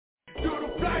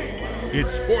It's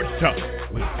Sports Talk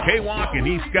with K-Walk and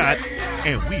E. Scott,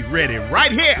 and we read it right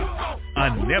here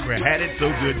on Never Had It So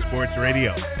Good Sports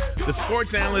Radio. The sports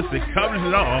analyst that covers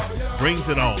it all brings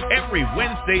it on every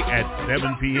Wednesday at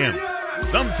 7 p.m.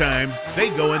 Sometimes they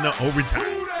go into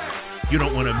overtime. You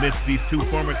don't want to miss these two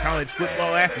former college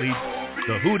football athletes,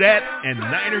 the Who Dat and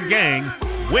Niner Gang,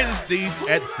 Wednesdays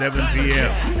at 7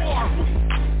 p.m.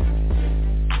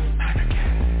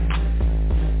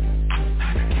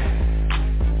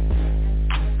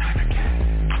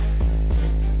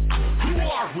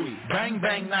 Bang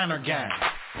Bang Niner Gang.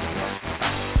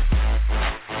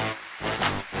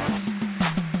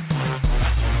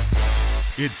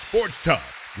 It's Sports Talk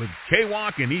with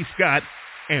K-Walk and E. Scott,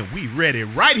 and we read it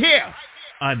right here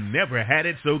on Never Had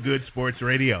It So Good Sports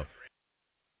Radio.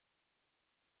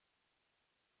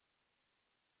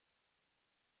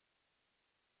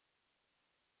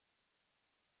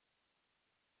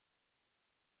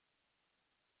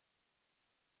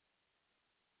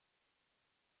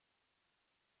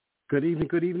 Good evening,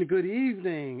 good evening, good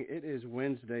evening. It is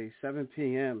Wednesday, 7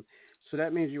 p.m. So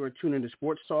that means you are tuned into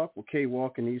Sports Talk with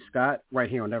K-Walk and E. Scott right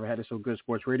here on Never Had It So Good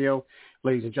Sports Radio.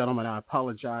 Ladies and gentlemen, I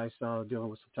apologize dealing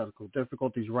with some technical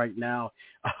difficulties right now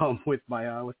with my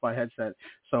headset.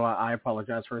 So I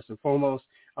apologize first and foremost.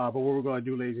 But what we're going to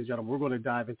do, ladies and gentlemen, we're going to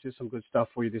dive into some good stuff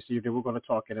for you this evening. We're going to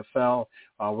talk NFL.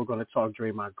 We're going to talk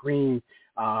Draymond Green.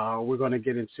 We're going to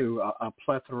get into a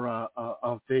plethora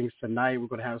of things tonight. We're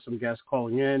going to have some guests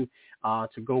calling in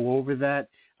to go over that.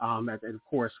 And, of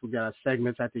course, we got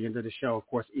segments at the end of the show. Of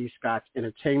course, E. Scott's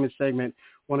entertainment segment.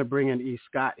 Want to bring in E.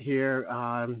 Scott here,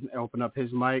 open up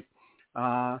his mic.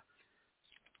 Let's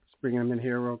bring him in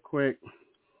here real quick.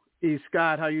 E.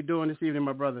 Scott, how you doing this evening,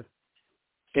 my brother?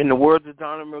 In the words of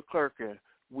Donald McClurkin,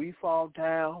 we fall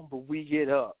down, but we get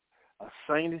up. A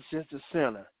saint is just a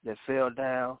sinner that fell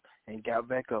down and got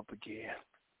back up again.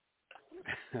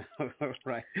 All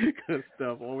right. Good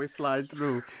stuff. Always slide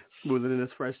through smoother than this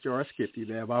fresh jar of Skippy,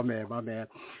 man. My man.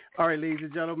 All right, ladies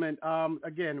and gentlemen.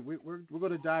 Again, we're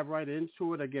going to dive right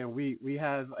into it. Again, we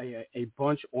have a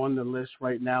bunch on the list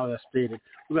right now that's stated.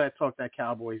 We're going to talk that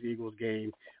Cowboys-Eagles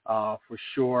game for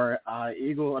sure.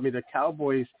 The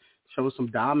Cowboys show some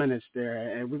dominance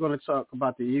there, and we're going to talk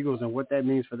about the Eagles and what that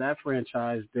means for that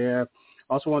franchise there.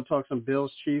 Also want to talk some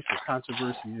Bills-Chiefs,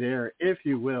 controversy there, if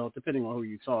you will, depending on who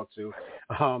you talk to.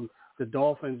 The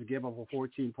Dolphins give up a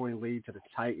 14-point lead to the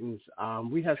Titans.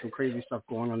 We had some crazy stuff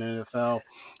going on in the NFL.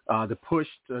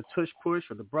 The tush push,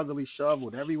 or the brotherly shove,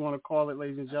 whatever you want to call it,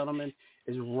 ladies and gentlemen,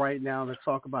 is right now to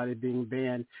talk about it being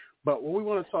banned. But what we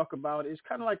want to talk about is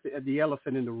kind of like the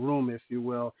elephant in the room, if you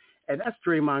will, and that's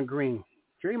Draymond Green.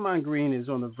 Draymond Green is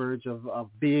on the verge of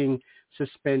being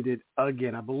suspended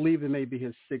again. I believe it may be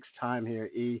his sixth time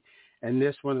here, E. And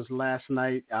this one is last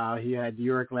night. He had New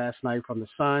York last night from the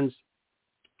Suns.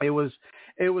 It was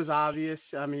obvious.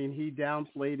 I mean, he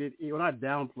downplayed it. Well, not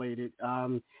downplayed it.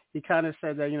 He kind of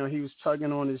said that, he was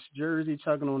tugging on his jersey,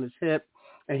 tugging on his hip,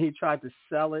 and he tried to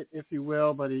sell it, if you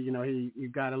will, but he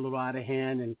got a little out of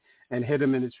hand and hit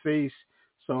him in his face.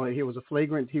 So he was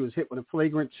hit with a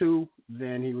flagrant 2.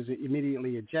 Then he was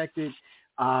immediately ejected.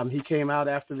 He came out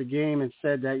after the game and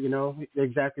said that,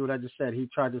 exactly what I just said. He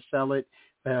tried to sell it.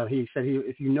 He said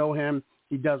if you know him,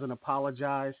 he doesn't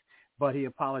apologize, but he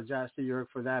apologized to York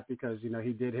for that because, he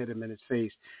did hit him in his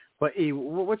face. But E,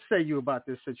 what say you about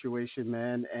this situation,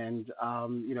 man? And,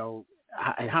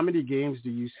 how many games do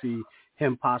you see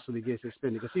him possibly get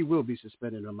suspended? Because he will be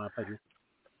suspended, in my opinion.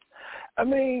 I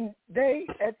mean,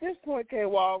 at this point,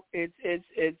 K-Walk,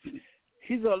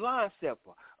 he's a line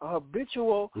stepper, a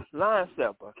habitual line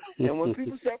stepper. And when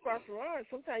people step across the line,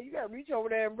 sometimes you got to reach over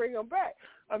there and bring them back.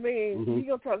 I mean, he's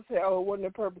going to try to say, it wasn't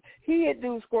a purpose. He hit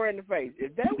dude square in the face.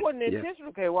 If that wasn't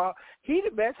intentional, K-Walk, he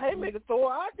the best haymaker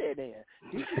thrower out there then.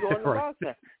 He should go in the box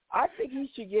now. I think he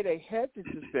should get a hefty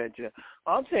suspension.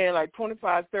 I'm saying like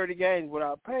 25, 30 games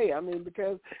without pay. I mean,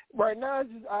 because right now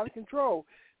it's just out of control.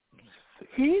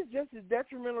 He's just as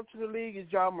detrimental to the league as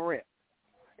John Morant,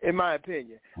 in my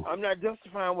opinion. I'm not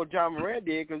justifying what John Morant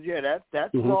did because,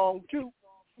 that's wrong too.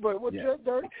 But what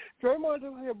Draymond's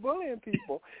over here bullying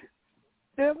people,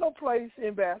 there's no place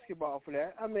in basketball for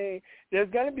that. I mean,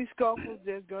 there's going to be scuffles.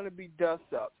 There's going to be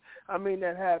dust-ups. I mean,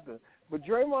 that happens. But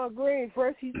Draymond Green,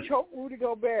 first he choked Rudy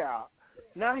Gobert out.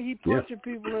 Now he punching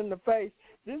people in the face.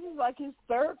 This is like his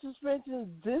third suspension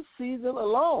this season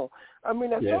alone. I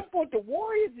mean, at some point, the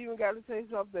Warriors even got to say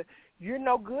something. You're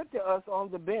no good to us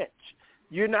on the bench.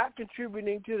 You're not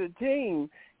contributing to the team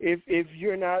if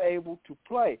you're not able to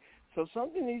play. So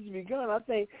something needs to be done. I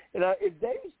think if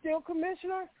David's still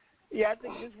commissioner, Yeah, I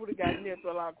think this would have gotten there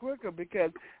a lot quicker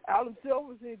because Adam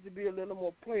Silver seems to be a little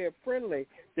more player-friendly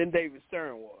than David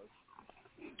Stern was.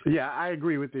 Yeah, I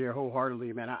agree with you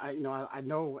wholeheartedly, man. I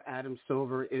know Adam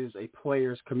Silver is a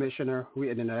players commissioner,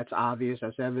 and that's obvious,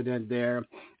 that's evident there.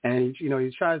 And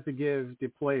he tries to give the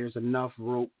players enough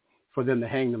rope for them to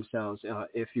hang themselves,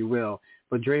 if you will.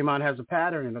 But Draymond has a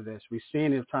pattern of this. We've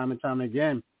seen it time and time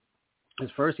again. His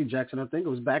first ejection, I think it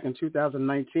was back in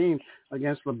 2019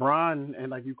 against LeBron, and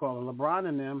like you call it, LeBron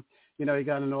and them. He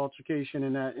got an altercation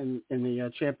in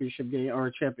the championship game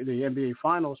or the NBA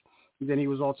Finals. Then he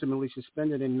was ultimately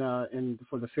suspended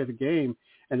for the fifth game.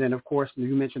 And then, of course,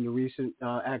 you mentioned the recent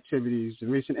activities, the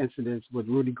recent incidents with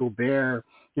Rudy Gobert,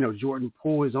 Jordan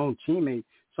Poole, his own teammate.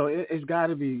 So it's got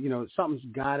to be, something's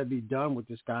got to be done with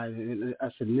this guy.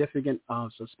 A significant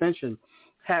suspension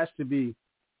has to be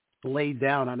laid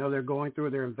down. I know they're going through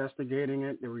it, they're investigating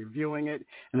it, they're reviewing it,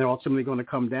 and they're ultimately going to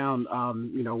come down,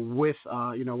 with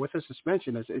a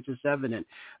suspension. It's just evident.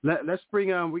 Let's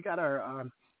bring we got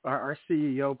our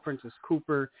CEO, Princess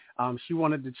Cooper. She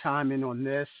wanted to chime in on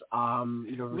this.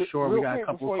 For sure, we got a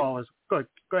couple of callers. Go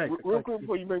ahead. Real quick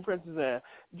before you bring Princess in,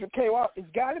 it's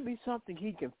got to be something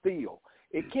he can feel.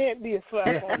 It can't be a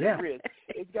slap on the wrist.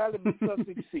 It's got to be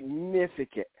something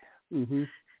significant. Mm-hmm.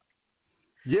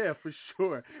 Yeah, for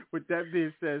sure. With that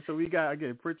being said, so we got,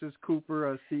 again, Princess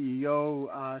Cooper,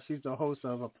 CEO. She's the host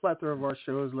of a plethora of our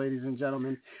shows, ladies and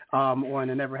gentlemen, on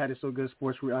the Never Had It So Good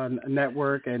Sports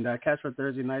Network. And catch her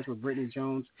Thursday nights with Brittany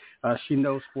Jones. She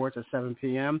knows sports at 7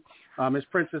 p.m. Ms.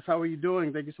 Princess, how are you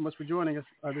doing? Thank you so much for joining us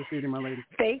this evening, my lady.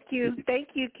 Thank you,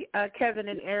 Kevin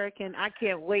and Eric. And I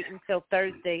can't wait until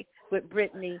Thursday with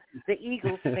Brittany, the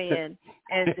Eagles fan,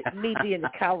 and me being the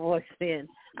Cowboys fan.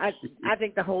 I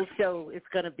think the whole show is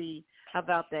going to be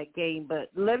about that game. But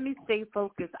let me stay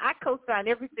focused. I co-sign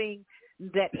everything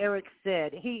that Eric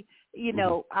said. There's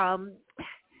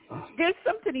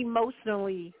something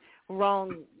emotionally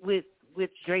wrong with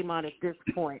Draymond at this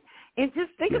point. And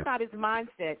just think about his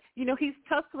mindset. He's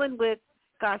tussling with,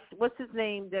 what's his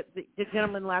name, the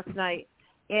gentleman last night.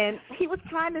 And he was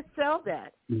trying to sell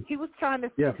that. He was trying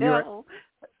to sell,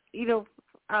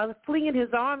 flinging his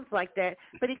arms like that,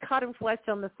 but he caught him flesh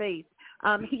on the face.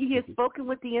 He has spoken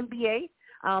with the NBA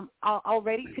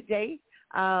already today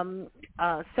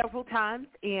several times,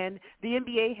 and the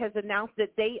NBA has announced that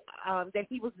that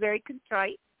he was very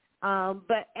contrite.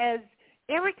 But as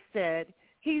Eric said,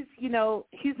 he's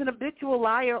an habitual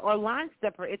liar or line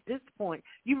stepper at this point.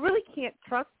 You really can't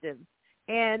trust him.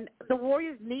 And the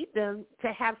Warriors need them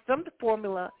to have some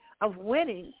formula of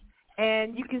winning.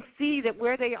 And you can see that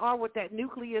where they are with that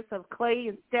nucleus of Clay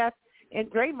and Steph and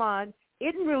Draymond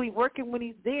isn't really working when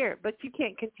he's there, but you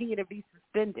can't continue to be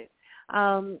suspended.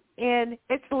 And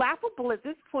it's laughable at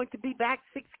this point to be back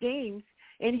 6 games,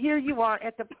 and here you are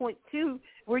at the point, too,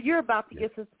 where you're about to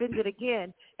get suspended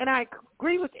again. And I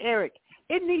agree with Eric.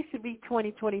 It needs to be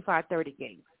 20, 25, 30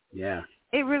 games. Yeah.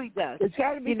 It really does. It's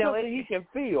got to be something he can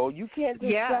feel. You can't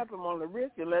just slap him on the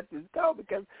wrist and let this go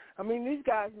because, these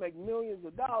guys make millions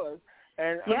of dollars.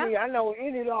 And, I know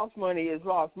any lost money is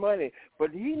lost money,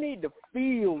 but he need to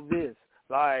feel this.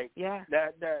 Like,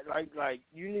 like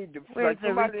you need to, like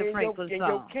somebody in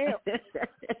your camp.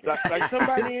 like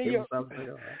somebody in your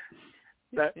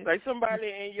like somebody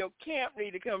in your camp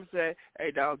need to come say,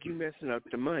 hey, dog, you messing up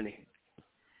the money.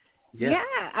 Yeah,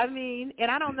 and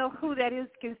I don't know who that is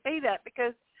can say that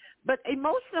but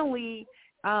emotionally,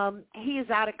 he is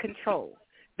out of control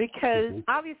because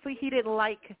obviously he didn't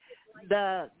like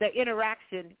the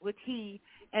interaction with he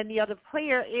and the other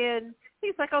player, and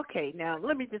he's like, okay, now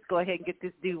let me just go ahead and get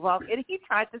this dude off. And he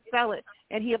tried to sell it,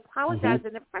 and he apologized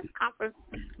in the press conference,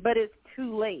 but it's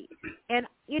too late. And,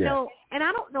 and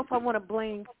I don't know if I want to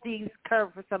blame Steve Kerr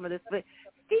for some of this, but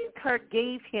Steve Kerr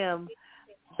gave him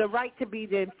the right to be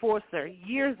the enforcer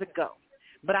years ago,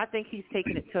 but I think he's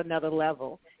taken it to another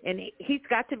level. And he's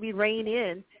got to be reined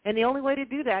in, and the only way to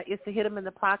do that is to hit him in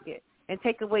the pocket and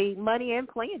take away money and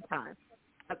playing time.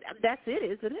 That's it,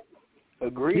 isn't it?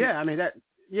 Agreed.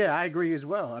 Yeah, I agree as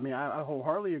well. I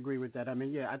wholeheartedly agree with that. I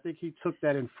think he took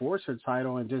that enforcer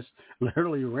title and just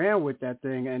literally ran with that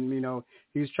thing. And,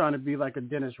 he's trying to be like a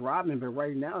Dennis Rodman, but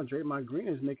right now Draymond Green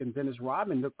is making Dennis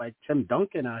Rodman look like Tim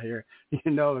Duncan out here,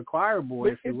 the choir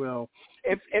boy, if you will.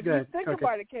 If you think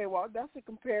about it, K-Walk, that's a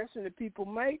comparison that people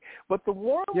make, but the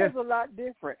war was a lot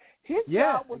different. His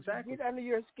job was to get under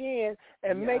your skin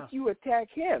and make you attack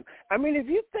him. If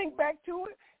you think back to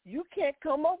it, you can't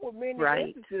come up with many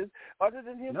instances other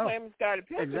than him playing with Scottie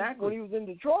Pippen when he was in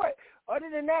Detroit. Other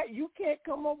than that, you can't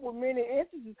come up with many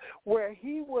instances where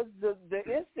he was the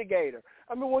instigator.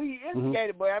 I mean, well, he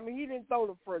instigated, but I mean, he didn't throw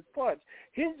the first punch.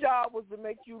 His job was to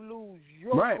make you lose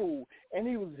your cool, and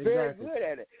he was very good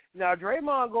at it. Now,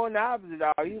 Draymond going the opposite,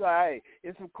 dog. He's like, hey,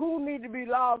 if some cool need to be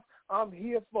lost, I'm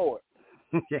here for it.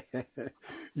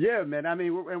 Yeah, man. I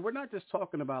mean, we're not just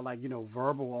talking about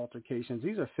verbal altercations.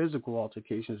 These are physical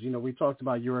altercations. We talked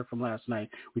about Europe from last night.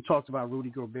 We talked about Rudy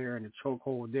Gobert and the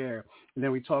chokehold there, and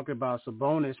then we talked about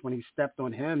Sabonis when he stepped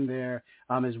on him there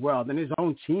as well. Then his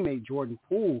own teammate Jordan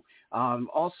Poole.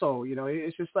 Also,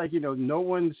 it's just no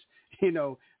one's.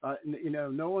 No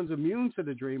one's immune to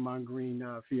the Draymond Green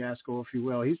fiasco, if you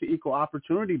will. He's the equal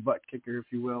opportunity butt kicker,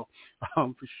 if you will,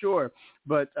 for sure.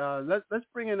 But let's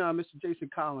bring in Mr. Jason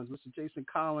Collins. Mr. Jason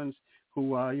Collins,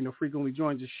 who frequently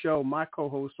joins the show, my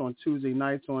co-host on Tuesday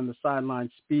nights on the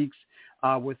Sideline Speaks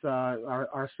with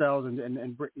ourselves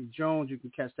and Brittany Jones. You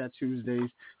can catch that Tuesdays,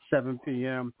 7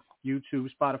 p.m. YouTube,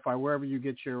 Spotify, wherever you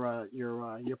get your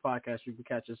podcast, you can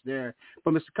catch us there.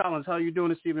 But Mr. Collins, how are you doing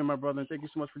this evening, my brother? And thank you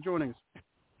so much for joining us.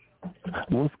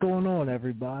 What's going on,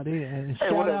 everybody? And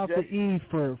shout out to E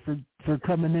for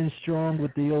coming in strong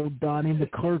with the old Donnie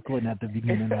McClurkin at the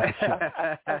beginning of the show.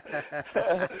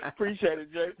 Appreciate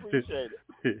it, Jay. Appreciate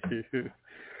it.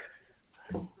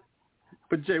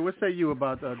 But Jay, what say you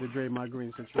about the Draymond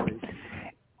Green situation?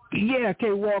 Yeah,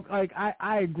 okay, well,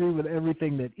 I agree with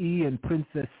everything that E and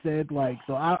Princess said,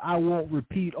 so I won't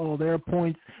repeat all their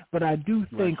points, but I do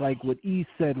think, what E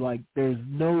said, there's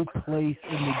no place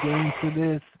in the game for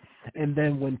this, and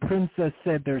then when Princess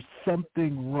said there's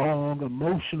something wrong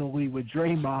emotionally with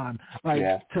Draymond,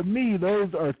 to me,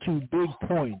 those are two big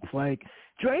points.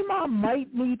 Draymond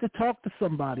might need to talk to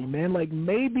somebody, man.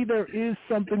 Maybe there is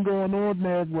something going on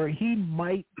there where he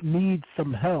might need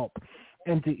some help.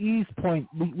 And to E's point,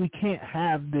 we can't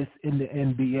have this in the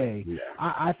NBA. Yeah.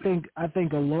 I think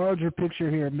a larger picture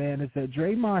here, man, is that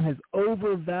Draymond has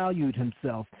overvalued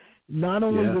himself, not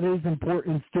only with his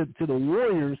importance to the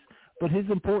Warriors, but his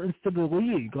importance to the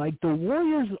league. The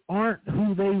Warriors aren't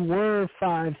who they were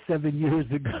 5-7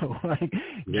 years ago.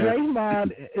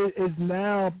 Draymond is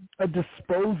now a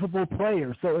disposable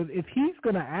player. So if he's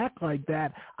going to act like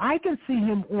that, I can see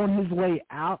him on his way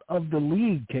out of the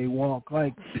league, K-Walk.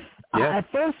 At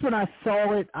first when I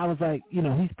saw it, I was like,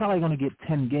 he's probably going to get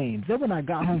 10 games. Then when I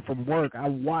got home from work, I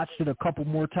watched it a couple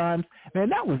more times. Man,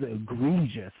 that was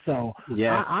egregious. So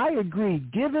I agree.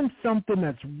 Give him something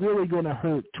that's really going to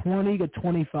hurt 20 to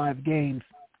 25 games.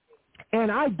 And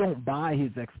I don't buy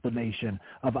his explanation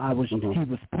of he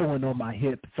was pulling on my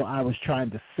hip, so I was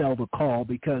trying to sell the call,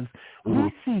 because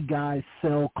we see guys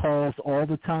sell calls all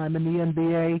the time in the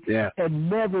NBA, and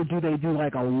never do they do a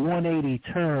 180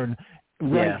 turn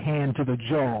right hand to the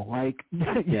jaw.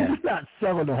 He's not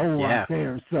selling a whole lot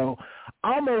there. So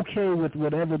I'm okay with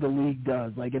whatever the league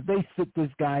does. If they sit this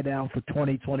guy down for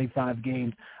 20, 25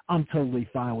 games, I'm totally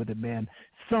fine with it, man.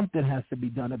 Something has to be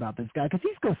done about this guy, because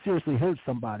he's going to seriously hurt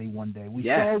somebody one day. We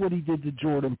saw what he did to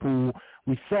Jordan Poole.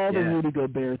 We saw the Rudy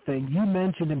Gobert thing. You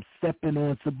mentioned him stepping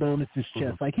on Sabonis'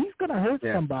 chest. He's going to hurt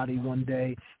somebody one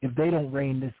day if they don't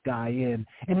rein this guy in.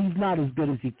 And he's not as good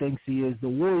as he thinks he is. The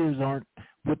Warriors aren't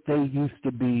what they used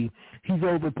to be. He's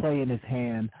overplaying his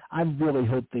hand. I really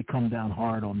hope they come down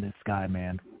hard on this guy,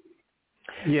 man.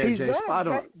 Yeah,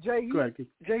 Jay,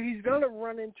 he's going to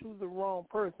run into the wrong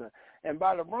person. And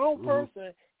by the wrong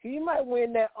person, he might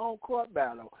win that on-court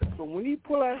battle. But when he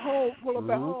pull at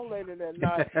home later that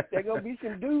night, there going to be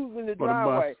some dudes in the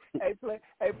driveway. Hey, play,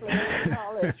 let me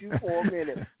holler at you for a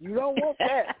minute. You don't want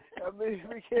that.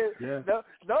 Because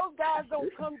those guys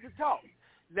don't come to talk.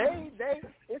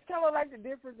 It's kind of like the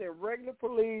difference in regular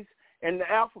police and the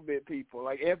alphabet people,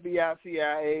 like FBI,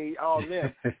 CIA, all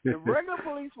them. The regular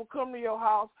police will come to your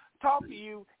house, talk to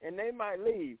you, and they might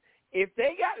leave. If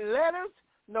they got letters,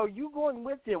 no, you going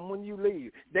with them when you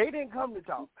leave. They didn't come to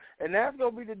talk. And that's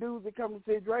going to be the dudes that come to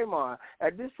see Draymond.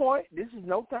 At this point, this is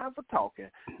no time for talking.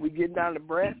 We getting down to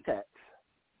brass tacks.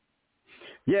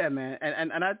 Yeah, man,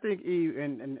 and I think E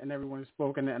and everyone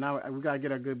spoke, and we gotta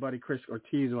get our good buddy Chris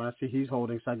Ortiz on. I see he's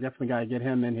holding, so I definitely gotta get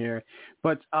him in here.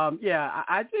 But I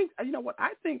think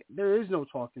I think there is no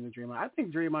talking to Draymond. I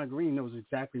think Draymond Green knows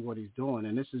exactly what he's doing,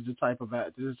 and this is the type of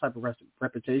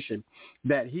reputation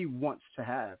that he wants to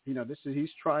have. He's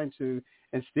trying to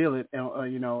instill it,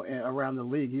 around the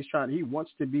league. He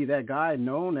wants to be that guy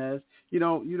known as, you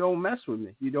don't mess with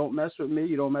me. You don't mess with me.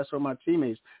 You don't mess with my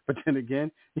teammates. But then again,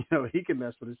 he can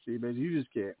mess with his teammates. You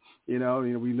just can't.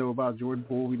 We know about Jordan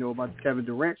Poole. We know about the Kevin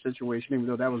Durant situation, even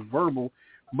though that was verbal.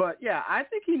 But yeah, I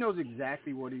think he knows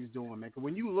exactly what he's doing, man.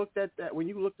 When you looked at the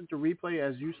replay,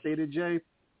 as you stated, Jay,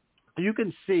 you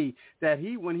can see that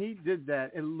when he did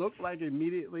that, it looked like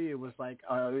immediately it was like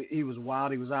he was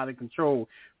wild, he was out of control.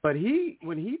 But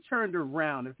when he turned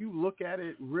around, if you look at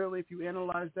it really, if you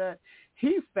analyze that,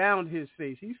 he found his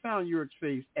face, he found Urich's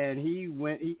face, and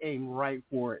he aimed right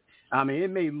for it. I mean, it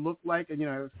may look like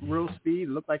real speed,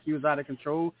 looked like he was out of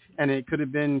control, and it could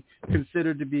have been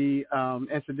considered to be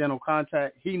incidental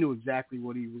contact. He knew exactly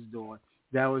what he was doing.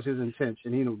 That was his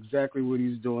intention. He knew exactly what he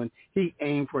was doing. He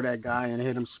aimed for that guy and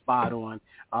hit him spot on,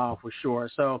 for sure.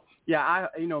 So yeah,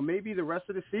 maybe the rest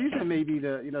of the season, maybe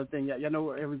the thing. Yeah,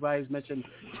 everybody's mentioned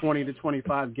 20 to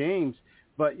 25 games,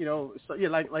 but so yeah,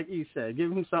 like E said,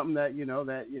 give him something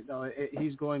that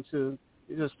he's going to.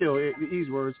 Still, these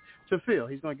words to fill.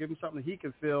 He's going to give him something he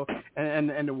can fill,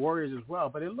 and the Warriors as well.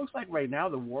 But it looks like right now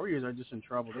the Warriors are just in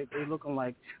trouble. They're looking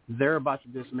like they're about to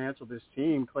dismantle this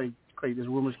team. There's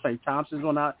rumors Klay Thompson's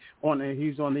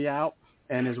he's on the out,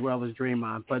 and as well as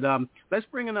Draymond. But let's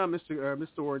bring in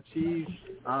Mr. Ortiz.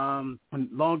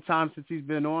 Long time since he's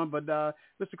been on, but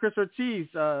Mr. Chris Ortiz,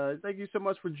 thank you so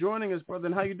much for joining us, brother.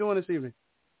 And how you doing this evening?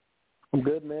 I'm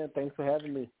good, man. Thanks for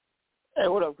having me. Hey,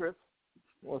 what up, Chris?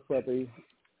 What's up, E?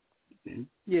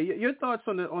 Yeah, your thoughts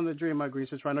on the Draymond Green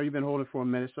situation. I know you've been holding for a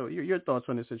minute, so your thoughts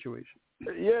on the situation.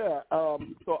 Yeah,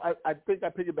 so I think I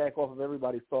piggyback off of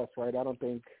everybody's thoughts, right? I don't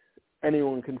think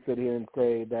anyone can sit here and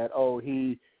say that,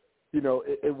 he,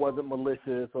 it wasn't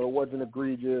malicious or it wasn't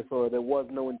egregious or there was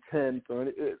no intent or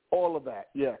all of that,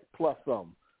 yes, plus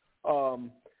some.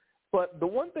 But the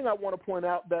one thing I want to point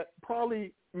out that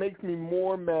probably makes me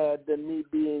more mad than me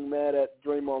being mad at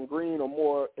Draymond Green or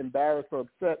more embarrassed or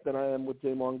upset than I am with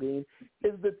Draymond Green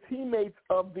is the teammates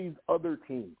of these other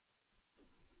teams.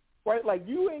 Right? Like,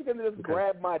 you ain't going to just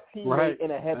grab my teammate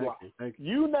in a headlock. Thank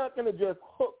you. You're not going to just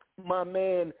hook my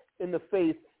man in the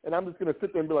face and I'm just going to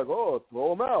sit there and be like,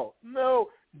 throw him out. No,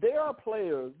 there are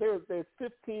players. There's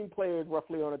 15 players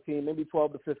roughly on a team, maybe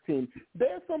 12 to 15.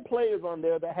 There's some players on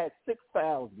there that had 6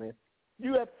 fouls, man.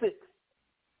 You have 6.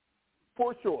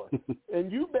 For sure.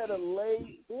 And you better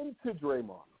lay into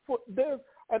Draymond.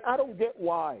 And I don't get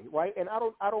why, right? And I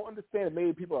don't understand.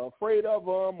 Maybe people are afraid of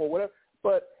him or whatever.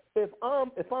 But if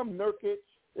I'm Nurkic,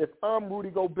 if I'm Rudy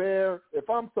Gobert, if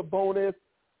I'm Sabonis,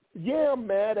 yeah, I'm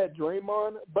mad at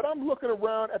Draymond, but I'm looking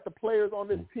around at the players on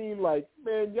this team like,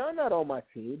 man, y'all not on my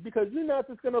team because you're not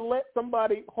just going to let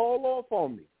somebody haul off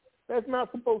on me. That's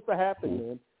not supposed to happen,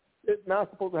 man. It's not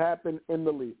supposed to happen in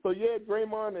the league. So, yeah,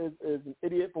 Draymond is an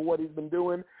idiot for what he's been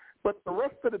doing. But the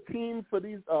rest of the teams for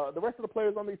these the rest of the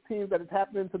players on these teams that it's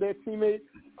happening to their teammates,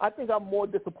 I think I'm more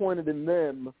disappointed in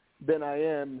them than I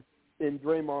am in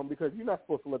Draymond because you're not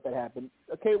supposed to let that happen.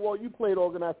 Okay, well, you played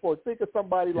organized sports. Think of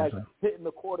somebody like hitting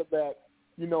the quarterback,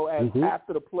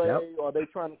 after the play or they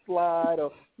trying to slide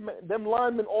or them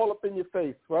linemen all up in your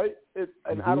face, right?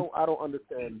 I don't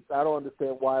understand. I don't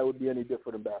understand why it would be any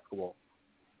different in basketball.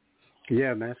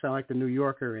 Yeah, man, sound like the New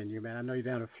Yorker in you, man. I know you're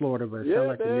down in Florida, but it sound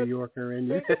like the New Yorker in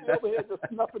you. You over here just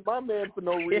snuffing my man for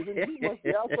no reason. You must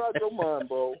be outside your mind,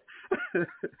 bro.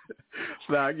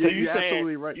 Nah, you're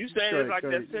absolutely right. You saying it's like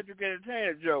that Centric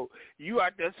Entertainer Joe. You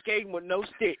out there skating with no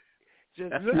stick.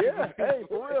 Just hey,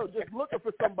 for real, just looking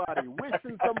for somebody,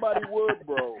 wishing somebody would,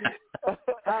 bro.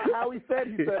 How he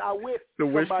said, I wish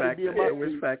somebody be in my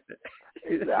wish factor.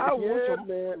 I wish,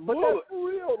 man. But that's for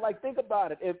real. Like, think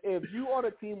about it. If you on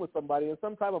a team with somebody in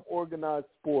some type of organized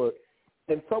sport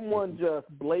and someone just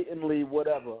blatantly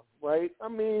whatever, right? I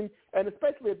mean, and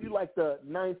especially if you like the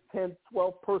 9th, 10th,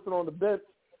 12th person on the bench,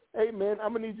 hey, man,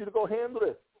 I'm going to need you to go handle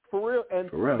this. For real. And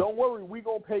don't worry, we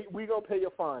gonna pay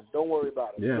your fine. Don't worry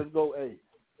about it. Just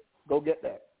go get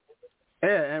that.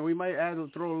 Yeah, and we might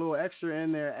throw a little extra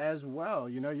in there as well.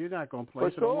 You're not gonna play,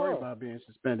 so don't worry about being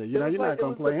suspended. You're not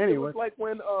gonna play anyway. It was like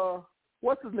when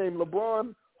what's his name,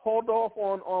 LeBron hauled off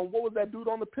on what was that dude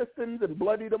on the Pistons and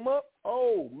bloodied him up?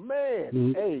 Oh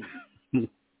man, hey.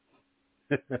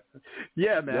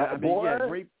 Yeah, man. I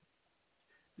mean,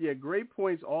 great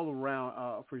points all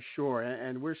around for sure.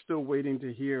 And we're still waiting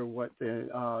to hear what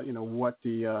the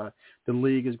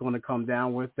league is going to come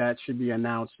down with. That should be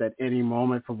announced at any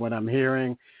moment, from what I'm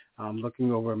hearing. I'm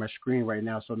looking over my screen right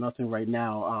now, so nothing right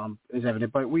now is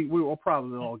evident. But we will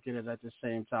probably all get it at the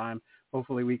same time.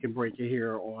 Hopefully we can break it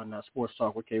here on Sports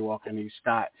Talk with K-Walk and E.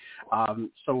 Scott.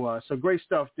 So great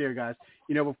stuff there, guys.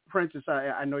 Princess,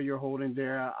 I know you're holding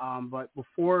there, but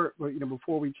before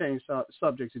we change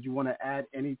subjects, did you want to add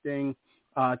anything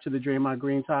to the Draymond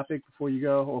Green topic before you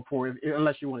go,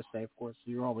 unless you want to stay, of course?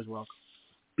 You're always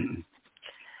welcome.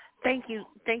 Thank you,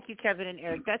 Kevin and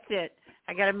Eric. That's it.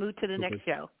 I got to move to the next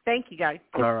show. Thank you, guys.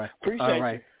 All right. Appreciate All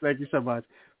right. you. Thank you so much.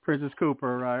 Princess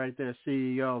Cooper, right there,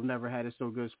 CEO of Never Had It So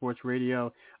Good Sports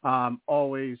Radio.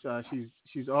 Always,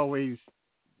 she's always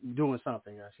doing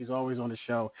something. She's always on the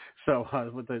show. So I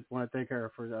want to thank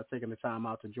her for taking the time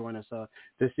out to join us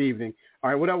this evening. All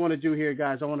right, what I want to do here,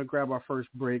 guys, I want to grab our first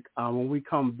break. When we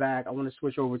come back, I want to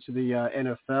switch over to the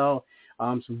NFL.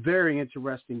 Some very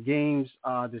interesting games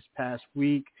this past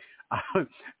week.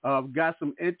 Got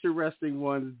some interesting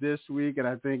ones this week, and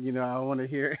I think I want to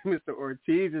hear Mr.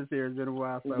 Ortiz is here. It's been a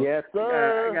while, so yes,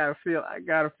 sir. I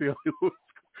got a feel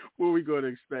what we going to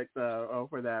expect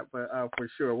for that, but for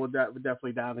sure we'll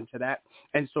definitely dive into that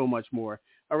and so much more.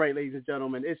 All right, ladies and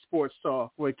gentlemen, it's Sports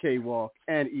Talk with K Walk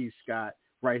and E Scott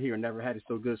right here. Never Had It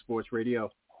So Good Sports Radio.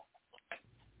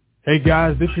 Hey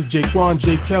guys, this is Jaquan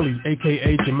J. Kelly,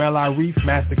 aka Jamel Arif,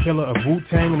 Master Killer of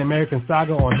Wu-Tang and American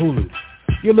Saga on Hulu.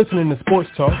 You're listening to Sports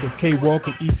Talk with K. Walk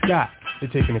and E. Scott. They're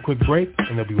taking a quick break,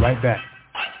 and they'll be right back.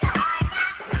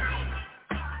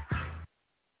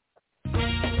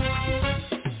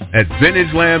 At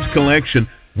Vintage Labs Collection,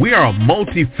 we are a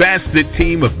multifaceted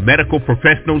team of medical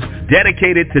professionals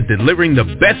dedicated to delivering the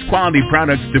best quality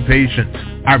products to patients.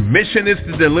 Our mission is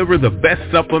to deliver the best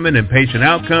supplement and patient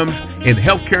outcomes in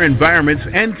healthcare environments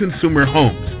and consumer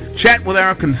homes. Chat with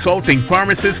our consulting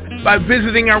pharmacists by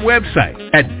visiting our website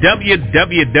at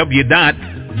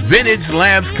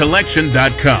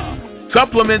www.vintagelabscollection.com.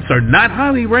 Supplements are not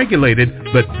highly regulated,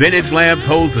 but Vintage Labs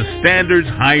holds the standards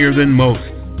higher than most.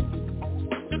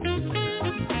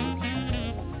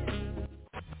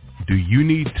 Do you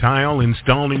need tile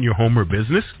installed in your home or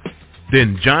business?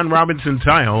 Then John Robinson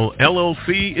Tile,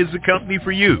 LLC is the company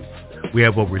for you. We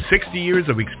have over 60 years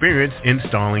of experience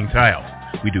installing tiles.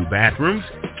 We do bathrooms,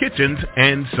 kitchens,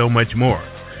 and so much more.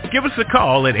 Give us a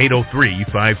call at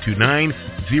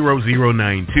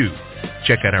 803-529-0092.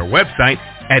 Check out our website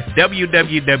at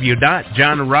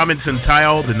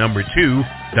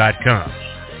www.johnrobinsontile2.com.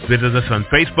 Visit us on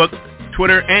Facebook,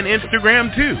 Twitter, and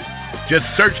Instagram too. Just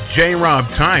search J. Rob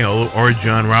Tile or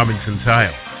John Robinson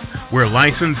Tile. We're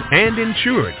licensed and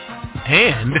insured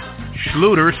and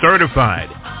Schluter certified.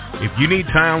 If you need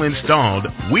tile installed,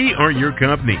 we are your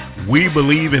company. We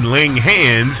believe in laying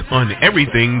hands on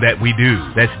everything that we do.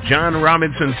 That's John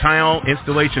Robinson Tile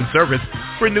Installation Service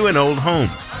for new and old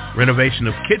homes. Renovation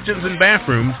of kitchens and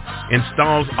bathrooms,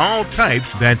 installs all types.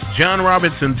 That's John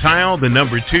Robinson Tile,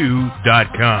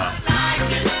 2.com.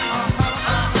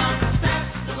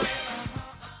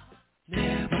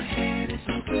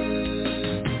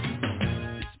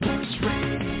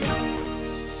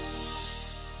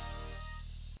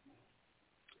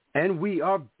 And we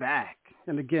are back.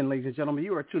 And again, ladies and gentlemen,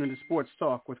 you are tuning to Sports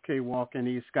Talk with K. Walk and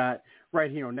E. Scott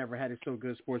right here on Never Had It So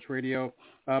Good Sports Radio.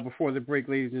 Before the break,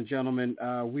 ladies and gentlemen,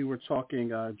 we were talking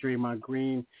Draymond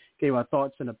Green, gave our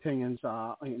thoughts and opinions,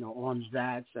 on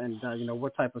that and,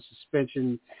 what type of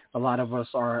suspension a lot of us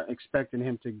are expecting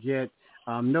him to get.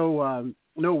 No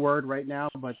word right now,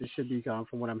 but there should be,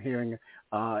 from what I'm hearing,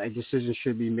 a decision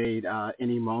should be made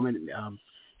any moment.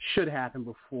 Should happen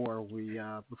before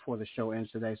the show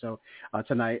ends today. So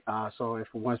tonight. So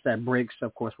once that breaks,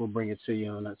 of course, we'll bring it to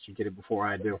you and let you get it before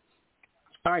I do.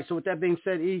 All right. So with that being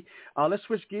said, E, let's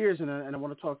switch gears and I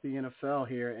want to talk the NFL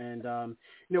here. And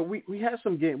we had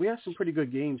some pretty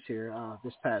good games here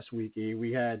this past week. E.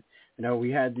 We had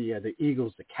the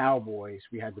Eagles, the Cowboys,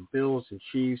 we had the Bills and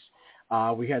Chiefs,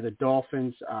 we had the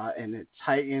Dolphins and the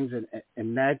Titans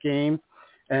in that game.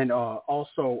 And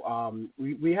also,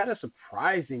 we had a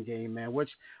surprising game, man,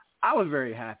 which I was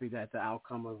very happy that the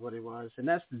outcome was what it was. And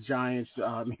that's the Giants,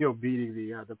 beating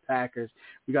the Packers.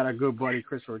 We got our good buddy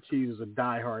Chris Ortiz, who's a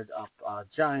diehard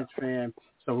Giants fan.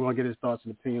 So we're going to get his thoughts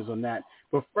and opinions on that.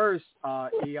 But first,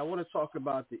 E, I want to talk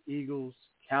about the Eagles,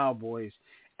 Cowboys,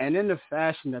 and in the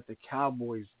fashion that the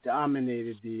Cowboys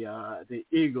dominated the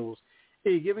Eagles.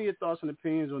 Hey, give me your thoughts and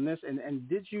opinions on this, and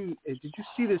did you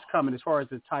see this coming as far as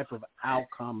the type of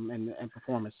outcome and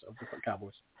performance of the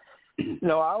Cowboys?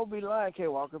 No, I would be lying, K.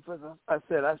 Walker, because I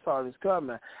said I saw this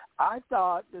coming. I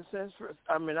thought that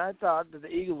the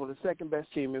Eagles were the second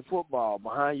best team in football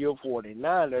behind your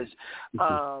 49ers.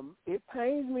 It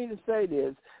pains me to say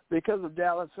this because of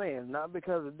Dallas fans, not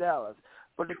because of Dallas,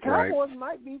 but the Cowboys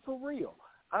might be for real.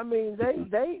 I mean,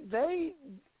 they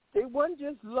wasn't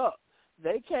just luck.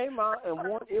 They came out and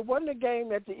won. It wasn't a game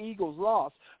that the Eagles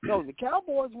lost. No, the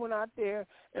Cowboys went out there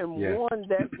and won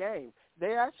that game.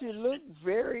 They actually looked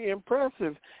very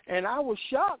impressive, and I was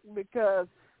shocked because,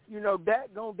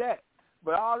 Dak gonna Dak.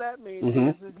 But all that means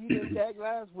is if he didn't Dak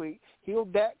last week, he'll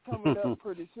Dak coming up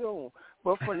pretty soon.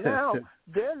 But for now,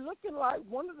 they're looking like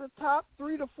one of the top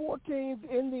 3 to 4 teams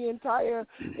in the entire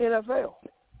NFL.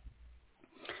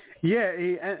 Yeah,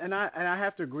 and I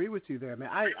have to agree with you there, man.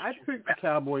 I picked the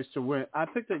Cowboys to win. I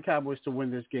picked the Cowboys to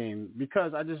win this game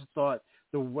because I just thought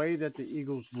the way that the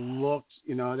Eagles looked,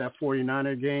 that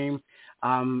 49er game,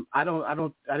 I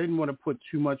didn't want to put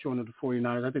too much on the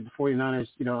 49ers. I think the 49ers,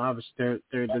 obviously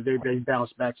they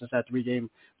bounced back since that 3-game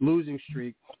losing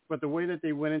streak. But the way that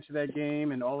they went into that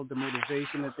game and all of the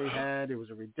motivation that they had, it was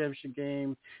a redemption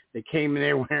game. They came in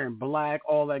there wearing black,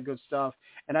 all that good stuff.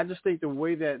 And I just think the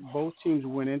way that both teams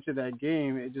went into that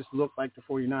game, it just looked like the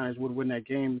 49ers would win that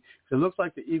game. It looks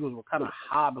like the Eagles were kind of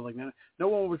hobbling. No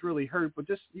one was really hurt, but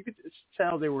you could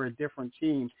tell they were a different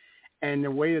team. And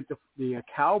the way that the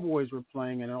Cowboys were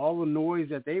playing and all the noise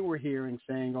that they were hearing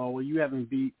saying, oh, well, you haven't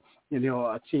beat,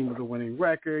 a team with a winning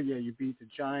record. Yeah, you beat the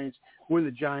Giants when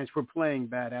the Giants were playing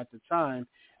bad at the time.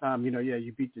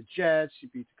 You beat the Jets, you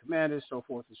beat the Commanders, so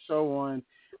forth and so on.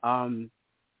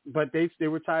 But they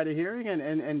were tired of hearing,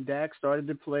 and Dak started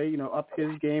to play, up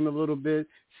his game a little bit.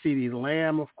 CeeDee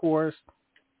Lamb, of course,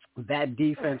 that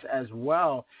defense as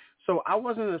well. So I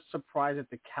wasn't as surprised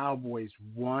that the Cowboys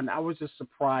won. I was just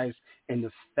surprised in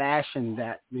the fashion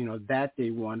that, that they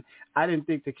won. I didn't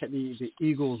think the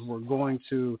Eagles were going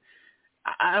to –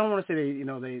 I don't want to say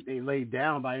they laid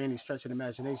down by any stretch of the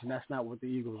imagination. That's not what the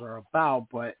Eagles are about.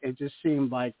 But it just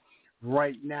seemed like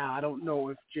right now, I don't know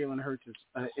if Jalen Hurts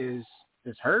is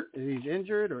hurt, if he's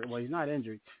injured, or he's not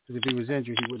injured, because if he was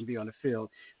injured, he wouldn't be on the field.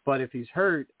 But if he's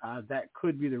hurt, that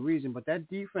could be the reason. But that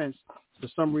defense, for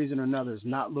some reason or another, is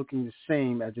not looking the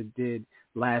same as it did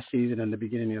last season and the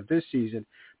beginning of this season.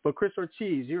 But Chris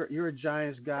Ortiz, you're a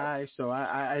Giants guy, so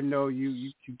I know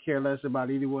you care less about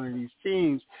either one of these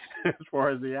teams as far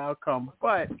as the outcome.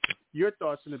 But your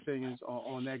thoughts and opinions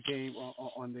on that game,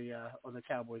 on the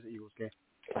Cowboys and Eagles game.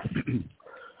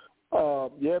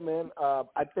 Yeah, man.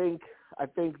 I think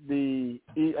the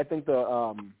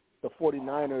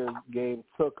 49ers game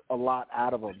took a lot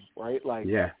out of them, right? Like,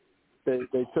 yeah,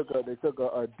 they took a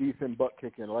decent butt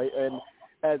kicking, right? And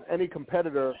as any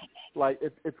competitor, like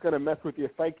it's gonna mess with your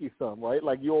psyche some, right?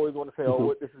 Like you always want to say,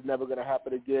 oh, this is never gonna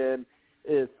happen again.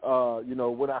 It's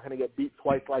we're not gonna get beat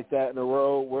twice like that in a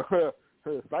row. We're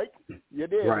psych, you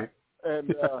did, right?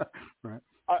 And right.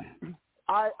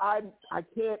 I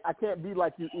can't be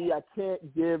like you, E. I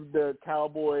can't give the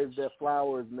Cowboys their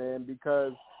flowers, man,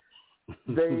 because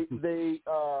we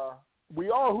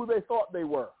are who they thought they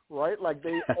were, right? Like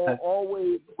they will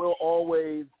always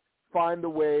find a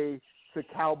way to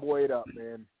cowboy it up,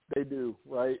 man. They do,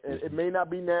 right? And it may not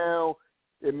be now,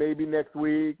 it may be next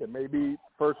week, it may be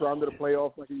first round of the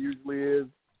playoffs like it usually is.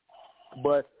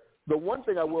 But the one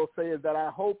thing I will say is that I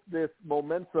hope this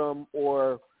momentum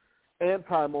or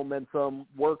anti-momentum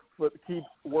keeps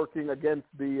working against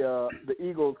the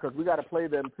Eagles, because we got to play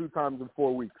them 2 times in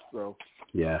 4 weeks. So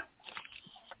yeah.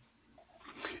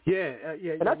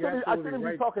 And I shouldn't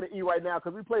be talking to E right now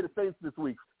because we play the Saints this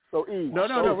week. So E. No.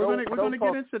 We're going to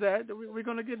get into that. We're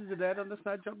going to get into that. Let's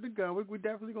not jump the gun. We're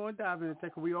definitely going to dive into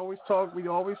that. We always talk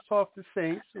the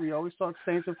Saints. We always talk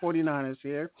Saints and 49ers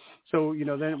here. So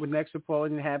then with next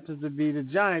opponent it happens to be the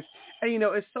Giants. And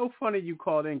it's so funny you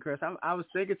called in, Chris. I was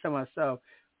thinking to myself,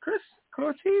 Chris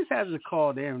Ortiz hasn't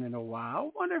called in a while. I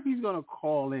wonder if he's going to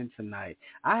call in tonight.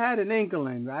 I had an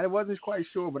inkling. I wasn't quite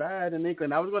sure, but I had an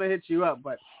inkling. I was going to hit you up,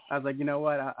 but I was like, you know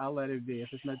what? I'll let it be. If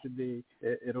it's meant to be,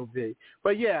 it'll be.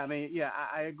 But yeah,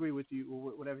 I agree with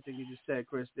you with everything you just said,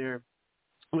 Chris. There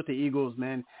with the Eagles,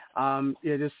 man.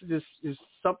 There's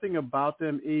something about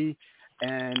them, E.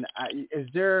 And is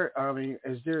there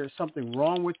something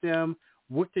wrong with them?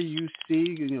 What do you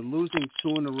see? Losing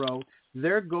 2 in a row.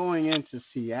 They're going into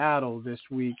Seattle this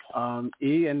week,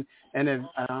 E, and if,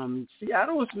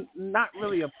 Seattle is not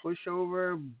really a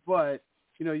pushover, but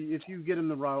if you get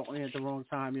them at the wrong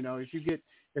time, if you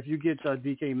get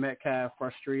DK Metcalf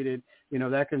frustrated,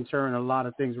 that can turn a lot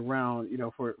of things around,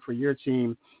 for your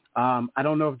team. I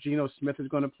don't know if Geno Smith is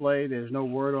going to play. There's no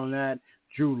word on that.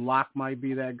 Drew Lock might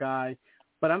be that guy,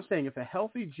 but I'm saying if a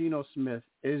healthy Geno Smith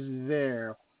is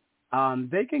there,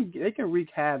 they can wreak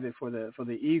havoc for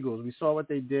the Eagles. We saw what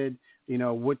they did,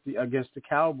 against the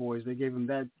Cowboys. They gave them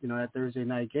that, that Thursday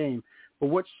night game. But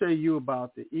what say you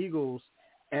about the Eagles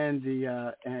and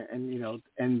the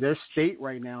and their state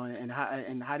right now, and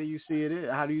how do you see it?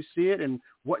 How do you see it, and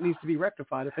what needs to be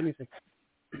rectified, if anything?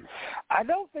 I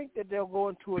don't think that they'll go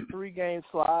into a 3-game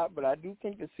slide, but I do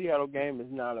think the Seattle game is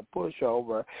not a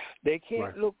pushover. They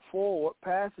can't look forward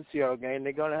past the Seattle game.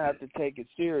 They're going to have to take it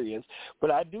serious.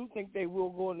 But I do think they will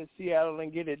go into Seattle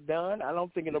and get it done. I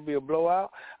don't think it'll be a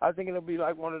blowout. I think it'll be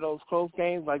like one of those close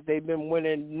games like they've been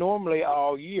winning normally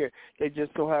all year. They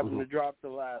just so happen to drop the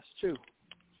last 2.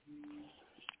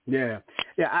 Yeah,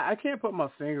 I can't put my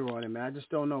finger on it, man. I just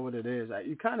don't know what it is.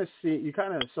 You kind of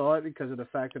saw it because of the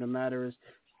fact of the matter is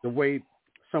the way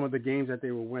some of the games that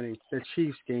they were winning. The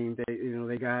Chiefs game,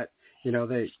 they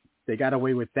got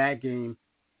away with that game.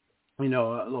 A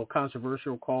little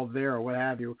controversial call there or what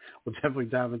have you. We'll definitely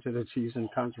dive into the Chiefs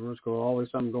and controversial. Always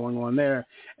something going on there.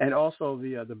 And also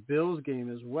the Bills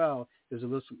game as well. There's a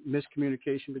little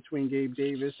miscommunication between Gabe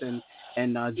Davis and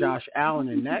Josh Allen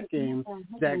in that game.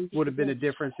 That would have been a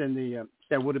difference in the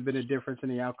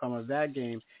outcome of that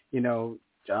game.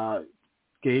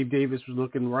 Gabe Davis was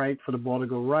looking right for the ball to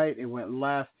go right. It went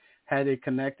left. Had it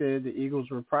connected, the Eagles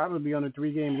would probably on a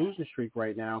 3-game losing streak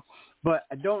right now. But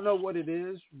I don't know what it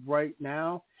is right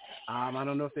now. I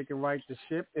don't know if they can right the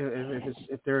ship,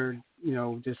 if they're,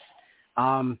 just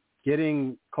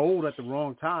getting cold at the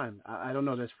wrong time. I don't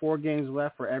know. There's 4 games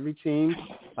left for every team.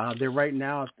 They're right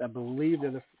now, I believe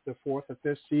they're the 4th or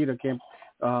 5th seed. I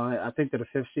think they're the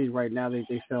 5th seed right now.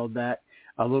 They fell back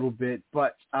a little bit.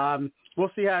 But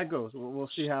we'll see how it goes. We'll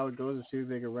see how it goes and see if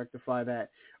they can rectify that.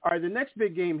 All right, the next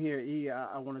big game here, E,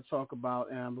 I want to talk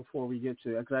about before we get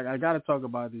to it, because I got to talk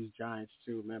about these Giants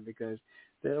too, man, because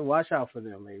watch out for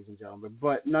them, ladies and gentlemen.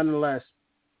 But nonetheless,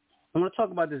 I want to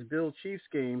talk about this Bills-Chiefs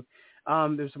game.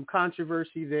 There's some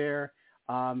controversy there,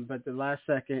 but late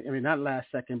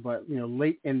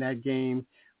in that game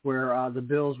where the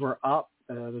Bills were up,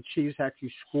 the Chiefs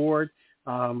actually scored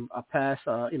a pass,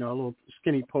 a little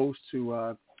skinny post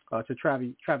to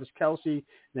Travis Kelce.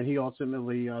 Then he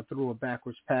ultimately threw a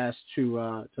backwards pass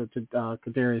to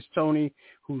Kadarius Toney,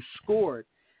 who scored.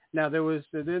 Now then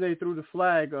they threw the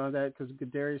flag that because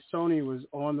Kadarius Toney was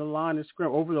on the line of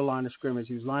over the line of scrimmage.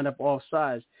 He was lined up off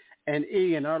sides. And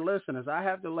E and our listeners, I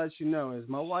have to let you know, as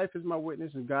my wife is my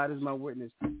witness and God is my witness,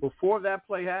 before that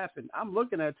play happened, I'm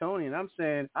looking at Toney and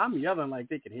I'm yelling like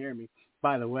they can hear me,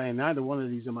 by the way, and neither one of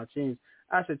these are my teams.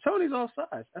 I said, Tony's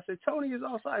offside. I said, Toney is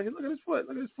offside. Look at his foot.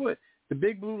 Look at his foot. The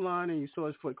big blue line, and you saw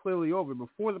his foot clearly over.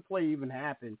 Before the play even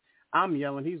happened, I'm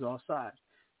yelling, he's offside.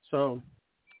 So,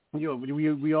 we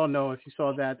all know if you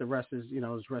saw that, the rest is,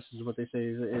 the rest is what they say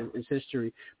is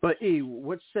history. But E,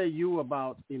 what say you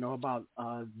about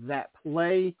that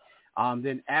play?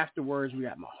 Then afterwards, we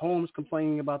got Mahomes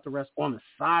complaining about the refs on the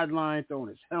sideline, throwing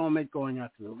his helmet, going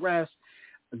after the refs.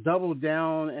 Double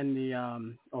down and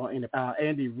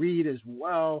Andy Reid as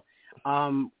well.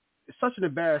 It's such an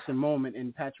embarrassing moment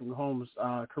in Patrick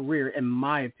Mahomes' career, in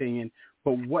my opinion.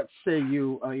 But what say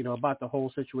you, about the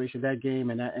whole situation, that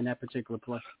game and that particular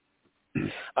play?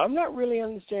 I'm not really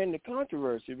understanding the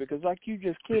controversy because, like you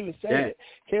just clearly said,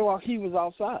 K-Walk, he was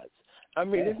offsides. I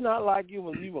mean, it's not like it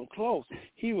was even close.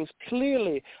 He was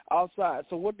clearly outside.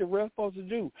 So what the ref supposed to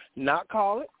do? Not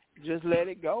call it? Just let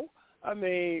it go? I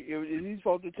mean, is he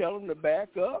supposed to tell him to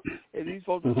back up? Is he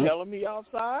supposed to tell him he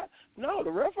outside? No,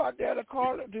 the ref out there to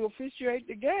call it to officiate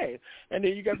the game. And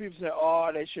then you got people saying,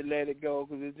 they should let it go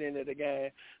because it's the end of the game.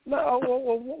 No,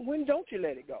 well, when don't you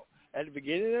let it go? At the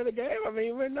beginning of the game? I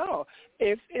mean, no.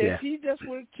 If he just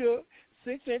would have took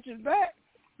 6 inches back,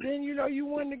 then, you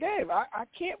win the game. I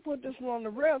can't put this one on the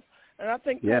ref. And I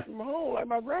think Patrick Mahomes, like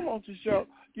my grandma used to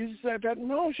say, Patrick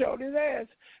Mahomes showed his ass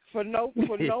for no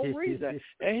reason.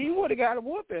 And he would have got a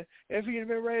whooping if he had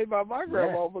been raised by my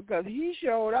grandma because he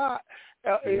showed out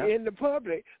in the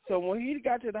public. So when he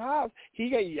got to the house, you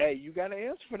got to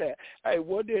answer for that. Hey,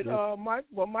 what did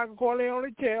Michael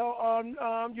Corleone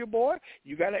tell your boy?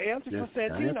 You got to answer for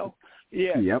Santino.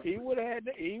 He would have had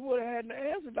to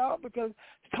answer, dog, because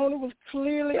Toney was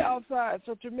clearly outside.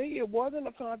 So to me, it wasn't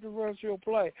a controversial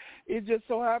play. It just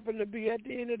so happened to be at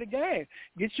the end of the game.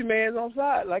 Get your man's on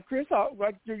side. Like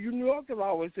you New Yorkers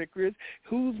always say, Chris,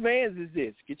 whose man's is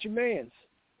this? Get your man's.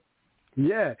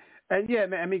 Yeah. And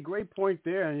man, I mean, great point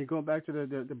there. And you go back to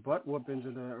the butt whoopings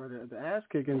or the ass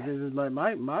kickings. It's like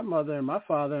my mother and my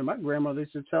father and my grandmother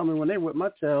used to tell me when they whipped my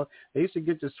tail, they used to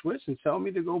get the switch and tell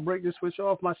me to go break the switch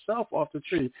off myself off the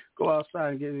tree. Go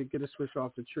outside and get a switch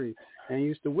off the tree. And he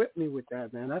used to whip me with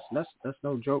that, man. That's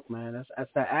no joke, man.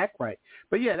 That's that act right.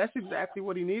 But yeah, that's exactly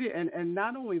what he needed. And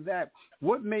not only that,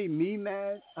 what made me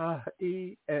mad,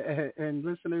 E and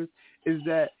listeners, is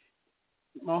that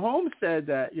Mahomes said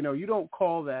that you don't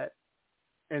call that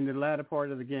in the latter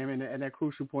part of the game and that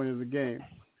crucial point of the game.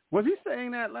 Was he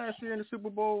saying that last year in the Super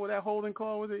Bowl with that holding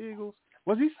call with the Eagles?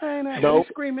 Was he saying that? Nope. Was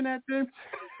he screaming that thing?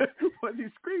 Was he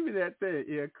screaming that thing?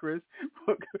 Yeah, Chris.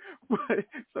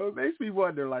 So it makes me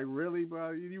wonder, like, really,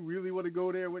 bro? You really want to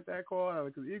go there with that call?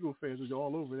 Because Eagle fans are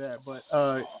all over that. But,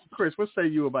 Chris, what say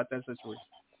you about that situation?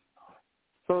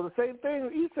 So the same thing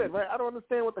he said, right? I don't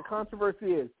understand what the controversy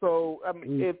is. So, I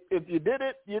mean, if you did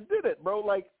it, you did it, bro.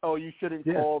 Like, oh, you shouldn't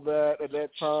call that at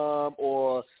that time.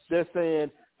 Or they're saying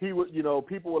he would,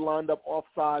 people were lined up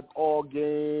offside all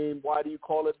game. Why do you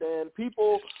call it then?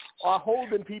 People are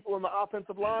holding people in the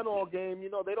offensive line all game.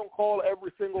 They don't call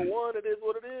every single one. It is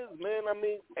what it is, man. I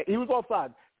mean, he was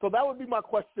offside. So that would be my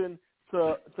question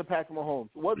to Patrick Mahomes.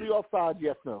 Was he offside?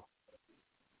 Yes, no?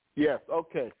 Yes,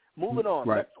 okay. Moving on.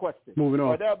 Right. Next question. Moving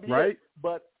on. That'll be right? It.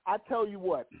 But I tell you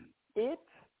what, it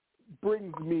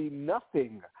brings me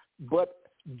nothing but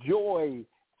joy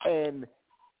and,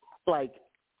 like,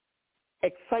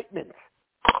 excitement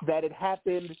that it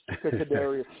happened to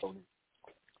Kadarius Toney.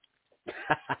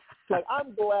 Like,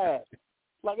 I'm glad.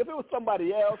 Like, if it was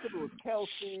somebody else, if it was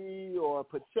Kelsey or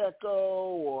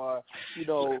Pacheco or,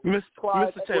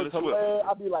 Clyde Edwards-Helaire,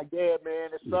 I'd be like, yeah,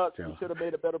 man, it sucks. You should have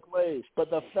made a better play.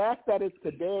 But the fact that it's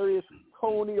Kadarius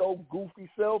Toney, old goofy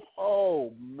self,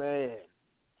 oh, man.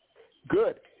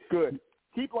 Good.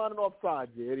 Keep lining off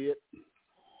sides, you idiot.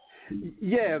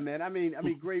 Yeah, man. I mean,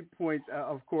 great point,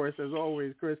 of course, as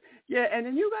always, Chris. Yeah, and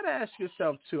then you got to ask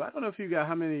yourself too. I don't know if you got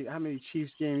how many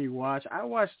Chiefs games you watch. I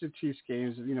watch the Chiefs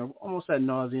games, almost ad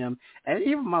nauseum, and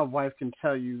even my wife can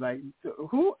tell you, like,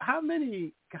 how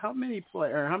many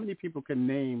people can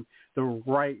name the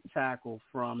right tackle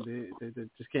from the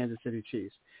Kansas City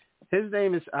Chiefs? His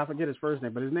name is, I forget his first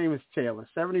name, but his name is Taylor,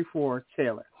 74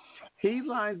 Taylor. He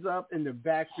lines up in the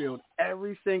backfield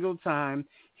every single time.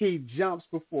 He jumps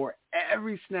before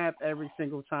every snap every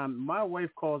single time. My wife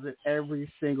calls it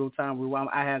every single time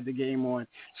I have the game on.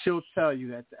 She'll tell you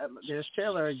that there's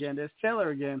Taylor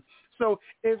again. So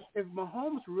if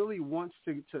Mahomes really wants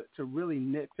to really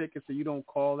nitpick and say you don't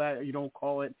call that, or you don't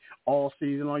call it all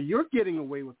season long, you're getting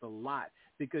away with a lot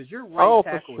because your right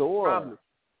tackle is probably –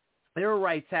 their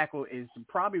right tackle is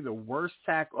probably the worst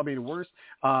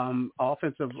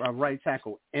offensive right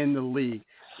tackle in the league.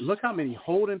 Look how many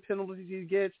holding penalties he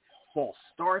gets, false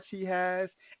starts he has,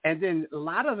 and then a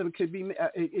lot of them could be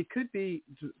it could be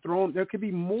thrown. There could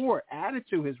be more added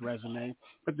to his resume,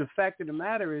 but the fact of the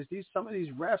matter is, some of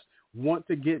these refs want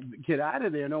to get out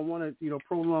of there, don't want to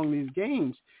prolong these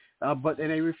games. But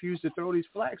they refuse to throw these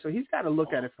flags. So he's got to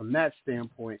look at it from that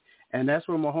standpoint. And that's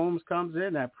where Mahomes comes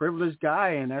in, that privileged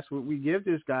guy, and that's what we give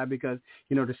this guy because,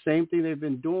 the same thing they've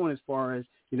been doing as far as,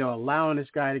 allowing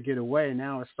this guy to get away.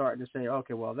 Now it's starting to say,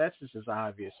 okay, well, that's just as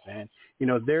obvious, man.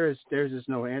 There's just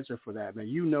no answer for that, man.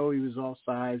 He was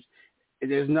offsides.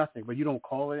 There's nothing, but you don't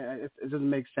call it. It doesn't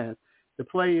make sense. The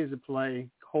play is a play.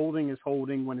 Holding is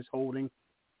holding when it's holding.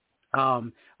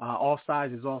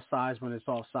 Offsides is offsides when it's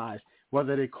offsides.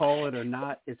 Whether they call it or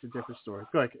not, it's a different story.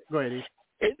 Go ahead, E.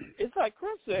 It's like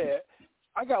Chris said.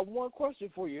 I got one question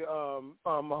for you,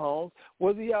 Mahomes.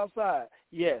 Was he outside?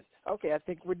 Yes. Okay, I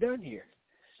think we're done here.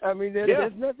 I mean,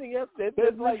 there's nothing else. There's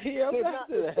nothing else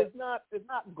after that. It's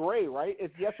not gray, right?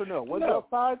 It's yes or no. Was he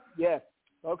outside? Yes.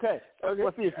 Okay.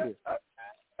 Let's see if it is.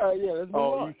 Yeah, let's move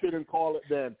on. You shouldn't call it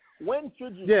then. When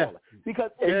should you call it?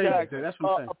 Because that's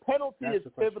what I'm saying. A penalty is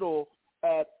pivotal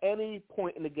at any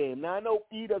point in the game. Now, I know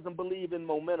E doesn't believe in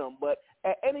momentum, but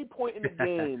at any point in the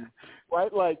game,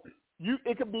 right, like,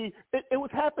 it could be – it was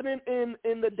happening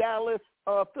in the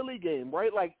Dallas-Philly game,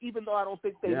 right? Like, even though I don't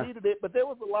think they needed it, but there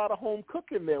was a lot of home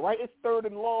cooking there, right? It's 3rd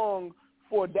and long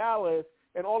for Dallas,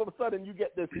 and all of a sudden you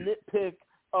get this nitpick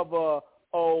of a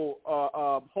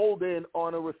hold-in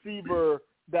on a receiver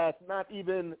that's not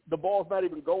even – the ball's not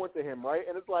even going to him, right?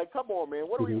 And it's like, come on, man,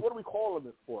 what are we calling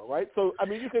this for, right? So, I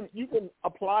mean, you can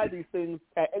apply these things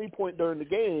at any point during the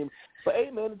game, but,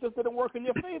 hey, man, it just didn't work in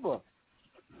your favor.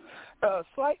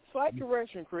 Slight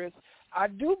correction, Chris. I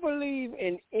do believe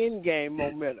in in-game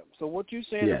momentum. So what you're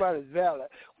saying about it is valid.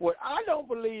 What I don't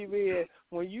believe is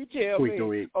when you tell me,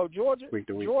 Georgia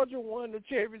won the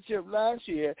championship last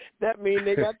year, that means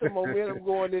they got the momentum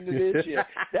going into this year.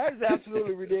 That is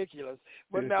absolutely ridiculous.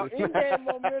 But now in-game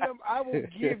momentum, I will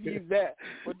give you that.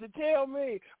 But to tell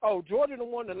me, Georgia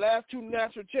won the last 2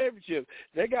 national championships,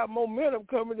 they got momentum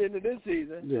coming into this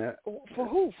season. Yeah. For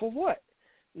who? For what?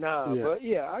 But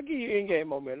I'll give you in-game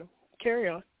momentum. Carry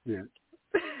on. Yeah.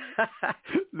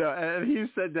 No, and he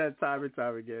said that time and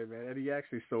time again, man. And he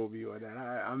actually sold me on that.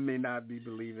 I may not be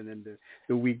believing in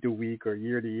the week to week or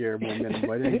year to year momentum,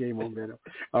 but in game momentum.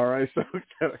 All right, so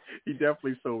he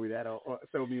definitely sold me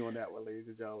on that one, ladies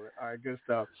and gentlemen. All right, good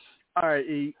stuff. All right,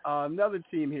 E. Another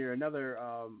team here, another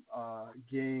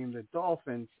game, the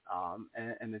Dolphins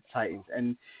and the Titans,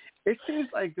 and it seems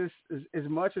like this is, as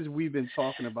much as we've been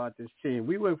talking about this team,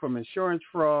 we went from insurance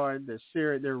fraud,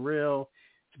 they're real,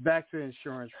 back to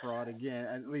insurance fraud again.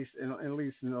 At least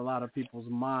in a lot of people's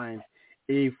minds.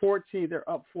 They're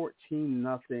up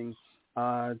 14-0.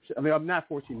 I'm not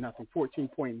 14-0,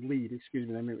 14-point lead. Excuse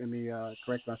me. Let me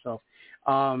correct myself.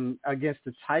 Against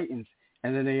the Titans,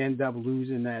 and then they end up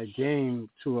losing that game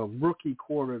to a rookie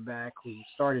quarterback who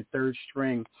started third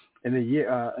string in the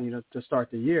year. To start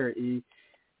the year.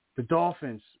 The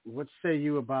Dolphins. What say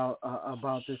you about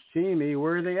this team?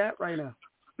 Where are they at right now?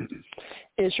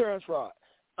 Insurance fraud.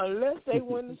 Unless they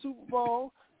win the Super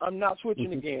Bowl, I'm not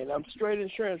switching again. I'm straight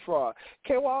insurance fraud.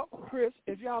 K-Walk, Chris,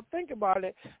 if y'all think about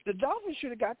it, the Dolphins should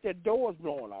have got their doors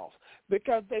blown off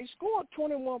because they scored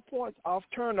 21 points off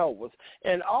turnovers,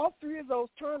 and all three of those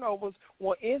turnovers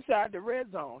were inside the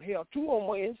red zone. Hell, two of them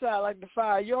were inside like the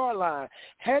 5-yard line.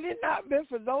 Had it not been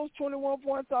for those 21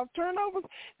 points off turnovers,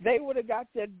 they would have got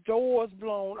their doors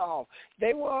blown off.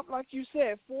 They were up, like you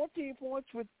said, 14 points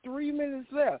with 3 minutes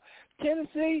left.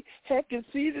 Tennessee had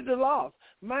conceded the loss.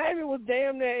 Miami was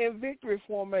damn near in victory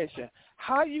formation.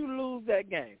 How you lose that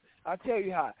game? I'll tell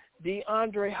you how.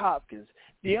 DeAndre Hopkins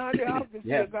still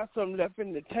got something left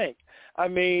in the tank. I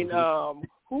mean,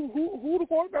 who the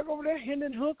quarterback over there?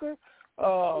 Hendon Hooker?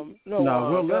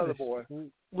 Will Levis. Boy.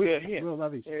 Will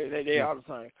Levis. They are the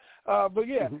same. But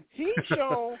yeah, he's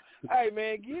shown. Hey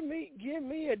man, give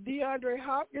me a DeAndre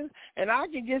Hopkins, and I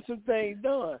can get some things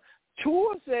done.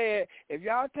 Tua said, if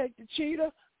y'all take the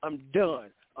cheetah, I'm done.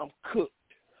 I'm cooked.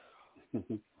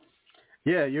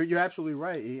 Yeah, you're absolutely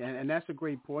right, and that's a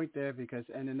great point there because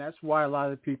and that's why a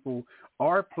lot of people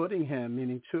are putting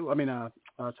him,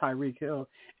 Tyreek Hill,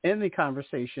 in the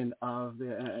conversation of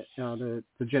the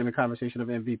legitimate conversation of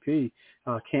MVP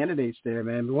candidates there,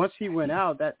 man. But once he went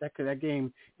out, that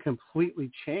game completely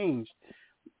changed.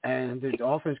 And the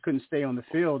offense couldn't stay on the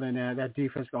field, and that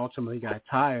defense ultimately got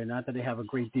tired. Not that they have a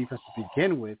great defense to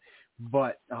begin with,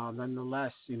 but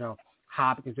nonetheless,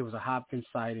 Hopkins, it was a Hopkins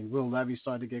sighting. Will Levis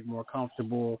started to get more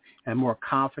comfortable and more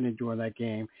confident during that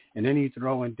game. And then you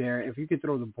throw in Derek. If you can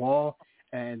throw the ball,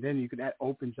 and then that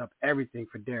opens up everything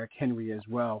for Derrick Henry as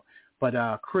well. But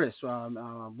Chris,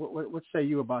 what say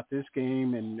you about this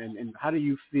game, and how do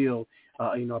you feel,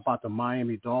 about the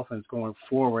Miami Dolphins going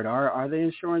forward? Are they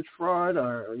insurance fraud,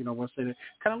 or what's it?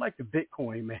 Kind of like the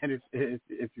Bitcoin, man,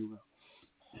 if you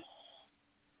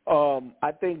will.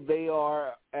 I think they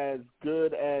are as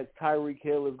good as Tyreek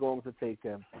Hill is going to take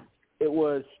them. It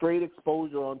was straight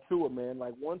exposure on Tua, man.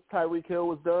 Like once Tyreek Hill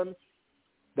was done,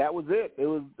 that was it. That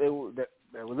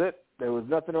was it. There was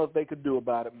nothing else they could do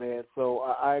about it, man. So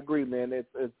I agree, man.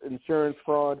 It's insurance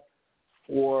fraud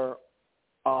for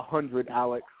 100,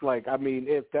 Alex. Like, I mean,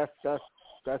 if that's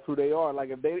who they are. Like,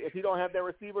 if he don't have that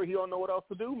receiver, he don't know what else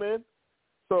to do, man.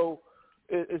 So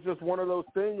it's just one of those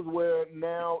things where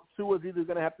now Tua's either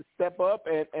going to have to step up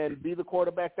and be the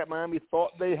quarterback that Miami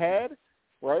thought they had,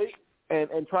 right,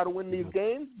 and try to win these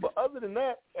games. But other than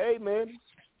that, hey, man,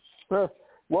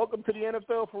 welcome to the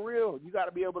NFL for real. You got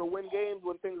to be able to win games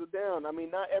when things are down. I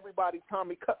mean, not everybody's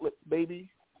Tommy Cutlets, baby.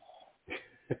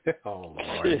 Oh,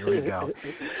 Lord, here we go.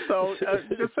 So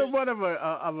just somewhat of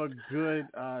a good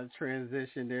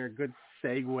transition there, good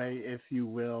segue, if you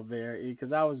will, there,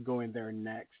 because I was going there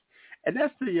next. And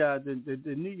that's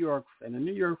the New York and the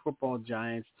New York Football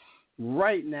Giants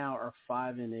right now are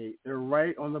 5-8. They're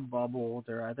right on the bubble.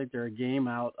 I think they're a game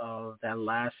out of that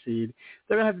last seed.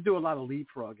 They're gonna have to do a lot of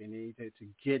leapfrogging to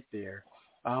get there.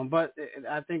 But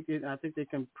I think they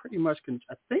can pretty much.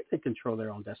 I think they control their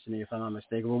own destiny, if I'm not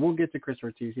mistaken. But we'll get to Chris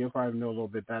Ortiz. He'll probably know a little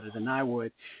bit better than I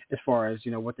would as far as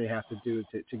what they have to do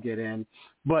to get in.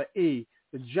 But the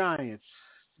Giants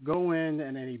go in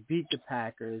and they beat the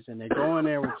Packers, and they go in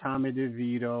there with Tommy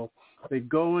DeVito. They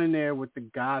go in there with the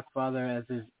Godfather as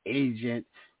his agent.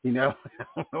 I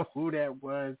don't know who that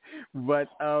was, but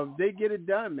they get it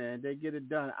done, man. They get it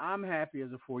done. I'm happy as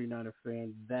a 49er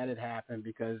fan that it happened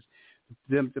because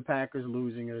the Packers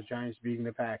losing and the Giants beating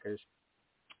the Packers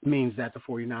means that the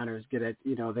 49ers get it.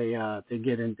 They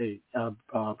get in the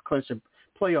clinch a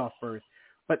playoff berth.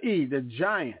 But the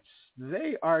Giants.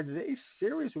 Are they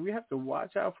serious? We have to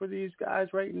watch out for these guys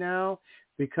right now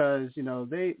because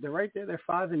they're right there. They're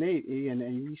 5-8,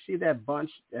 and you see that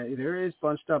bunch. There is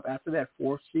bunched up after that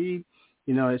fourth seed.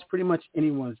 it's pretty much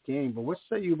anyone's game. But what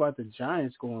say you about the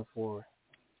Giants going forward?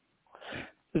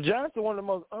 The Giants are one of the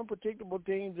most unpredictable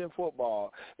teams in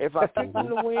football. If I pick them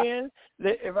to win,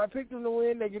 they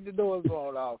get the doors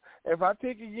blown off. If I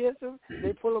pick against them,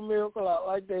 they pull a miracle out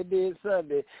like they did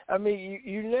Sunday. I mean,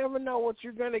 you never know what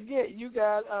you're going to get. You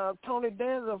got Tony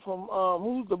Danza from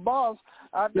Who's the Boss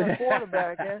out there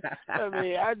quarterbacking. I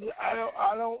mean,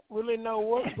 I don't really know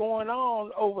what's going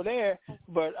on over there,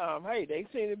 but hey, they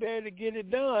seem to be able to get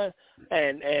it done.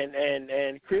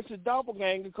 And Chris's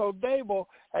doppelganger, Coach Dable,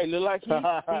 hey, look like he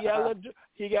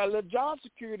got a little job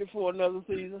security for another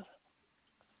season.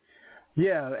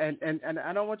 Yeah, and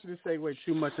I don't want you to segue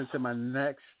too much into my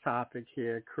next topic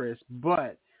here, Chris,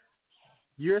 but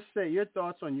your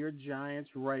thoughts on your Giants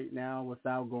right now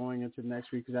without going into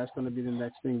next week, because that's going to be the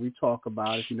next thing we talk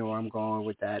about, if you know where I'm going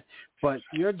with that. But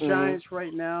your Giants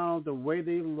right now, the way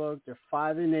they look, they're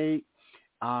 5-8.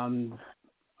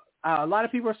 A lot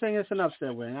of people are saying it's an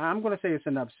upset win. I'm going to say it's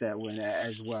an upset win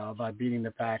as well by beating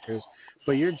the Packers.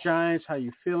 But your Giants, how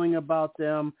you feeling about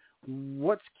them?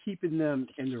 What's keeping them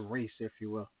in the race, if you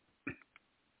will?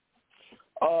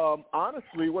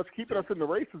 Honestly, what's keeping us in the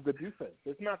race is the defense.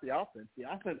 It's not the offense.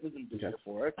 The offense isn't there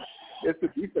for us. It's the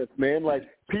defense, man. Like,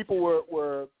 people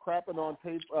were crapping on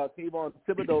Tavon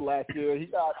Thibodeau last year. He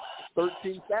got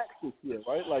 13 sacks this year,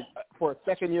 right? Like, for a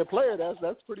second-year player,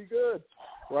 that's pretty good,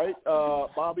 right?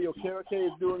 Bobby Okereke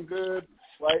is doing good,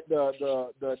 right?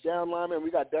 The down lineman, we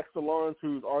got Dexter Lawrence,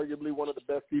 who's arguably one of the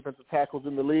best defensive tackles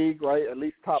in the league, right? At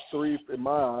least top 3 in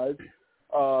my eyes.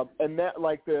 And that,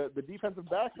 like, the defensive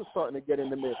backs are starting to get in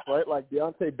the mix, right? Like,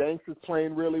 Deonte Banks is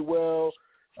playing really well.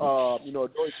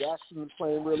 Dory Jackson is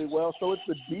playing really well. So it's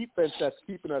the defense that's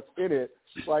keeping us in it.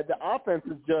 Like, the offense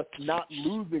is just not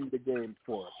losing the games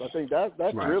for us. I think that's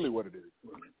right. Really what it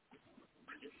is.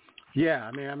 Yeah,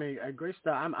 I mean, great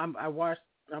stuff. I watch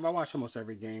almost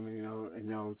every game,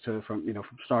 from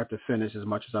start to finish as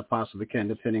much as I possibly can,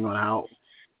 depending on how,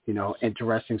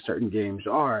 interesting certain games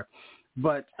are.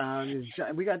 But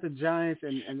we got the Giants,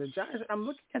 and the Giants, I'm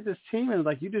looking at this team, and,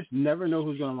 like, you just never know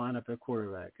who's going to line up at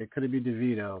quarterback. Could it be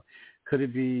DeVito? Could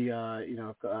it be,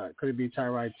 could it be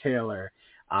Tyrod Taylor?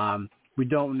 We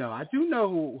don't know. I do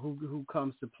know who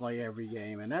comes to play every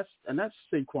game, and that's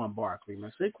Saquon Barkley,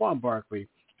 man. Saquon Barkley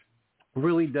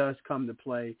really does come to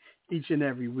play each and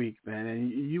every week, man.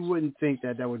 And you wouldn't think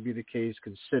that would be the case,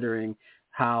 considering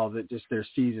how just their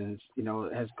seasons,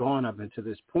 has gone up into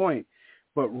this point.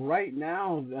 But right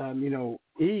now, I'm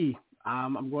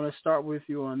going to start with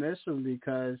you on this one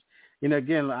because,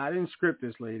 again, I didn't script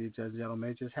this, ladies and gentlemen.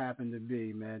 It just happened to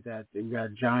be, man, that you got a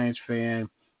Giants fan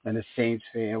and a Saints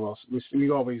fan. Well, we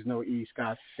always know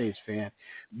Scott's a Saints fan.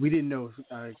 We didn't know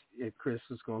if Chris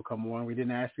was going to come on. We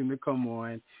didn't ask him to come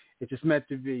on. It just meant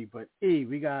to be. But,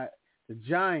 we got the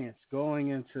Giants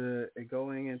going into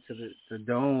the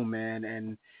Dome, man,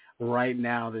 and right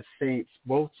now the Saints,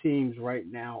 both teams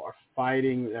right now are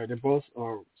fighting.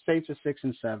 Saints are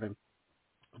 6-7,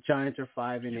 Giants are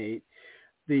 5-8.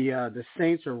 The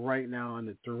Saints are right now on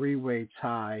the 3-way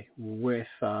tie with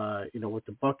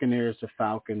the Buccaneers, the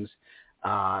Falcons,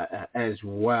 as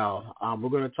well. We're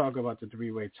going to talk about the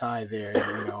 3-way tie there,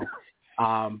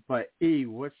 But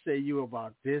what say you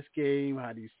about this game?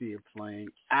 How do you see it playing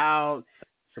out?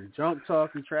 Some junk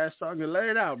talk and trash talk, and lay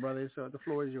it out, brother. So the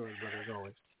floor is yours, brother, as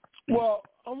always. Well,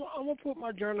 I'm going to put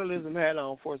my journalism hat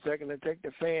on for a second and take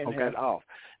the fan hat off.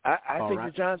 I think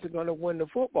the Giants are going to win the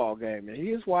football game, and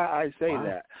here's why I say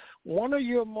that. One of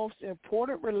your most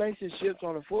important relationships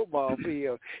on the football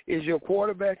field is your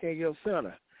quarterback and your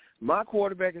center. My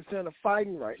quarterback and center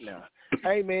fighting right now.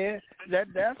 Hey, man,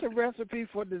 that's a recipe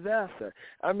for disaster.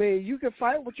 I mean, you can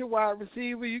fight with your wide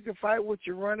receiver. You can fight with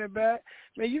your running back.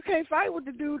 Man, you can't fight with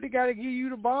the dude that got to give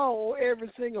you the ball every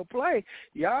single play.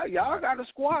 Y'all got to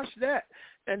squash that.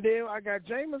 And then I got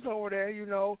Jameis over there,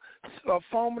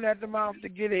 foaming at the mouth to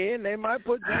get in. They might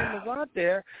put Jameis out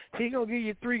there. He going to give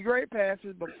you 3 great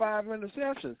passes but 5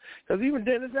 interceptions. Because even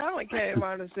Dennis Allen came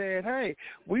out and said, hey,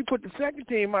 we put the second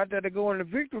team out there to go in the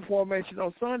victory formation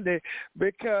on Sunday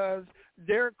because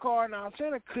Derek Carr and our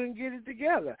center couldn't get it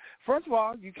together. First of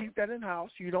all, you keep that in-house.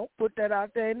 You don't put that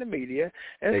out there in the media.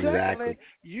 And secondly,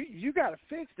 you got to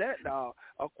fix that, dog.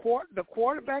 The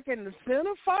quarterback and the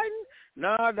center fighting?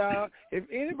 Nah, dog. If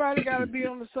anybody got to be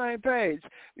on the same page,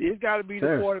 it's got to be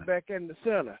the quarterback and the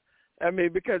center. I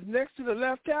mean, because next to the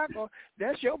left tackle,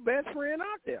 that's your best friend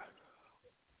out there.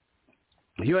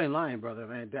 You ain't lying, brother,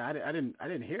 man. I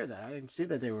didn't hear that. I didn't see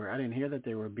that I didn't hear that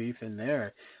they were beefing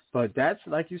there. But that's,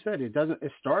 like you said,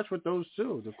 it starts with those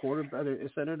two, the quarterback, the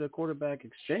center, the quarterback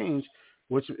exchange.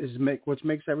 which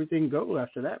makes everything go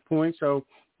after that point. So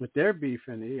with their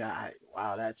beefing,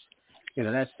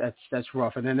 that's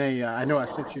rough. And then they, I know I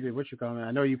sent you what you call it.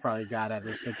 I know you probably got it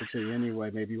and sent it to you anyway.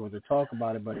 Maybe you wanted to talk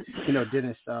about it, but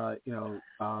Dennis,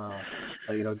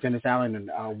 Dennis Allen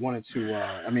wanted to.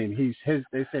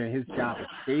 They say his job is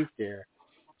safe there.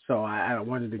 So I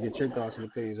wanted to get your thoughts and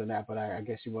opinions on that, but I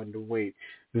guess you wanted to wait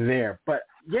there. But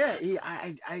yeah,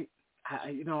 it's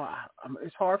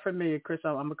hard for me, Chris.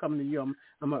 I'm gonna come to you. I'm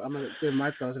gonna give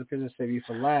my thoughts and opinions, save you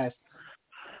for last.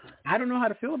 I don't know how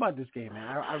to feel about this game, man.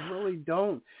 I really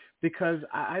don't, because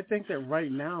I think that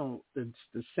right now the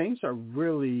Saints are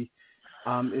really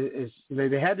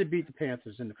they had to beat the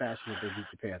Panthers in the fashion that they beat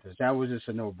the Panthers. That was just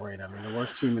a no-brainer. I mean, the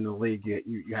worst team in the league,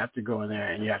 you have to go in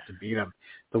there and you have to beat them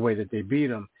the way that they beat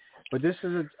them. But this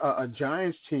is a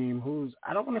Giants team who's,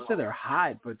 I don't want to say they're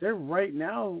hot, but they're right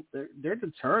now, they're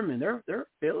determined. They're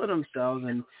feeling themselves,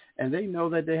 and they know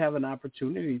that they have an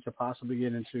opportunity to possibly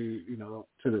get into,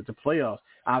 to the playoffs.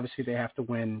 Obviously, they have to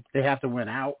win. They have to win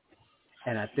out,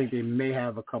 and I think they may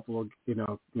have a couple of,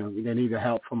 they need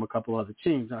help from a couple other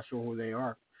teams. Not sure who they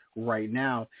are right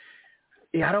now.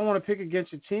 Yeah, I don't want to pick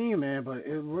against your team, man, but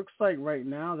it looks like right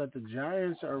now that the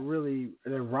Giants are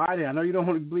they're riding. I know you don't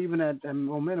want to believe in that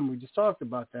momentum. We just talked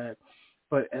about that,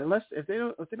 but if they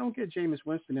don't get Jameis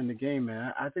Winston in the game,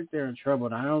 man, I think they're in trouble.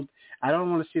 And I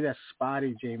don't want to see that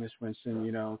spotty Jameis Winston.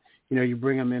 You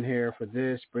bring him in here for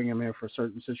this, bring him in for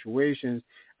certain situations.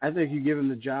 I think you give him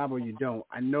the job or you don't.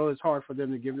 I know it's hard for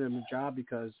them to give them the job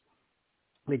because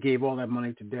they gave all that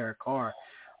money to Derek Carr,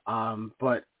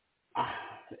 but.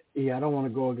 I don't want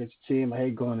to go against the team. I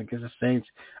hate going against the Saints.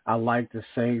 I like the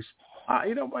Saints. I'll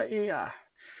give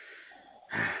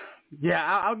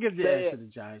the edge to the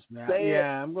Giants, man.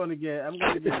 I'm going to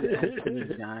give the edge to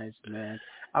the Giants, man.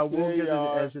 I will give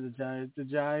the edge to the Giants. I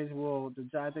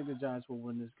think the Giants will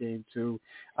win this game too.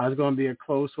 It's going to be a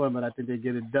close one, but I think they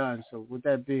get it done. So with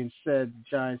that being said,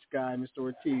 Giants guy, Mr.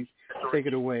 Ortiz, take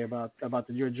it away about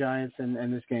your Giants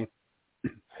and this game.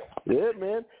 Yeah,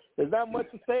 man. There's not much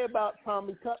to say about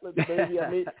Tommy Cutler, baby. I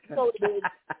mean,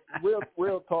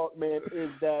 real talk, man,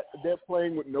 is that they're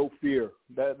playing with no fear.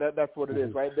 That's what it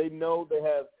is, right? They know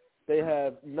they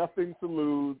have nothing to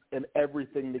lose and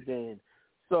everything to gain.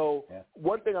 So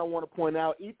one thing I want to point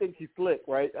out, he thinks he's slick,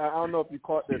 right? I don't know if you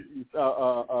caught this,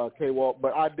 K-Walk,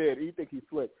 but I did. He thinks he's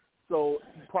slick. So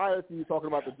prior to you talking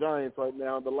about the Giants right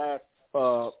now, the last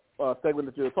segment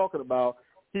that you were talking about,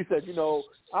 he said, I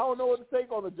don't know what to take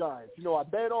on the Giants. I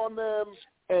bet on them,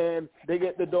 and they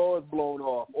get the doors blown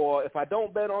off. Or if I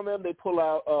don't bet on them, they pull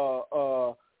out,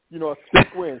 a stick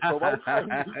win. So I was trying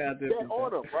to bet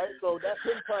on them, right? So that's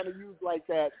him trying to use, like,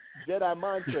 that Jedi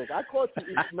mind trick. I caught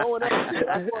you. No one else did.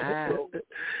 I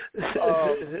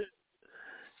caught you.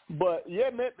 But, yeah,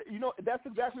 man, that's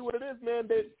exactly what it is, man.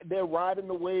 They're riding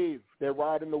the wave. They're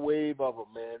riding the wave of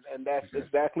them, man. And that's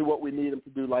exactly what we need them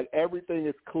to do. Like, everything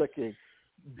is clicking.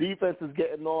 Defense is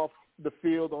getting off the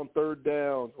field on third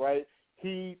downs, right?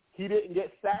 He didn't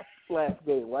get sacked last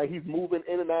game, right? He's moving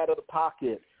in and out of the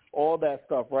pocket, all that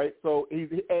stuff, right? So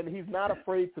he's not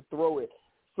afraid to throw it.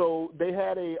 So they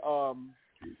had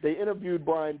they interviewed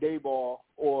Brian Daboll,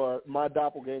 or my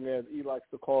doppelganger, as he likes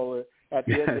to call it, at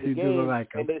the end of the game,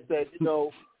 and they said,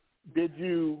 did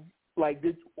you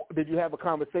have a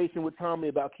conversation with Tommy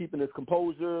about keeping his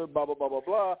composure, blah blah blah blah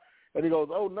blah. And he goes,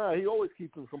 oh, no, he always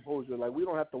keeps his composure. Like, we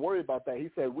don't have to worry about that. He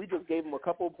said, we just gave him a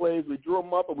couple of plays. We drew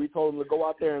him up, and we told him to go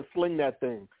out there and sling that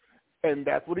thing. And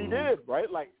that's what he did, right?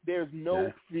 Like, there's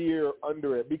no fear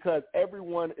under it because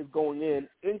everyone is going in,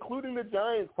 including the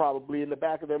Giants probably in the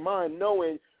back of their mind,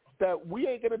 knowing that we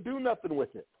ain't going to do nothing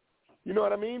with it. You know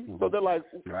what I mean? So they're like,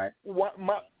 we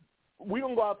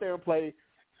going to go out there and play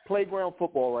playground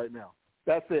football right now.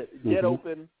 That's it. Get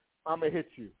open. I'm going to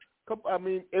hit you. I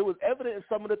mean, it was evident in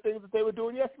some of the things that they were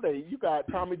doing yesterday. You got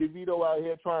Tommy DeVito out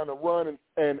here trying to run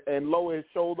and lower his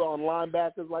shoulder on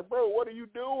linebackers. Like, bro, what are you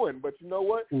doing? But you know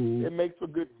what? It makes for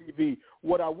good TV.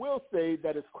 What I will say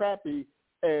that is crappy,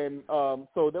 and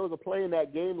so there was a play in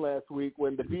that game last week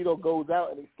when DeVito goes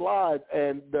out and he slides,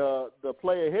 and the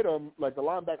player hit him, like the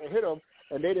linebacker hit him,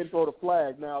 and they didn't throw the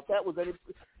flag. Now, if that was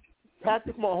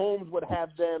Patrick Mahomes would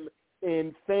have them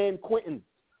in San Quentin,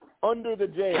 under the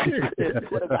jail, if he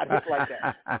would have got hit like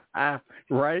that.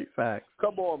 Right, facts.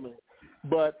 Come on, man.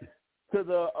 But to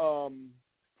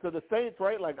the Saints,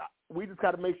 right? Like, we just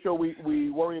got to make sure we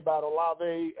worry about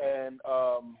Olave, and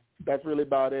that's really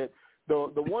about it. The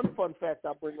one fun fact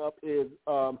I bring up is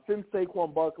since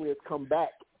Saquon Barkley has come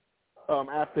back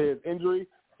after his injury,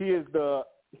 he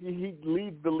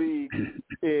leads the league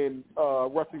in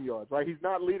rushing yards, right? He's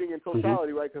not leading in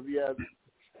totality, right, because he has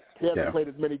He hasn't played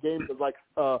as many games as like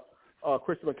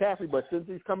Christian McCaffrey, but since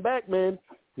he's come back, man,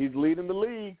 he's leading the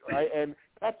league, right? And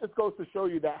that just goes to show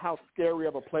you that how scary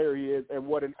of a player he is and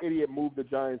what an idiot move the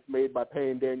Giants made by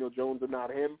paying Daniel Jones and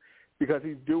not him, because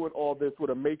he's doing all this with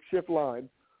a makeshift line,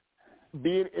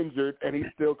 being injured, and he's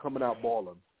still coming out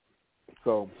balling.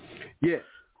 So, yeah,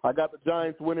 I got the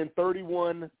Giants winning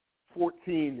 31-14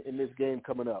 in this game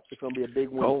coming up. It's going to be a big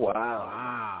win. Oh,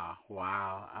 wow.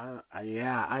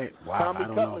 Tommy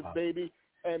Cutlass, baby.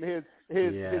 And his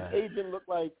agent looked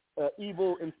like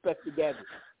evil Inspector Gadget.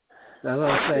 That's what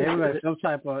I'm saying. He looked like some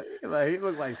type of, he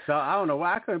looked like, so, I don't know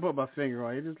why I couldn't put my finger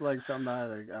on it. He just like something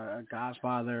out of a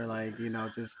Godfather, like,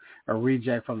 just a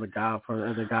reject from the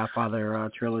Godfather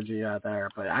trilogy out there.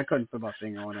 But I couldn't put my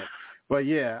finger on it. But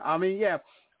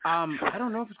I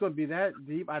don't know if it's going to be that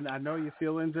deep. I know your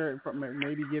feelings are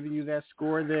maybe giving you that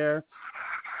score there,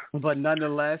 but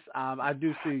nonetheless, I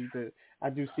do see the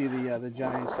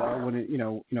Giants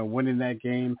winning that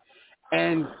game.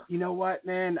 And you know what,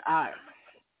 man, I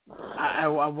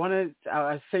wanted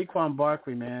Saquon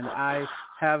Barkley, man. I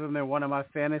have him in one of my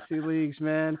fantasy leagues,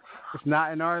 man. It's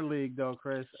not in our league though,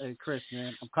 Chris. Hey, Chris,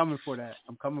 man, I'm coming for that.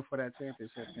 I'm coming for that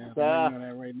championship, man. I'm doing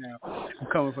that right now. I'm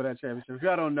coming for that championship. If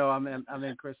y'all don't know, I'm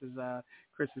in Chris's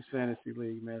fantasy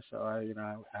league, man. So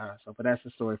but that's a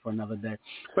story for another day.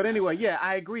 But anyway,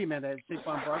 I agree, man, that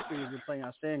Saquon Barkley has been playing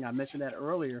outstanding. I mentioned that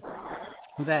earlier,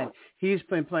 that he's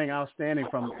been playing outstanding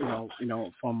from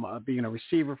being a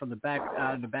receiver from the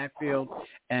backfield,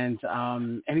 and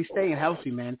he's staying healthy,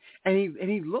 man.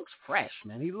 And he looks fresh,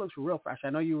 man. He looks real fresh. I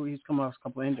know he's come off a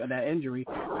couple of that injury,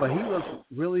 but he looks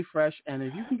really fresh. And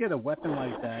if you can get a weapon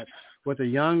like that with a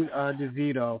young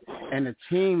DeVito and a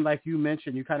team like you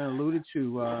mentioned, you kind of alluded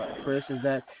to, Chris, is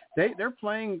that they're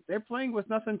playing with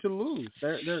nothing to lose.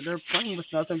 They're playing with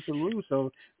nothing to lose,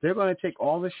 so they're going to take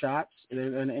all the shots,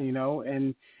 and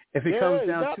if it comes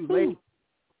down too late.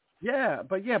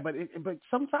 But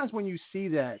sometimes when you see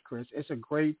that, Chris, it's a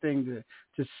great thing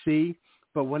to see.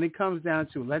 But when it comes down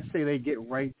to, let's say they get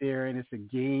right there and it's a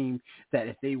game that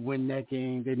if they win that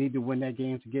game, they need to win that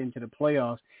game to get into the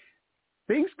playoffs.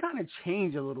 Things kind of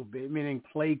change a little bit, meaning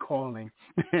play calling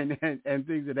and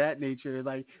things of that nature.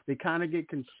 Like they kind of get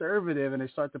conservative and they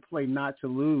start to play not to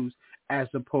lose as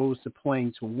opposed to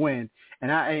playing to win.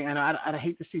 And I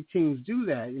hate to see teams do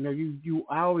that.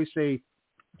 I always say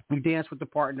you dance with the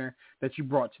partner that you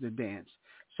brought to the dance.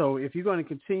 So if you're going to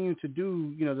continue to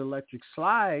do, the electric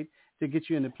slide to get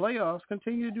you in the playoffs,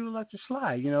 continue to do the electric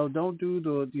slide. Don't do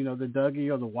the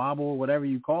Dougie or the wobble or whatever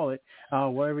you call it,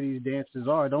 whatever these dances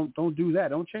are. Don't do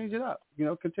that. Don't change it up.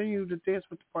 Continue to dance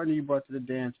with the partner you brought to the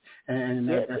dance and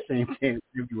that same dance,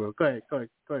 if you will. Go ahead,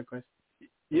 Chris.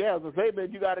 Yeah, as I say,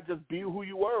 man, you got to just be who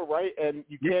you were, right? And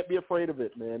you can't be afraid of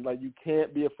it, man. Like, you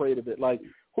can't be afraid of it. Like,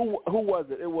 who was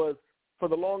it? It was, for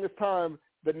the longest time,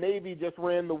 the Navy just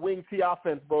ran the wing T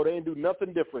offense, bro. They didn't do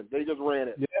nothing different. They just ran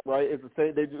it, right? It's the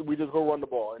same. We just go run the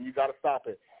ball, and you got to stop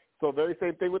it. So very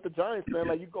same thing with the Giants, man.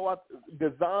 Like, you go out,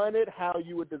 design it how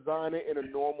you would design it in a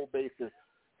normal basis.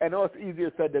 I know it's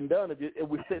easier said than done. If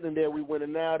we're sitting in there, we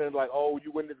winning out, and like, oh,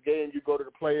 you win this game, you go to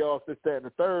the playoffs, this, that, and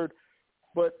the third.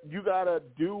 But you got to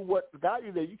do what got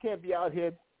you there. You can't be out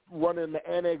here running the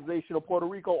annexation of Puerto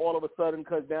Rico all of a sudden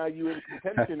because now you're in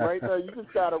contention, right? No, you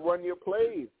just got to run your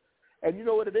plays. And you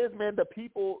know what it is, man? The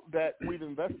people that we've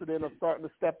invested in are starting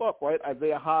to step up, right?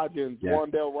 Isaiah Hodgins,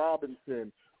 Wandale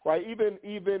Robinson, right?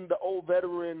 Even the old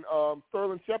veteran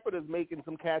Sterling Shepard is making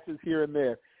some catches here and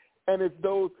there. And it's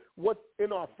those. What's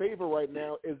in our favor right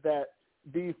now is that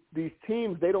these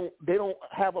teams they don't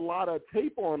have a lot of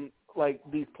tape on like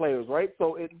these players, right?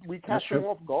 So we catch them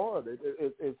off guard.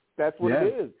 That's what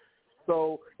it is.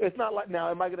 So it's not like, now,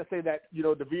 am I going to say that,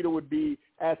 DeVito would be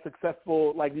as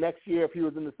successful like next year if he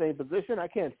was in the same position? I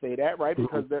can't say that, right?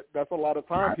 Because that's a lot of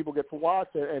time people get to watch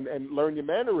and learn your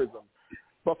mannerisms.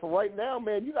 But for right now,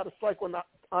 man, you got to strike when the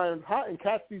iron's hot and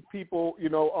catch these people,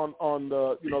 on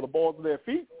the, the balls of their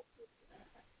feet.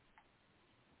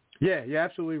 Yeah, you're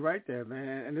absolutely right there,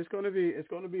 man. And it's going to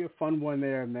be a fun one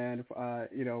there, man.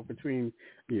 Between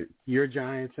your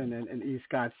Giants and E.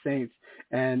 Scott Saints,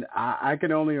 and I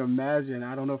can only imagine.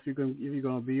 I don't know if you're going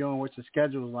to be on, what your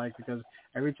schedule is like, because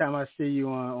every time I see you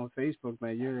on Facebook,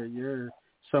 man, you're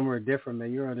somewhere different,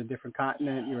 man. You're on a different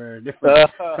continent. You're in a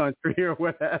different country or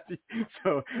what have you.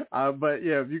 So, but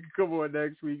yeah, if you can come on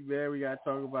next week, man, we got to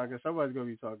talk about, because somebody's going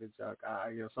to be talking junk.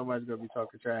 Somebody's going to be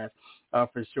talking trash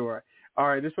for sure. All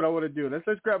right, this is what I want to do.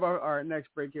 Let's grab our next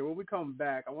break here. When we come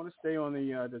back, I want to stay on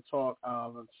the talk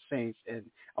of Saints, and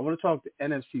I want to talk the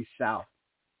NFC South.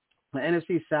 The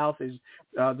NFC South is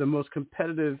the most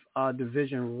competitive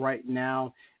division right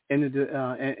now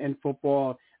in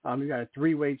football. You got a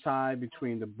three-way tie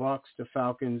between the Bucs, the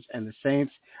Falcons, and the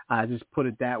Saints. I just put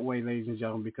it that way, ladies and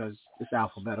gentlemen, because it's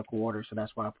alphabetical order, so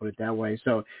that's why I put it that way.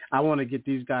 So I want to get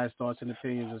these guys' thoughts and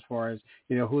opinions as far as,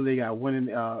 who they got winning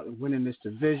this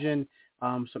division.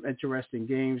 Some interesting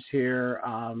games here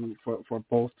for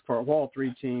all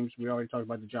three teams. We already talked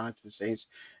about the Giants and the Saints,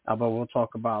 but we'll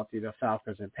talk about the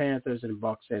Falcons and Panthers and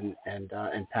Bucs and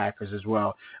Packers as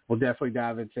well. We'll definitely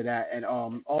dive into that, and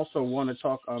also want to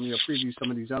talk preview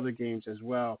some of these other games as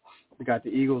well. We got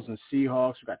the Eagles and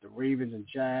Seahawks. We got the Ravens and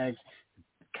Jags.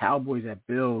 Cowboys at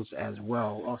Bills as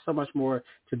well. So much more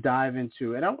to dive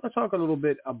into, and I want to talk a little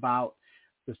bit about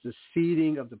the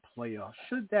seeding of the playoffs.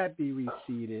 Should that be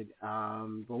reseeded?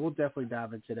 But we'll definitely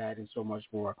dive into that and so much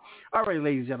more. All right,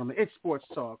 ladies and gentlemen, it's Sports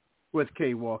Talk with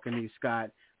K. Walk and E. Scott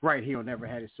right here on Never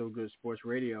Had It So Good Sports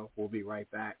Radio. We'll be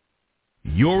right back.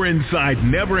 You're inside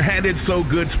Never Had It So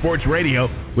Good Sports Radio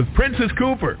with Princess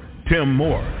Cooper, Tim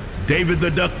Moore, David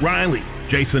the Duck Riley,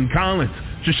 Jason Collins,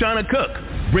 Shoshana Cook,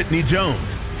 Brittany Jones,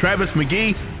 Travis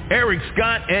McGee, Eric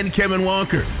Scott, and Kevin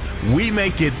Walker. We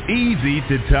make it easy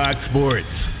to talk sports.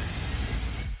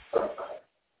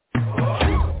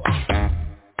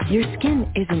 Your skin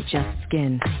isn't just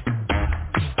skin.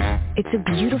 It's a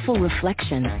beautiful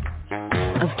reflection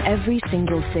of every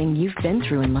single thing you've been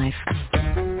through in life.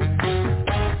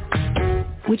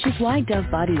 Which is why Dove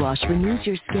Body Wash removes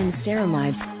your skin's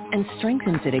ceramides and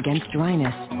strengthens it against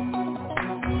dryness.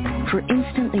 For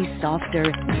instantly softer,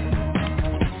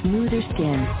 smoother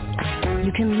skin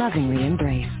you can lovingly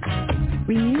embrace.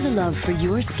 Renew the love for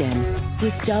your skin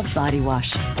with Dove Body Wash.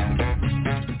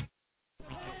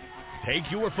 Take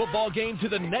your football game to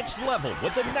the next level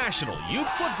with the National Youth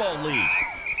Football League.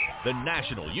 The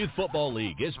National Youth Football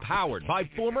League is powered by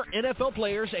former NFL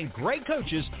players and great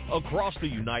coaches across the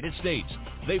United States.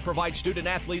 They provide student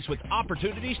athletes with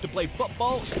opportunities to play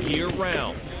football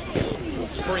year-round.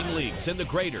 Spring leagues in the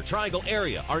greater Triangle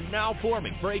area are now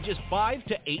forming for ages 5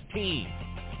 to 18.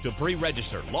 To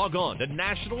pre-register, log on to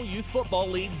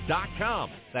nationalyouthfootballleague.com.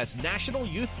 That's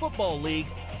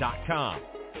nationalyouthfootballleague.com.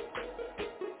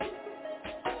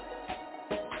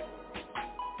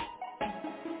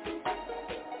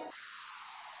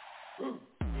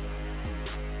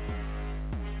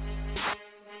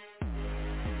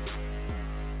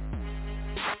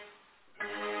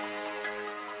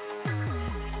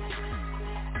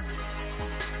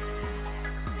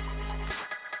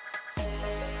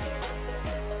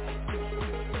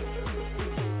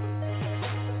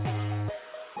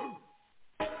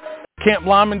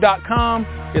 CampLyman.com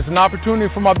is an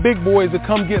opportunity for my big boys to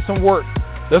come get some work.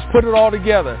 Let's put it all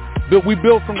together. We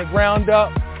built from the ground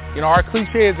up. Our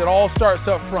cliche is it all starts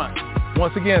up front.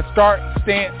 Once again, start,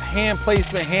 stance, hand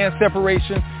placement, hand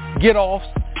separation, get-offs,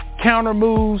 counter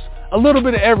moves, a little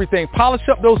bit of everything. Polish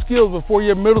up those skills before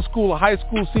your middle school or high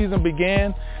school season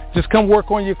began. Just come work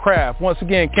on your craft. Once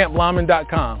again,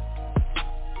 CampLyman.com.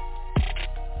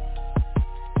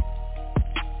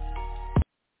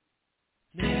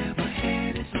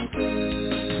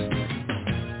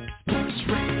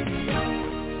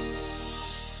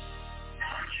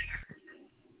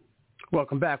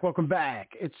 Welcome back.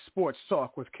 It's Sports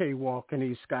Talk with K. Walk and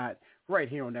E. Scott right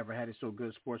here on Never Had It So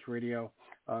Good Sports Radio.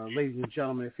 Ladies and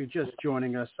gentlemen, if you're just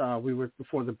joining us, we were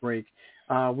before the break.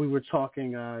 We were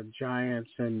talking Giants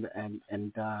and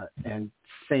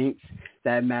Saints,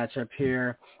 that matchup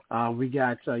here. We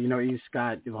got E.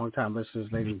 Scott, long-time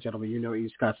listeners, ladies and gentlemen. E.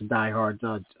 Scott's a diehard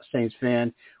Saints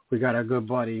fan. We got our good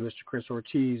buddy, Mr. Chris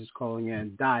Ortiz, is calling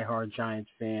in, diehard Giants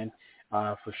fan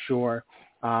for sure.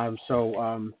 They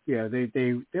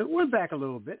went back a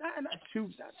little bit,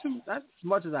 not as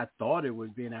much as I thought it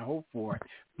would be and I hoped for,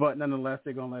 but nonetheless,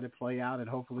 they're gonna let it play out, and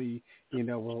hopefully,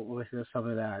 we'll hear some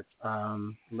of that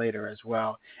later as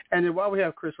well. And then while we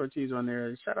have Chris Ortiz on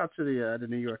there, shout out to the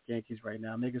New York Yankees right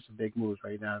now, making some big moves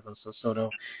right now. So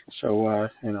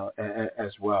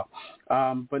as well.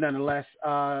 But nonetheless,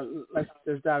 let's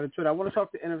dive into it. I want to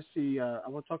talk to NFC. I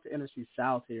want to talk to NFC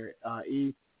South here.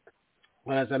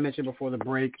 As I mentioned before the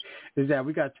break, is that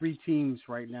we got three teams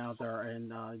right now that are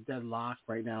in deadlock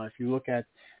right now. If you look at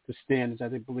the standings, I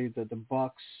believe that the Bucs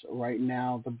right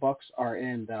now, the Bucs are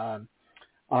in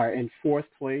fourth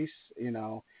place.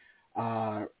 With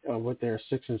their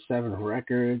 6-7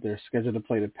 record, they're scheduled to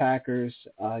play the Packers.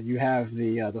 You have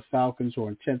the Falcons who are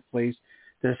in 10th place.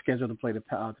 They're scheduled to play the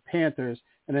Panthers,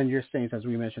 and then your Saints, as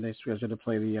we mentioned, they're scheduled to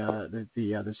play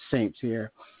the Saints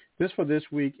here. This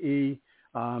week, E.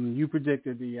 You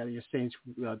predicted your Saints,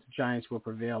 the Giants will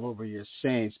prevail over your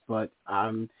Saints, but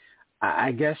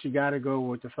I guess you got to go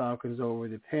with the Falcons over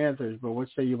the Panthers. But what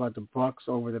say you about the Bucs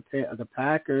over the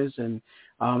Packers? And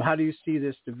how do you see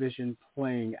this division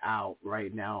playing out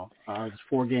right now? There's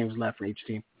 4 games left for each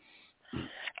team.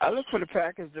 I look for the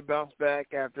Packers to bounce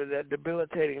back after that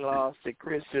debilitating loss that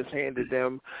Chris just handed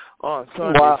them on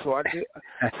Sunday. Wow.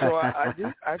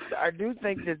 I do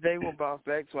think that they will bounce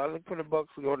back. So I look for the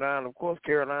Bucs to go down. Of course,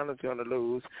 Carolina's going to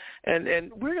lose, and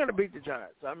we're going to beat the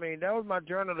Giants. I mean, that was my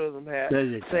journalism hat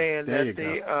saying that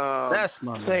the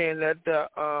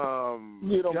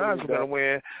Giants are going to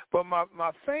win. But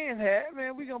my fan hat,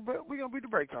 man, we're gonna beat the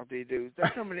brakes off these dudes.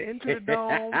 They're coming into the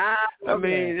dome. I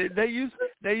mean, they used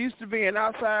to be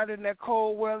outside in that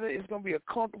cold weather. It's going to be a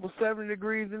comfortable 70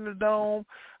 degrees in the dome.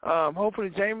 Hopefully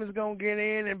Jameis going to get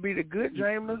in and be the good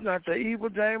Jameis, not the evil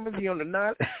Jameis. He on the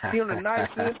nice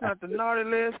list, not the naughty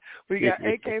list. We got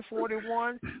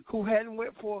AK-41 who hadn't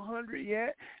went for 100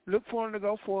 yet. Look for him to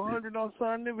go for 100 on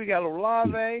Sunday. We got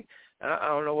Olave. I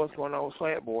don't know what's going on with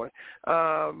Slant Boy.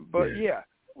 But yeah,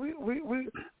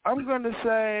 I'm going to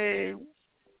say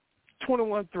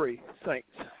 21-3 Saints.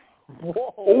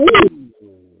 Whoa.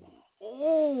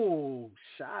 Oh,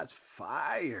 shots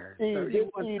fired.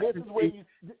 This is where you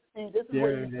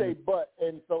say but,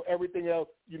 and so everything else,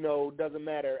 doesn't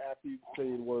matter after you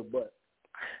say the word but.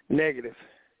 Negative.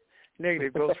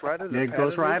 Ghost Rider.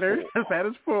 Ghost Rider. That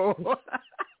is full.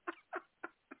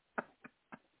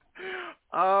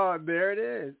 Oh, there it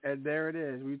is. And there it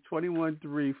is. We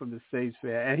 21-3 from the Saints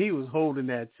fan. And he was holding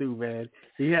that too, man.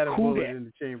 He had a bullet in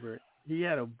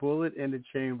the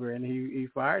chamber. And he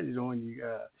fired it on you,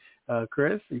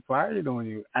 Chris. He fired it on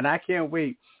you. And I can't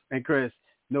wait. And Chris,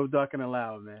 no ducking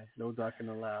allowed, man. So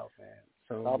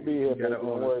I'll be here, baby. Don't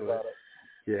worry about it.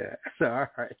 Yeah. So, all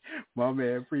right. My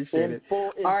man, appreciate it. In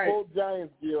full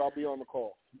Giants gear, I'll be on the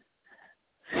call.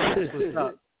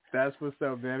 That's what's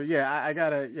up, man. Yeah, I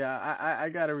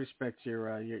gotta respect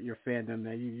your fandom,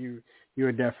 man.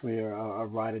 You're definitely a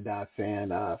ride or die fan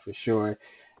for sure,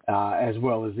 as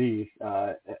well as E,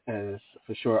 as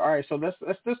for sure. All right, so let's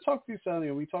talk through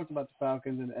something. We talked about the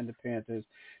Falcons and the Panthers.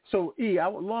 So E,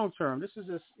 long term, this is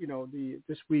just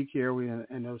this week here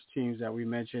and those teams that we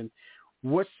mentioned.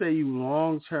 What say you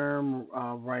long term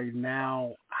right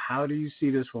now? How do you see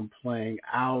this one playing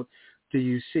out? Do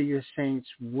you see your Saints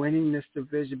winning this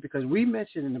division? Because we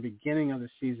mentioned in the beginning of the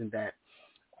season that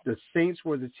the Saints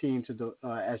were the team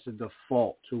as a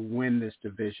default to win this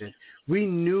division. We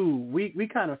knew, we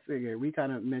kind of figured, we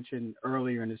kind of mentioned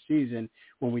earlier in the season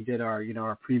when we did our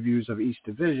previews of each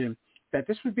division that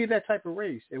this would be that type of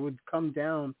race. It would come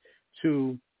down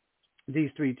to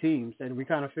these 3 teams, and we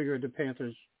kind of figured the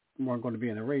Panthers weren't going to be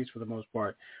in the race for the most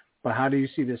part. But how do you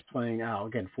see this playing out?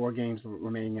 Again, 4 games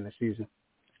remaining in the season.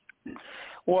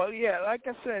 Well, yeah, like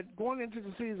I said, going into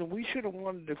the season, we should have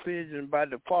won the division by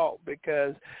default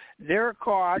because Derek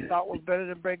Carr I thought was better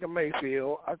than Baker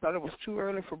Mayfield. I thought it was too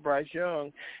early for Bryce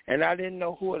Young, and I didn't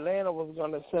know who Atlanta was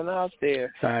going to send out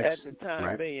there at the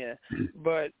time being.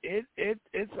 But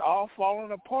it's all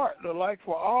falling apart, like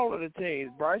for all of the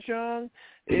teams. Bryce Young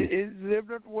is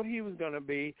lived up to what he was going to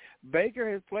be.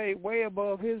 Baker has played way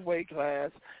above his weight class,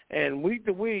 and week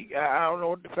to week, I don't know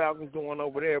what the Falcons doing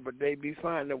over there, but they be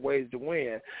finding ways to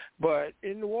win. But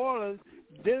in New Orleans,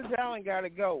 Dennis Allen got to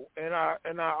go, and our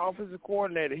offensive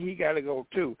coordinator, he got to go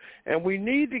too. And we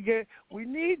need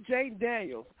Jayden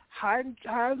Daniels,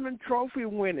 Heisman Trophy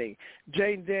winning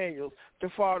Jayden Daniels, to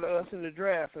follow us in the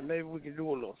draft, and maybe we can do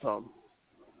a little something.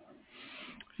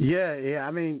 Yeah.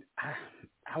 I mean,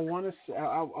 I'm going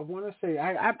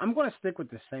to stick with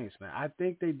the Saints, man. I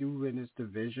think they do win this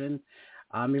division.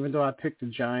 Even though I picked the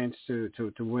Giants to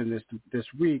win this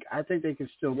week, I think they can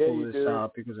still pull this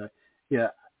out because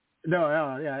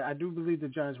I do believe the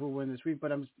Giants will win this week.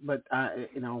 But it's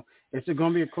going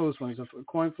to be a close one. It's a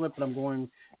coin flip, but I'm going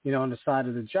on the side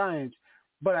of the Giants.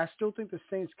 But I still think the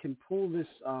Saints can pull this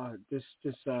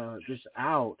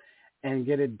out and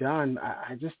get it done.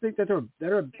 I just think that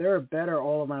they're a better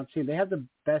all around team. They have the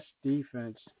best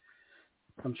defense.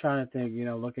 I'm trying to think,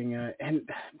 looking at and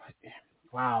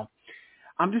wow.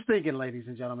 I'm just thinking, ladies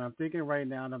and gentlemen, I'm thinking right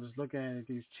now, and I'm just looking at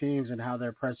these teams and how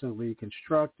they're presently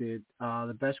constructed.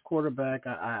 The best quarterback,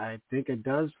 I think it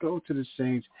does go to the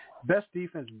Saints. Best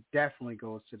defense definitely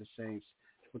goes to the Saints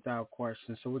without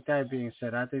question. So with that being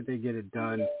said, I think they get it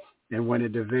done and win a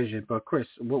division. But Chris,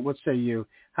 what say you?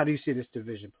 How do you see this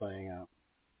division playing out?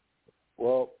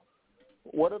 Well,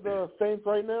 what are the Saints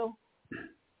right now?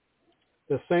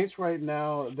 The Saints right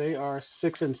now, they are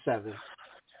 6-7.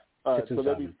 All right, so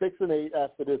they'll be 6-8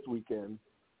 after this weekend.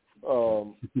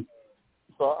 So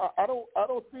I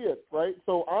don't see it, right?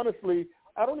 So honestly,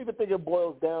 I don't even think it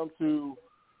boils down to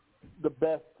the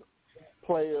best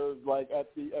players like at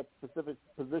specific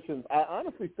positions. I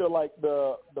honestly feel like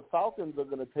the Falcons are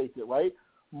going to take it, right?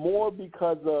 More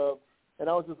because of, and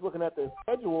I was just looking at their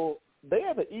schedule, they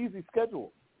have an easy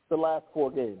schedule the last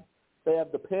 4 games. They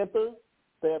have the Panthers,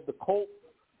 they have the Colts,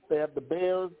 they have the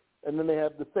Bears, and then they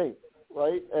have the Saints,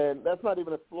 right? And that's not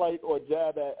even a slight or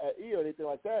jab at E or anything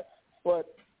like that,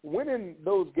 but winning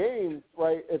those games,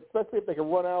 right, especially if they can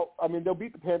run out, I mean, they'll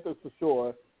beat the Panthers for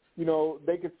sure. You know,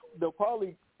 they'll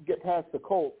probably get past the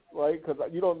Colts, right, because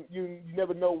you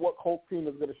never know what Colts team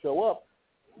is going to show up.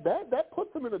 That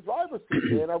puts them in the driver's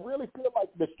seat, and I really feel like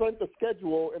the strength of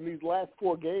schedule in these last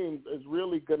 4 games is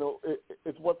really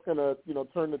it's what's gonna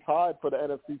turn the tide for the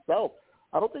NFC South.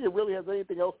 I don't think it really has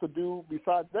anything else to do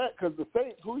besides that, because the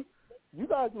Saints, who you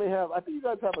guys may have, I think you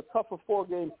guys have a tougher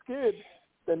 4-game skid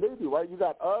than they do, right? You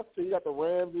got us, so you got the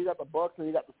Rams, you got the Bucs, and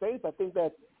you got the Saints. I think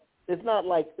that it's not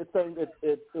like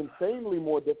it's insanely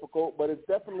more difficult, but it's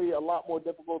definitely a lot more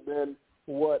difficult than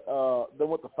what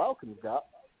the Falcons got.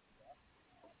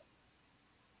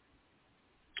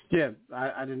 Yeah,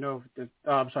 I didn't know if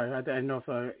I'm sorry, I didn't know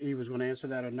if E was going to answer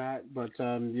that or not, but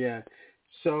yeah.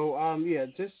 So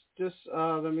just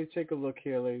let me take a look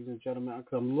here, ladies and gentlemen.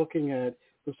 I'm looking at,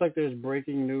 looks like there's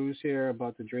breaking news here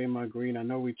about the Draymond Green. I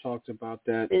know we talked about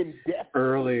that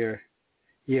earlier.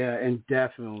 Yeah,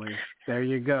 indefinitely. There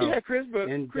you go. Yeah, Chris,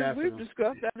 we've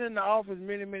discussed that in the office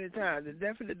many, many times. It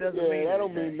definitely doesn't mean anything. That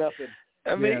don't mean nothing.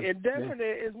 I mean,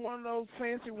 indefinite is one of those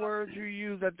fancy words you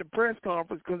use at the press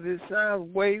conference because it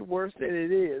sounds way worse than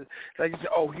it is. Like you say,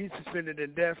 oh, he's suspended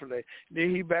indefinitely,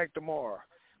 then he back tomorrow.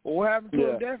 Well, what happened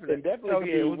to indefinite? Indefinite could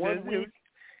be 1 week.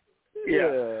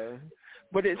 Yeah.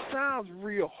 But it sounds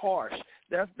real harsh.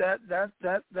 That's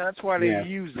why they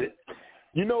use it.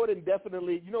 You know what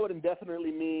indefinitely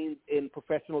means in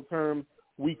professional terms?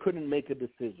 We couldn't make a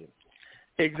decision.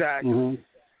 Exactly. Mm-hmm.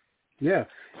 Yeah.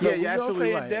 So you're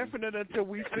absolutely right. Indefinite until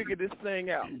we figure this thing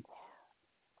out.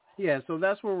 Yeah, so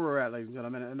that's where we're at, ladies and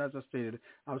gentlemen. And as I stated,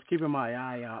 I was keeping my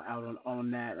eye out on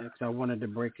that because I wanted to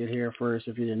break it here first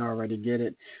if you didn't already get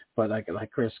it. But like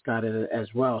Chris got it as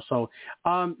well. So,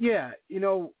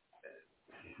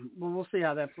 we'll see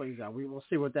how that plays out. We will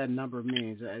see what that number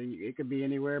means. It could be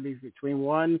anywhere between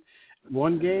one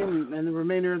game and the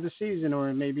remainder of the season,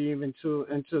 or maybe even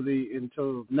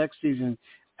until next season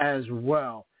as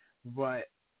well. But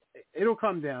it'll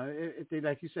come down.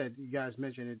 Like you said, you guys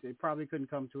mentioned it. They probably couldn't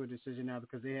come to a decision now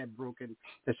because they had broken.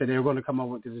 They said they were going to come up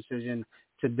with the decision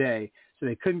today, so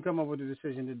they couldn't come up with a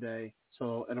decision today.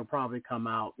 So it'll probably come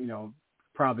out,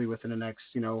 probably within the next,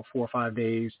 4 or 5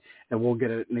 days, and we'll get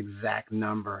an exact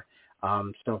number.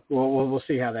 So we'll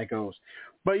see how that goes.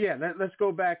 But yeah, let's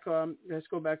go back. Let's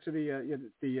go back to the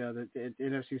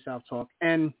NFC South talk.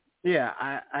 And yeah,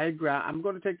 I agree. I'm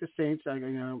going to take the Saints.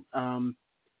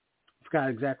 Forgot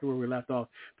exactly where we left off,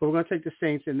 but we're going to take the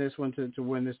Saints in this one to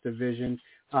win this division,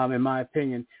 in my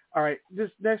opinion. All right, this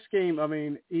next game. I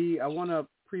mean, I want to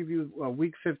preview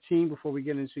Week 15 before we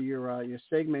get into your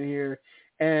segment here,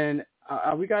 and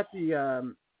we got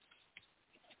the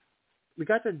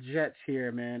Jets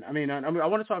here, man. I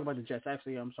want to talk about the Jets.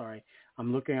 Actually, I'm sorry.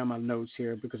 I'm looking at my notes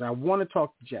here because I want to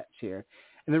talk Jets here.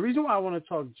 And the reason why I want to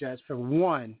talk Jets, for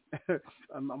one,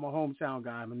 I'm a hometown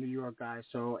guy. I'm a New York guy.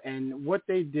 So, and what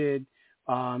they did,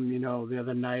 the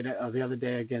other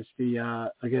day against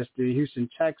the Houston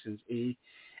Texans,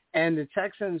 and the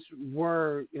Texans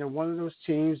were, one of those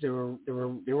teams. They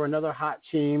were another hot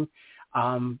team.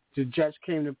 The Jets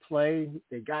came to play.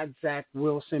 They got Zach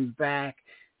Wilson back.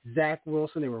 There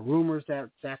were rumors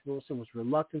that Zach Wilson was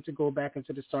reluctant to go back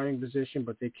into the starting position,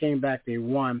 but they came back. They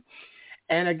won.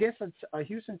 And I guess a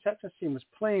Houston Texans team was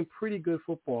playing pretty good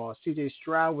football. C.J.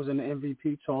 Stroud was in the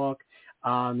MVP talk.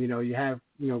 You have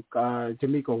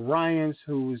D'Amico Ryans,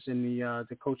 who's in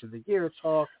the Coach of the Year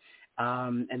talk.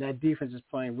 And that defense is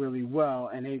playing really well,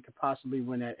 and they could possibly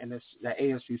win that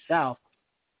AFC South.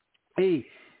 Hey,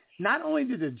 not only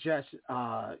did the Jets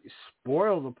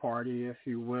spoil the party, if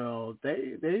you will,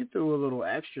 they threw a little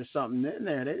extra something in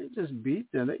there. They just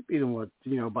beat them. They beat them with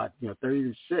about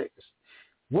 30-6.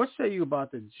 What say you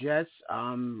about the Jets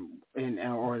or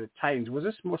the Titans? Was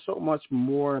this so much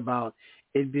more about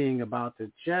it being about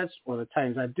the Jets or the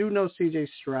Titans? I do know C.J.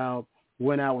 Stroud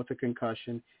went out with a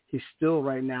concussion. He's still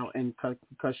right now in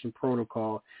concussion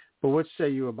protocol. But what say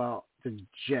you about the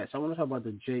Jets? I want to talk about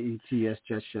the Jets,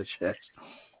 Jets.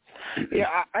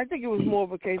 Yeah, I think it was more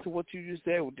of a case of what you just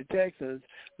said with the Texans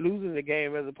losing the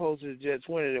game as opposed to the Jets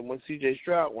winning it when C.J.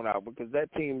 Stroud went out, because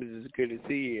that team is as good as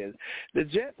he is. The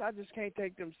Jets, I just can't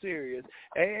take them serious.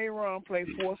 Aaron played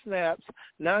 4 snaps.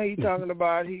 Now he's talking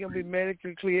about he's going to be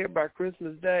medically cleared by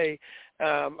Christmas Day.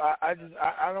 I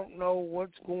don't know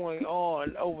what's going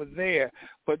on over there,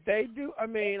 but they do. I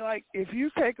mean, like if you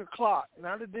take a clock,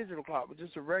 not a digital clock, but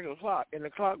just a regular clock, and the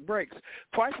clock breaks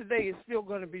twice a day, it's still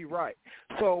going to be right.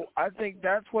 So I think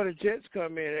that's where the Jets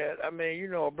come in at. I mean, you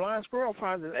know, a blind squirrel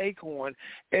finds an acorn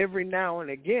every now and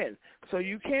again. So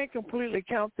you can't completely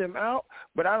count them out,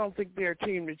 but I don't think they're a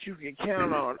team that you can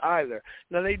count on either.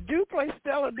 Now, they do play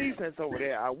stellar defense over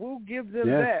there. I will give them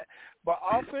that. But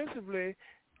offensively,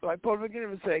 like Paul McGinnis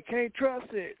would say, can't trust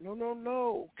it.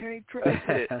 No, can't trust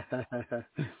it.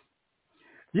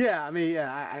 Yeah, I mean,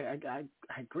 I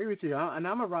agree with you. And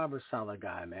I'm a Robert Saleh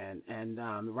guy, man. And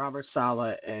Robert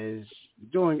Saleh is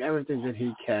doing everything that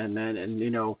he can, man. And, you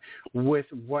know, with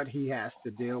what he has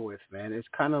to deal with, man, it's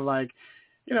kind of like,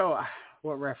 you know,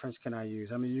 what reference can I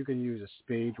use? I mean, you can use a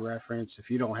spade reference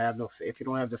if you don't have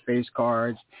the face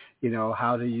cards. You know,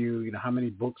 how many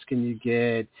books can you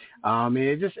get?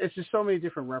 It's just so many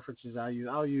different references I use.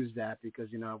 I'll use that because,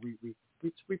 you know,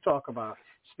 we talk about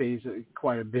spades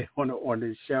quite a bit on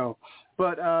this show.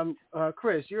 But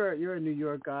Chris, you're a New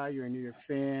York guy. You're a New York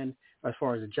fan as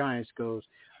far as the Giants goes.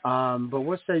 But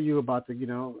what say you about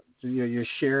your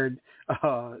shared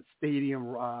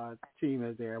stadium team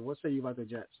is there? What say you about the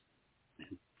Jets?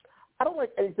 I don't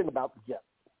like anything about the Jets.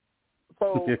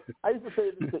 So I used to say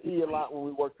this to E a lot when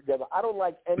we worked together. I don't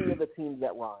like any of the teams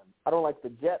that rhyme. I don't like the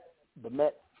Jets, the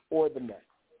Mets, or the Nets.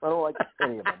 I don't like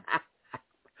any of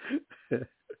them.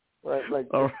 Right? Like,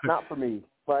 not for me.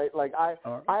 Right? Like, I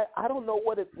don't know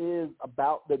what it is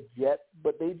about the Jets,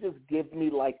 but they just give me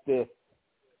like this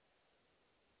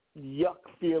yuck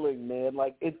feeling, man.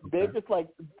 Like they're just like,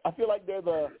 I feel like they're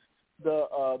the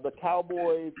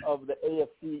Cowboys of the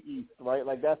AFC East, right?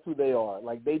 Like that's who they are.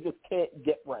 Like they just can't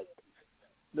get right.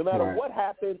 No matter what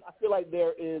happens, I feel like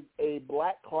there is a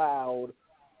black cloud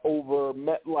over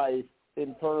MetLife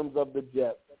in terms of the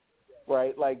Jets,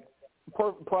 right? Like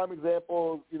prime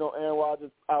example, you know, Aaron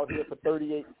Rodgers out here for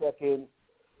 38 seconds,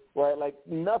 right? Like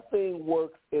nothing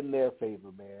works in their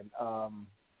favor, man,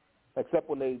 except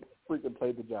when they freaking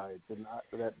played the Giants, and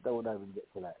that would not even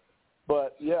get to that.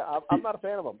 But yeah, I'm not a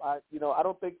fan of them. I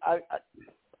don't think I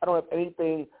don't have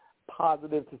anything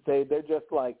positive to say. They're just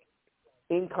like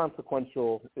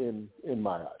inconsequential in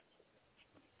my eyes.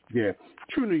 Yeah,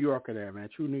 true New Yorker there, man.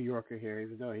 True New Yorker here,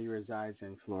 even though he resides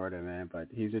in Florida, man. But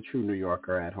he's a true New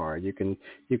Yorker at heart. You can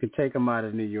take him out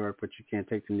of New York, but you can't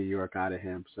take the New York out of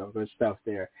him. So good stuff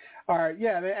there. All right,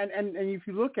 yeah, man, and if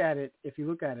you look at it, ladies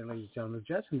and gentlemen,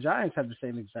 the Jets and Giants have the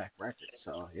same exact record.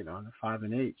 So you know, they're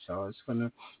 5-8. So it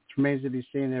remains to be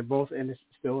seen. They're both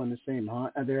still in the same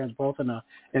hunt. They're both in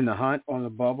the hunt on the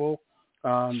bubble,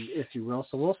 if you will.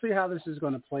 So we'll see how this is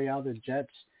going to play out. The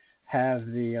Jets have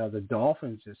the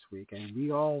Dolphins this week, and we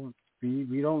don't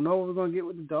know what we're going to get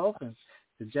with the Dolphins.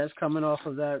 The Jets coming off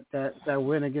of that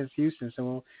win against Houston,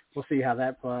 so we'll see how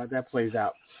that plays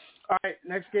out. All right,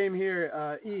 next game here,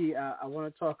 I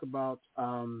want to talk about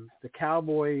the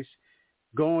Cowboys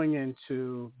going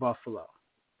into Buffalo.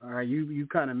 All right, you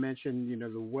kind of mentioned, you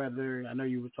know, the weather. I know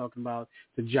you were talking about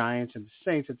the Giants and the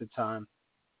Saints at the time,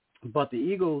 but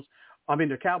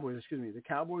the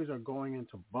Cowboys are going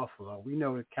into Buffalo. We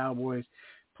know the Cowboys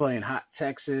play in hot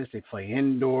Texas. They play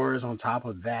indoors on top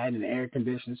of that in an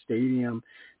air-conditioned stadium.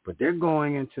 But they're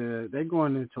going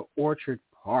into Orchard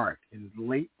Park in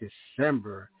late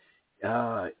December.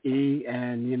 And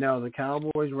you know, the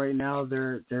Cowboys right now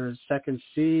they're second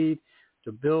seed.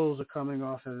 The Bills are coming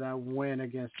off of that win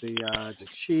against the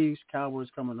Chiefs. Cowboys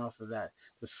coming off of that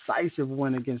decisive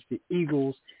win against the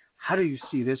Eagles. How do you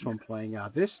see this one playing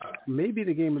out? This may be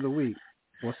the game of the week.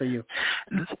 What say you?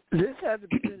 This has the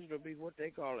potential to be what they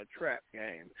call a trap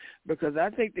game, because I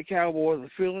think the Cowboys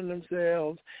are feeling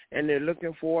themselves and they're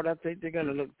looking forward. I think they're going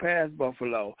to look past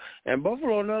Buffalo. And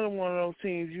Buffalo, another one of those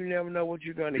teams, you never know what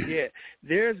you're going to get.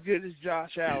 They're as good as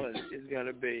Josh Allen is going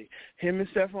to be. Him and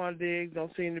Stephon Diggs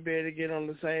don't seem to be able to get on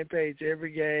the same page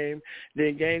every game.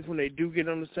 Then games when they do get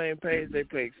on the same page, they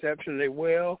play exceptionally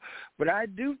well. But I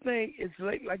do think it's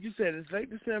late, like you said, it's late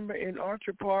December in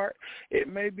Orchard Park. It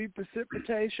may be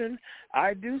precipitation.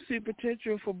 I do see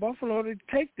potential for Buffalo to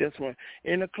take this one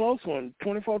in a close one,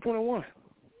 24-21.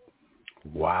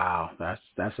 Wow,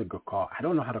 that's a good call. I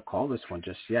don't know how to call this one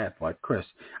just yet, but Chris,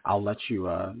 I'll let you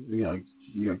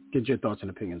get your thoughts and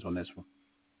opinions on this one.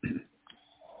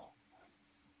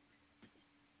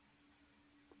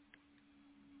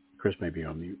 Chris may be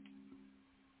on mute.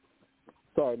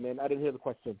 Sorry, man, I didn't hear the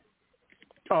question.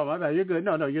 Oh, my bad. You're good.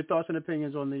 No, your thoughts and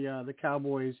opinions on the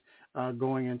Cowboys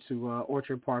going into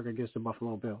Orchard Park against the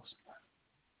Buffalo Bills.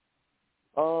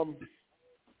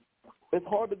 It's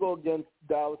hard to go against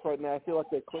Dallas right now. I feel like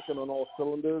they're clicking on all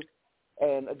cylinders,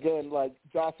 And again, like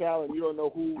Josh Allen, you don't know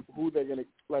who they're gonna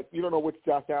you don't know which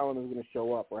Josh Allen is gonna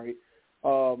show up, right?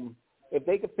 If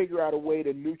they could figure out a way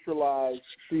to neutralize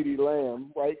CeeDee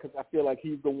Lamb, right? Because I feel like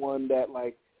he's the one that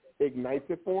ignites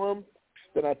it for him.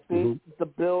 Then I think the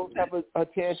Bills have a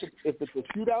chance if it's a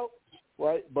shootout,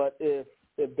 right? But if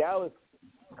Dallas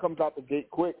comes out the gate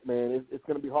quick, man, it's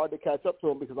going to be hard to catch up to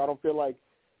them because I don't feel like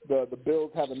the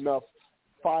Bills have enough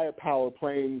firepower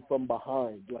playing from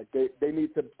behind. Like they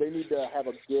need to have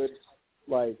a good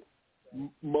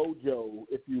mojo,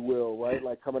 if you will, right?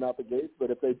 Like coming out the gates. But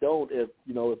if they don't, if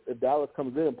Dallas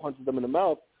comes in and punches them in the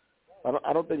mouth,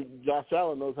 I don't think Josh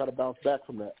Allen knows how to bounce back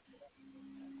from that.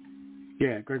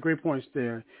 Yeah, great points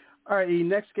there. All right, E,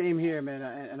 next game here, man,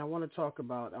 and I want to talk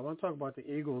about the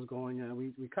Eagles going.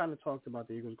 We kind of talked about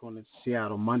the Eagles going to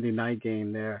Seattle Monday night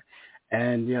game there,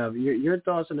 and your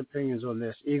thoughts and opinions on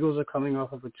this. Eagles are coming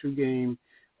off of a 2-game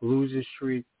losing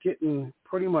streak, getting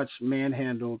pretty much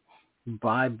manhandled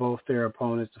by both their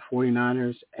opponents, the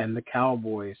 49ers and the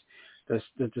Cowboys. The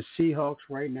Seahawks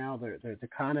right now, they're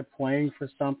kind of playing for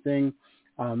something.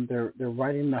 They're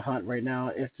right in the hunt right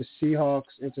now. If the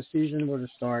season were to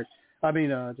start, right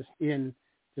now, the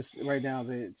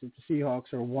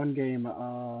Seahawks are 1 game.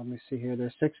 Let me see here.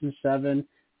 They're 6-7,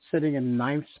 sitting in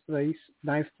ninth place.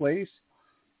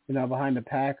 Behind the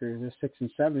Packers, they're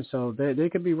 6-7, so they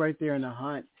could be right there in the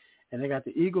hunt. And they got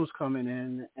the Eagles coming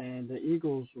in, and the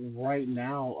Eagles right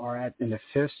now are in the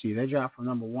 5th seed. They dropped from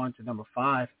number 1 to number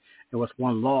 5, and with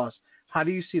 1 loss. How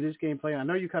do you see this game playing? I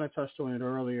know you kind of touched on it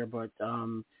earlier, but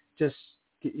just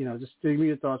give me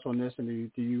your thoughts on this.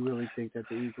 And do you really think that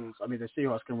the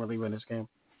Seahawks can really win this game?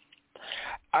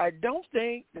 I don't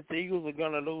think that the Eagles are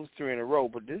going to lose 3 in a row,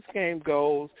 but this game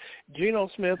goes Geno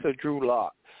Smith or Drew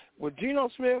Lock. With Geno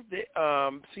Smith,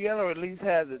 Seattle at least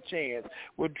has a chance.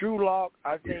 With Drew Lock,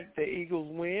 I think the Eagles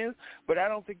win, but I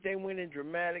don't think they win in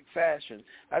dramatic fashion.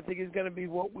 I think it's going to be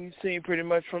what we've seen pretty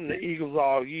much from the Eagles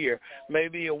all year,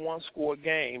 maybe a 1-score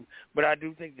game, but I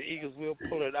do think the Eagles will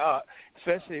pull it out,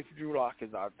 especially if Drew Lock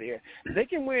is out there. They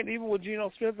can win even with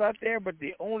Geno Smith out there, but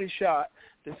the only shot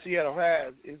that Seattle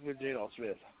has is with Geno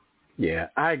Smith. Yeah,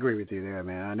 I agree with you there,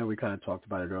 man. I know we kind of talked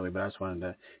about it earlier, but I just wanted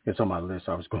to – it's on my list.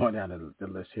 So I was going down the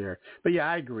list here. But, yeah,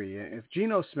 I agree. If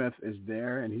Geno Smith is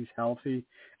there and he's healthy,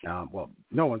 well,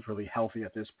 no one's really healthy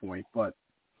at this point, but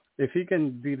if he can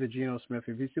be the Geno Smith,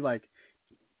 if he's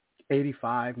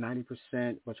 85,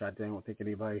 90%, which I don't think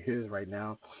anybody is right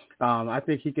now, I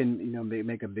think he can,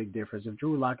 make a big difference. If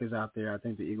Drew Lock is out there, I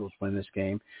think the Eagles win this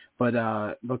game. But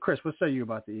Chris, what say you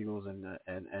about the Eagles and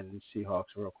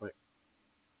Seahawks real quick?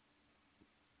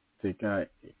 I think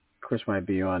Chris might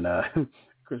be on.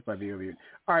 Chris might be over here.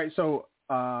 All right. So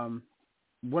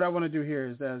what I want to do here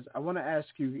is I want to ask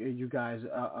you guys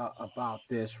about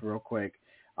this real quick.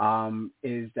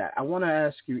 Is that I want to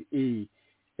ask you, E,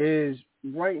 is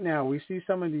right now we see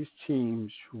some of these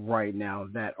teams right now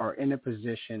that are in a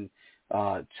position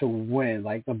to win,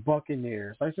 like the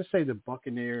Buccaneers. Let's just say the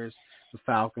Buccaneers, the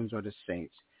Falcons, or the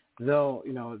Saints. They'll,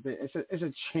 it's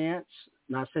a chance.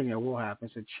 Not saying it will happen.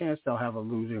 It's a chance they'll have a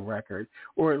losing record,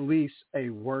 or at least a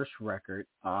worse record.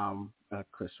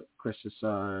 Chris just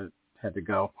had to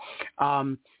go.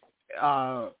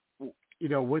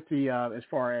 With the as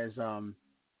far as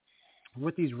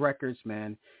with these records,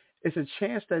 man, it's a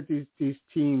chance that these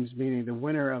teams, meaning the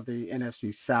winner of the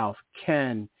NFC South,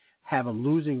 can have a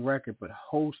losing record but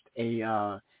host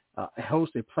a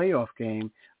playoff game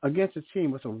against a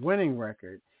team with a winning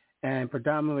record. And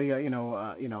predominantly,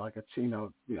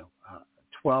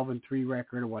 12-3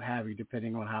 record or what have you,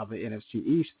 depending on how the NFC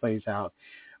East plays out.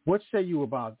 What say you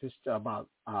about this? About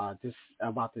the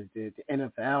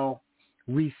NFL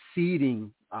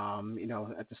reseeding?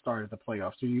 At the start of the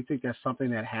playoffs. Do you think that's something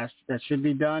that should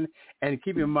be done? And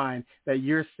keep in mind that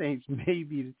your Saints may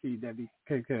be the team that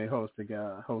could host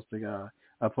a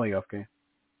playoff game.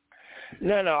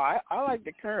 No, I like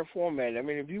the current format. I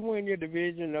mean, if you win your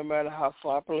division, no matter how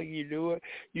sloppily you do it,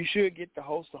 you should get to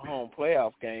host a home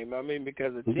playoff game. I mean,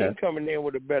 because a team coming in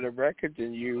with a better record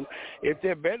than you, if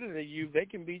they're better than you, they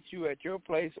can beat you at your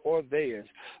place or theirs.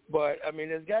 But, I mean,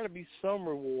 there's got to be some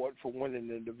reward for winning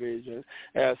the division,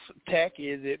 as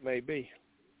tacky as it may be.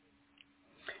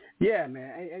 Yeah,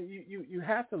 man, and you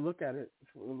have to look at it.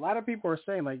 A lot of people are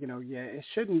saying, it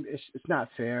shouldn't. It's not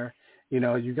fair.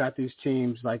 You got these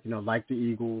teams like the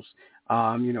Eagles,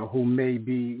 who may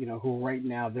be, who right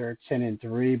now they're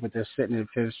 10-3, but they're sitting in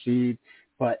 5th seed.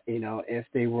 But if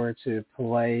they were to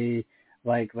play,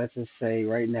 let's just say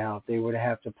right now, they would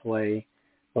have to play.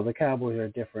 Well, the Cowboys are a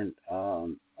different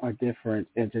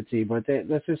entity, but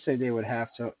let's just say they would have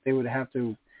to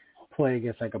play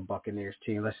against like a Buccaneers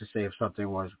team. Let's just say if something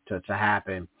was to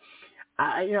happen.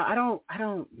 I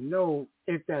don't know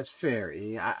if that's fair.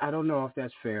 I don't know if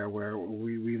that's fair where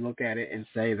we look at it and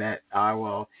say that,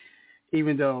 well,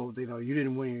 even though, you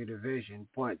didn't win your division,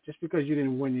 but just because you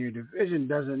didn't win your division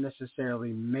doesn't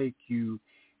necessarily make you,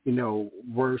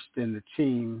 worse than the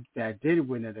team that did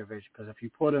win the division. Because if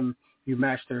you put them, you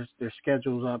match their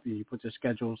schedules up and you put their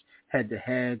schedules head to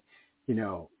head,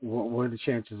 what are the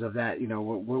chances of that?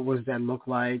 What does that look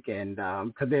like? And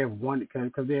could they have won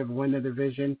the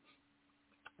division?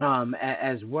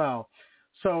 As well.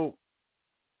 So,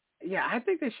 yeah, I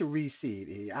think they should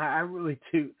reseed. I really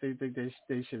do think they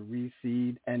should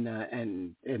reseed and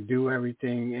do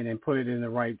everything and then put it in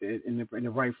the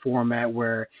right format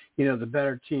where the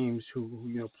better teams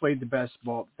who played the best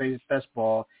ball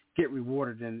get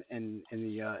rewarded in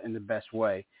the best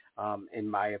way. In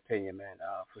my opinion, man,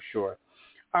 for sure.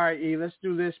 All right, E, let's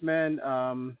do this, man.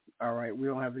 All right, we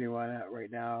don't have anyone out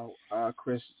right now.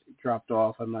 Chris dropped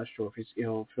off. I'm not sure if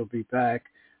he'll be back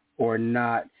or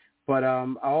not. But I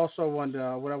also what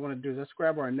I want to do is let's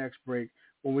grab our next break.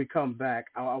 When we come back,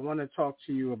 I want to talk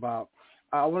to you about.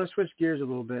 I want to switch gears a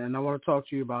little bit, and I want to talk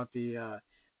to you about the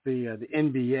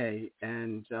NBA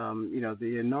and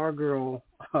the inaugural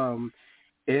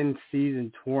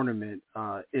in-season tournament,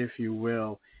 if you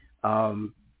will,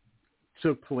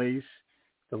 took place.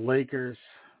 The Lakers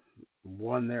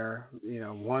won the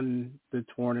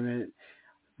tournament.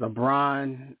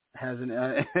 LeBron has an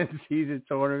end-season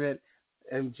tournament.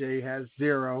 MJ has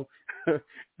 0.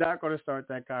 Not going to start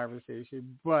that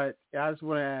conversation, but I just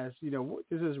want to ask, what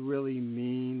does this really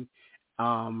mean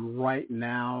right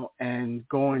now and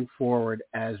going forward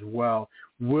as well?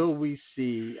 Will we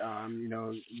see,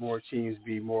 more teams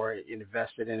be more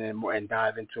invested in it and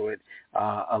dive into it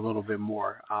a little bit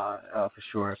more for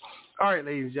sure? All right,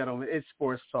 ladies and gentlemen, it's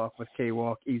Sports Talk with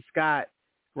K-Walk, E. Scott,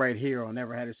 right here on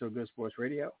Never Had It So Good Sports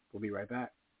Radio. We'll be right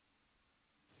back.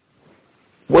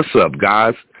 What's up,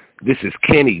 guys? This is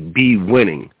Kenny B.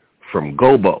 Winning from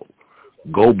Gobo,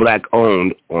 Go Black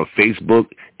Owned on Facebook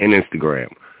and Instagram.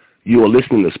 You are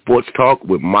listening to Sports Talk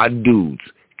with my dudes,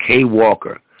 K.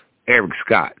 Walker, Eric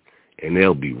Scott, and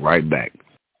they'll be right back.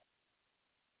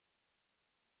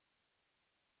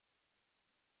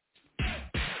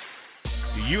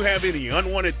 Do you have any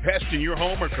unwanted pests in your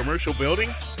home or commercial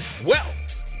building? Well,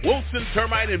 Wilson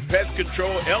Termite and Pest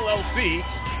Control, LLC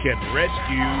can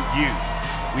rescue you.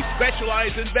 We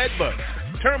specialize in bed bugs,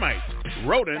 termites,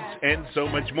 rodents, and so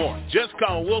much more. Just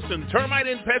call Wilson Termite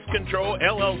and Pest Control,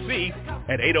 LLC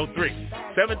at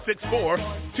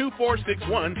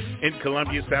 803-764-2461 in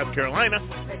Columbia, South Carolina,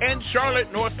 and Charlotte,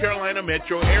 North Carolina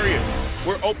metro area.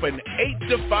 We're open 8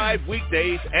 to 5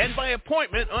 weekdays and by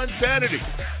appointment on Saturdays.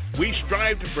 We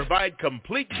strive to provide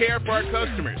complete care for our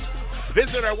customers.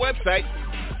 Visit our website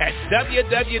at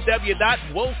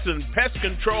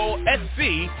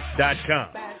www.wilsonpestcontrolsc.com.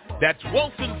 That's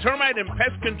Wilson Termite and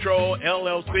Pest Control,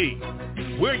 LLC.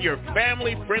 We're your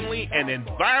family-friendly and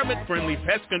environment-friendly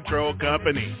pest control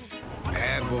company.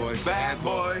 Bad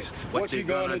boys, what you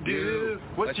gonna do?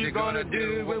 What you gonna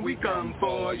do when we come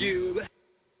for you?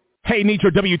 Hey, need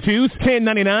your W-2s,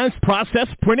 1099s,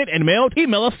 processed, printed, and mailed?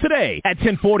 Email us today at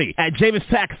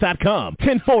 1040@JavisSax.com,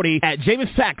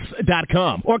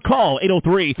 1040@JavisSax.com, or call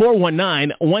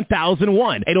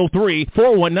 803-419-1001,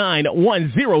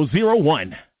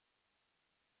 803-419-1001.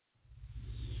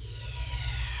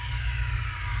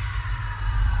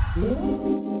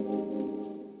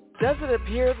 Does it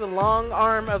appear the long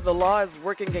arm of the law is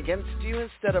working against you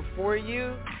instead of for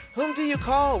you? Whom do you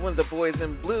call when the boys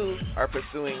in blue are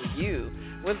pursuing you?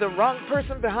 When the wrong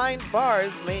person behind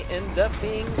bars may end up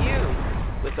being you?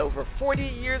 With over 40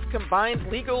 years combined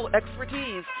legal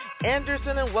expertise,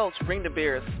 Anderson and Welch bring to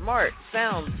bear a smart,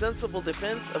 sound, sensible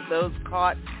defense of those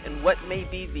caught in what may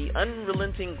be the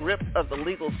unrelenting grip of the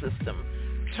legal system.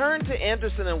 Turn to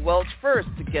Anderson and Welch first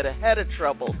to get ahead of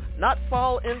trouble, not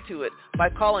fall into it, by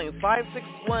calling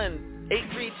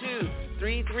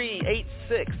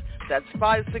 561-832-3386. That's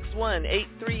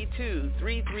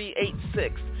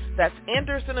 561-832-3386. That's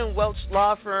Anderson and Welch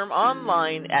Law Firm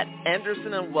online at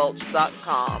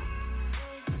andersonandwelch.com.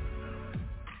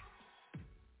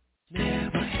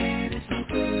 Never had it so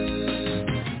good.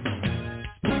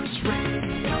 Sports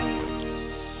Radio.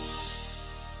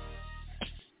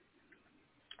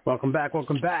 Welcome back.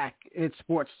 It's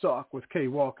Sports Talk with K.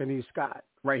 Walker and E. Scott,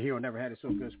 right here on Never Had It So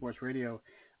Good Sports Radio.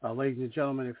 Ladies and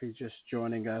gentlemen, if you're just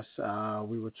joining us,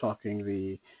 we were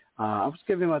talking I was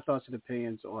giving my thoughts and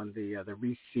opinions on the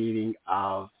reseeding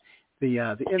of the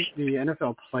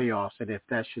NFL playoffs and if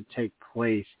that should take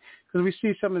place, because we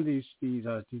see some of these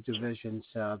divisions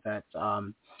that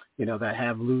that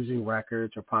have losing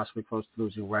records or possibly close to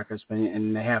losing records,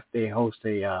 and they host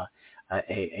a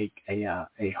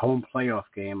home playoff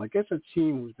game against a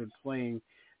team who's been playing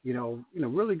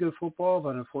really good football,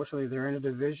 but unfortunately they're in a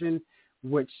division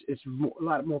which is a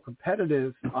lot more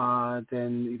competitive than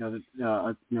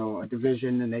a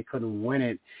division, and they couldn't win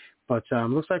it. But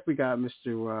looks like we got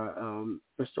Mr.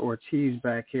 Ortiz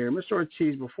back here. Mr.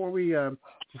 Ortiz, before we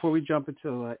jump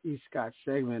into East Scott's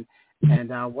segment,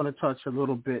 and I want to touch a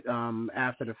little bit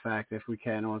after the fact, if we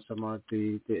can, on some of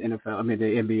the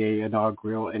NBA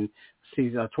inaugural and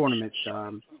season tournaments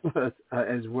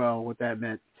as well. What that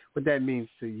means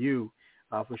to you,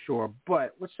 for sure.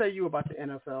 But what say you about the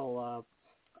NFL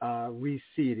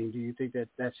reseeding? Do you think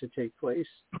that should take place?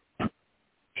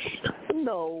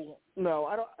 No,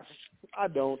 I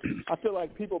don't. I feel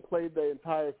like people played the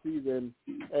entire season,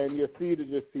 and your seed is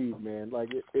your seed, man. Like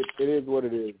it is what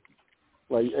it is.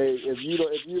 Like, hey, if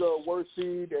you're the worst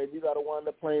seed and you got to wind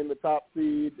up playing the top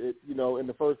seed, in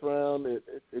the first round, it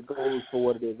goes for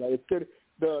what it is. Like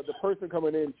the person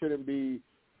coming in shouldn't be,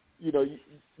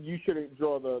 you shouldn't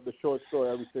draw the short story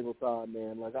every single time,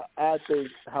 man. Like I think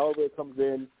however it comes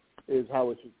in is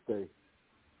how it should stay.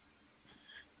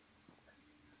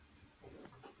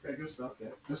 Okay, good stuff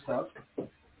there. Good stuff.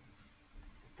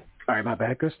 All right, my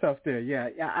bad. Good stuff there. Yeah.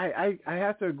 I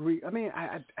have to agree. I mean,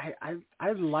 I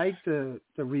like the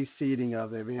reseeding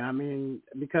of it. I mean,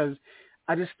 because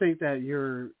I just think that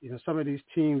some of these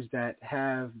teams that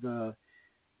have the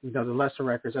lesser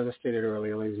records, as I stated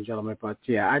earlier, ladies and gentlemen. But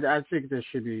yeah, I think there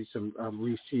should be some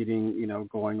reseeding,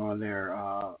 going on there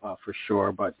for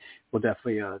sure. But we'll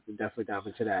definitely dive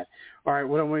into that. All right,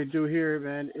 what I'm going to do here,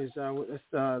 man, is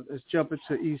let's jump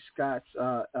into East Scott's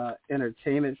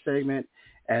entertainment segment,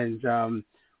 and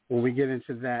when we get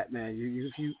into that, man,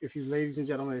 if you ladies and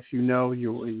gentlemen, if you know,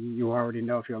 you already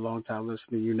know. If you're a long time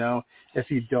listener, you know.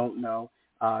 If you don't know,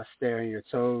 stay on your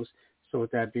toes. So with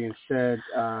that being said,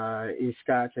 E.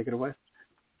 Scott, take it away.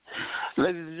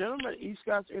 Ladies and gentlemen, E.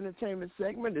 Scott's entertainment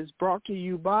segment is brought to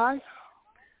you by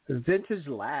Vintage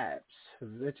Labs.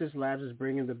 Vintage Labs is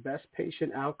bringing the best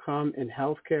patient outcome in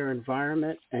healthcare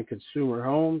environment and consumer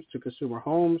homes.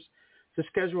 To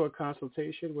schedule a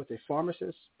consultation with a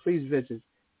pharmacist, please visit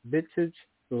Vintage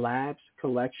Labs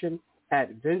Collection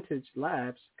at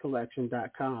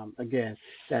vintagelabscollection.com. Again,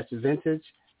 that's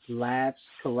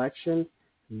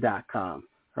vintagelabscollection.com.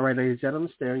 All right, ladies and gentlemen,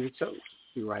 stay on your toes.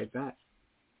 Be right back.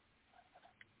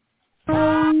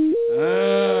 How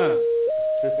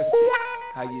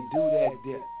you do that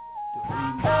there?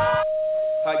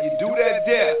 How you do that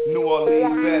there? New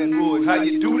Orleans, Baton Rouge. How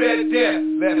you do that there?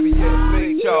 Lafayette,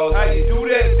 St. Charles. How you do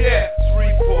that there?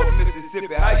 Shreveport,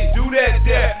 Mississippi. How you do that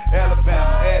there?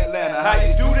 Alabama, Atlanta. How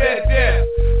you do that there?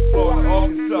 Florida,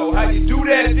 Arkansas. How you do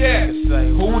that there?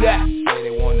 Who that? Say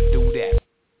they want to do that.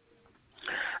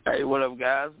 Hey, what up,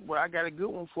 guys? Well, I got a good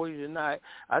one for you tonight.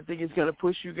 I think it's going to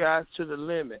push you guys to the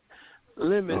limit.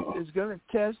 It's going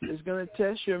to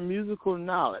test your musical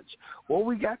knowledge. What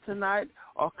we got tonight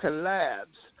are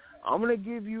collabs. I'm going to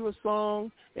give you a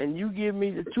song, and you give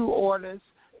me the two artists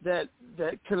that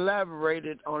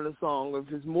collaborated on the song.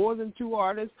 If it's more than two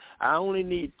artists, I only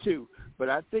need two, but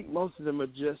I think most of them are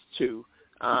just two.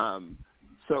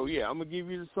 So, yeah, I'm going to give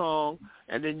you the song,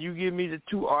 and then you give me the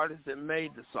two artists that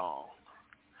made the song.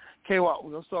 K-Walk,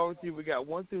 we're going to start with you. We got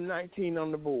 1 through 19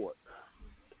 on the board.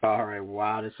 All right,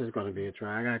 wow, this is going to be a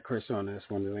try. I got Chris on this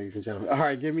one, ladies and gentlemen. All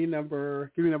right, give me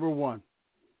number one.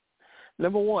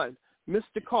 Number one,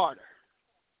 Mr. Carter.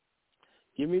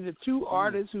 Give me the two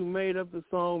artists who made up the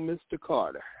song Mr.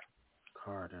 Carter.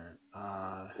 Carter.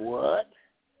 What?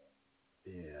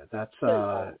 Yeah, that's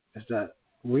is that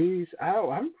Weez?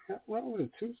 What was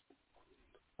it? Two.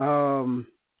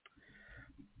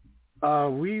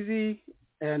 Weezy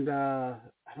and I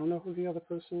don't know who the other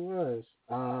person was.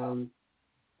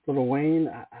 Lil Wayne.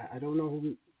 I don't know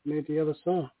who made the other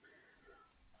song.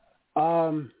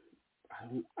 Oh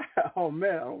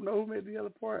man, I don't know who made the other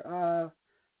part.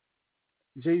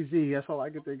 Jay-Z. That's all I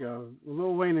can think of.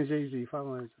 Lil Wayne and Jay-Z. I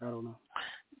don't know.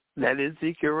 That is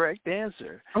the correct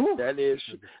answer. Oh. That is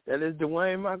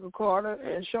Dwayne Michael Carter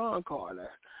and Sean Carter.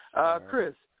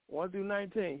 Chris, 1 through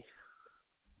 19.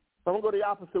 I'm going to go the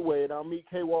opposite way, and I'll meet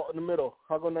K-Walt in the middle.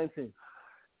 I'll go 19.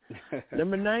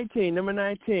 Number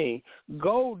 19,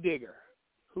 Gold Digger.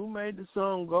 Who made the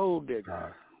song Gold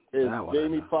Digger? It's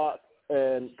Jamie Foxx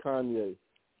and Kanye.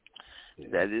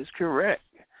 That is correct.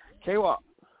 K-Walk.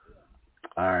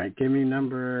 All right, give me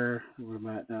number, where am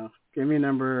I at now? Give me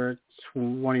number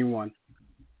 21.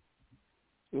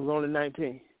 It was only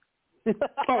 19.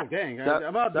 Oh, dang.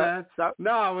 About that.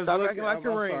 No, I was looking. I'm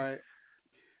sorry.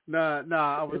 No,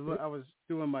 I was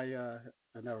doing my,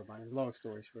 never mind. Long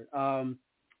story short.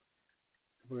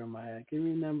 Where am I at? Give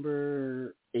me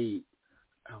number 8.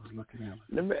 I was looking at it.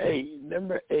 Number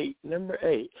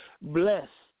eight. Blessed.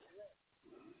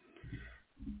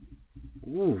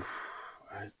 Ooh.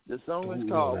 The song is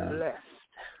called Blessed.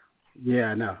 Yeah,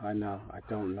 I know. I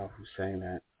don't know who's saying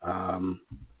that. I'm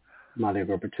not even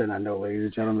going to pretend I know, ladies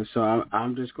and gentlemen. So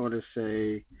I'm just going to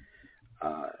say,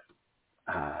 I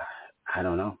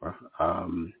don't know, bro.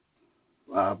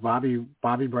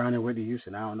 Bobby Brown and Whitney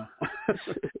Houston. I don't know.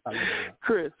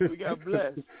 Chris, we got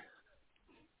Blessed.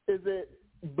 Is it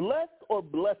blessed or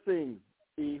blessing?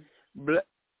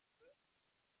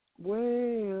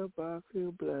 Well, I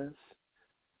feel blessed.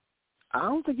 I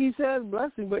don't think he says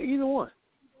blessing, but either one.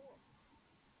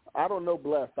 I don't know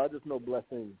blessed. I just know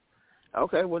blessing.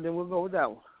 Okay, well then we'll go with that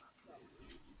one.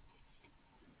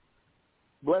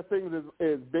 Blessings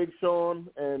is Big Sean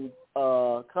and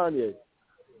Kanye.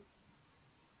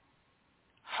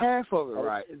 Half of it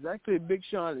right. It's actually Big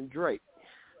Sean and Drake.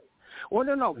 Well,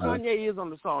 no. Kanye is on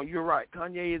the song. You're right.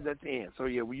 Kanye is at the end. So,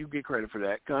 yeah, well, you get credit for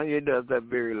that. Kanye does that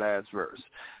very last verse.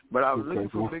 But I was looking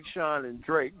for Big Sean and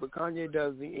Drake, but Kanye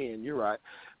does the end. You're right.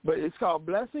 But it's called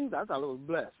Blessings. I thought it was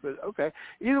Blessed. But, okay.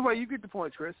 Either way, you get the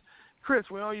point, Chris. Chris,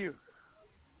 we're on you.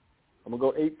 I'm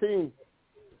going to go 18.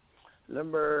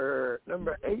 Number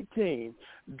 18.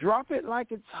 Drop It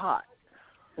Like It's Hot.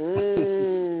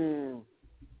 Come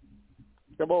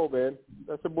on, man.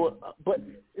 That's a boy. But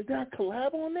is there a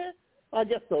collab on that? I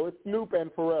guess so. It's Snoop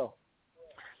and Pharrell.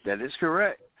 That is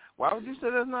correct. Why would you say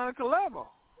that's not a collab?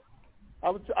 I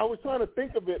was trying to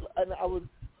think of it, and I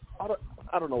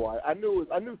don't know why. I knew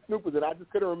Snoop was in it. I just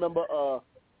couldn't remember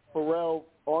Pharrell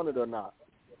on it or not.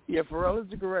 Yeah, Pharrell is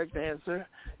the correct answer.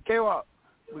 K-Walk,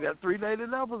 we got 3 lady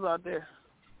doubles out there.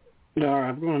 Yeah, all right,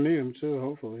 I'm going to need them too,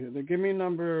 hopefully. Give me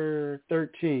number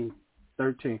 13.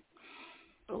 13.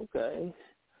 Okay.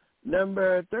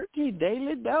 Number 13,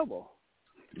 Daily Double.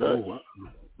 Oh, wow.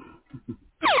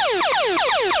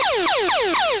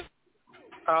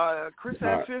 Chris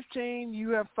has 15. You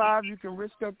have 5. You can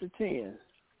risk up to 10.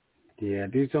 Yeah,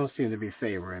 these don't seem to be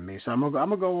favoring me. So I'm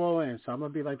gonna go all in. So I'm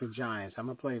gonna be like the Giants. I'm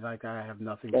gonna play like I have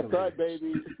nothing That's to right,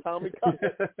 baby. Tommy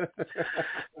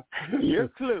Your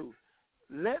clue.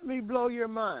 Let me blow your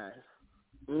mind.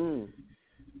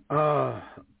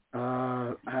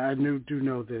 I do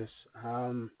know this.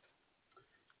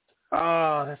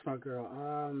 That's my girl.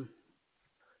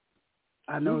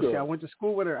 I know she. I went to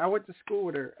school with her. Who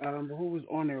was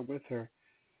on there with her?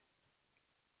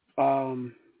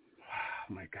 Oh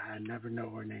my God, I never know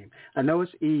her name. I know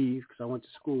it's Eve because I went to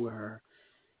school with her.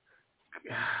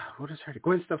 What is her name?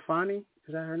 Gwen Stefani?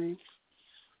 Is that her name?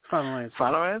 Final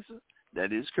answer.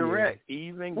 That is correct. Yeah.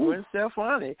 Eve and Gwen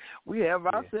Stefani. We have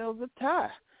ourselves a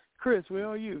tie. Chris, we're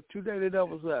on you. 2 daily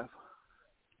doubles left.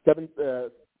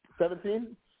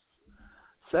 17?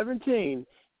 17.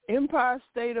 Empire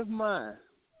State of Mind.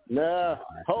 Nah.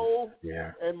 Hove.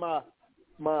 Yeah. And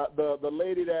the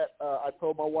lady that I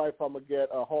told my wife I'm gonna get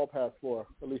a hall pass for,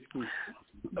 Alicia Keys.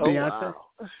 Oh, wow.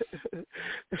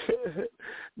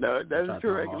 No, that is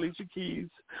correct, Alicia Keys.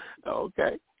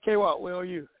 Okay. K-Walk, where are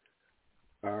you?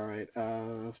 All right.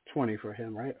 20 for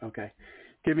him, right? Okay.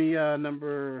 Give me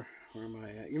number. Where am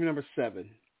I at? Give me number 7.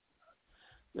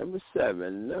 Number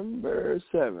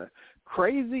 7.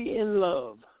 Crazy in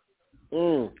Love.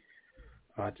 Oh,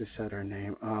 I just said her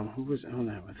name. Who was on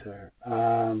that with her?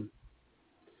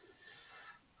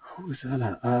 Who was on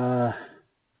that?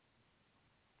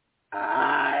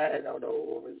 I don't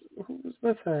know who was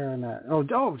with her on that. Oh,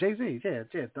 Jay-Z. Yeah,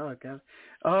 dog.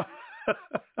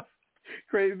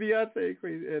 Crazy Beyonce,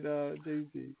 crazy, and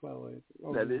Jay-Z.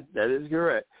 That is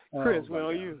correct. Chris, where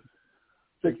are you?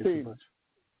 16.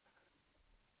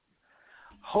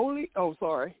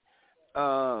 Sorry.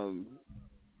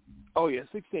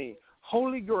 16.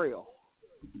 Holy Grail.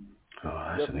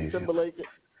 Oh, that's an easy one.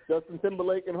 Justin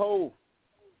Timberlake and Hove.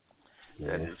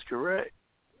 Yeah. That is correct.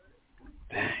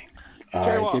 Dang. All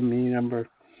right, give me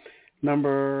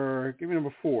number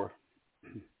 4.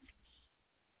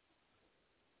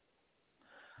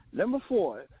 Number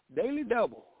 4, Daily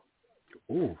Double.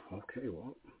 Ooh, okay,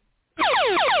 well.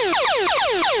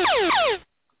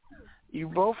 You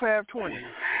both have 20.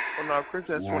 Oh, no, Chris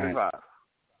has 25. Right.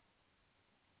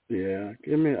 Yeah,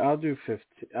 I'll do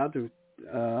 15. I'll do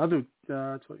 25.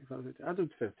 I'll do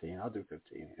 15. I'll do 15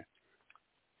 here.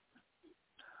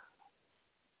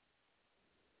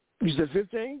 You said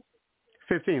 15?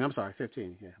 15. I'm sorry,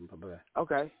 15. Yeah, I'm about that.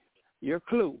 Okay. Your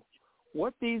clue.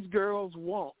 What these girls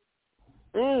want.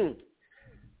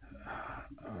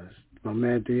 my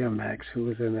man DMX, who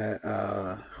was in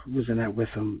that with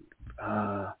him?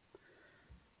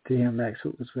 DMX, who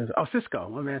was with him? Oh, Cisco,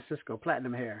 my man Cisco,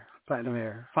 platinum hair.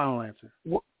 Final answer.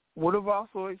 Would have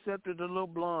also accepted the little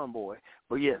blonde boy,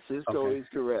 but yes, Cisco is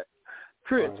correct.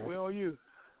 Chris, where are you?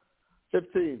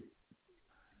 15.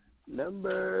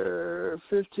 Number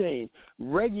 15.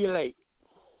 Regulate.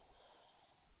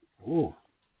 Ooh.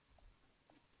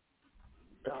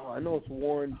 Oh, I know it's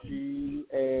Warren G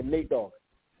and Nate Dogg.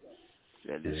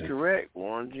 That is correct.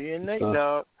 Warren G and Nate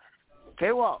Dogg.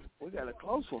 K-Walk, we got a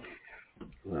close one.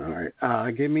 All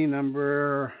right. Give me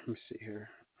number, let me see here.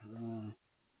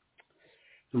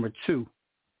 Number 2.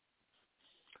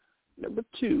 Number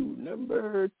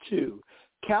two.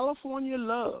 California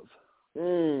Love.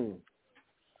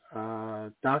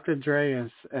 Dr. Dre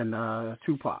and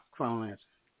Tupac. Final answer.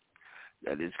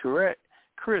 That is correct.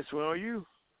 Chris, where are you?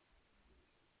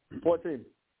 14.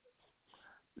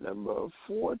 Number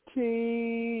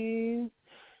 14.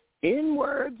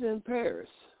 N-Words in Paris.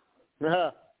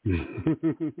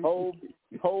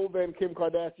 Hove and Kim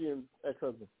Kardashian's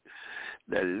ex-husband.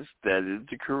 That is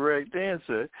the correct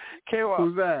answer. K-Walk.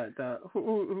 Who's that?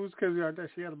 Who's Kim Kardashian?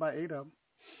 She had about 8 of them.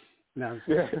 No.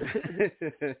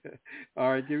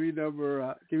 All right, give me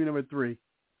number 3.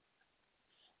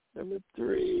 Number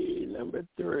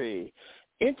three.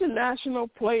 International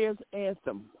Players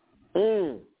Anthem.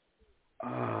 Who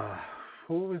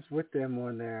was with them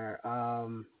on there? I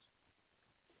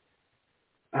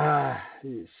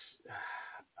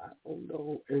don't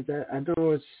know. I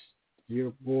know it's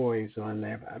your boys on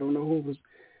there, but I don't know who was.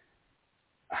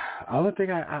 I don't think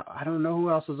I don't know who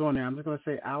else was on there. I'm just gonna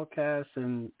say Outkast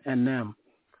and them.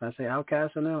 Can I say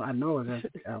Outkast and them? I know it's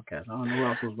Outkast. I don't know who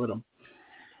else was with them.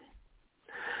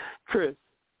 Chris.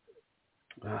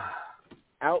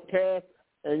 Outkast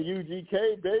and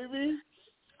UGK, baby.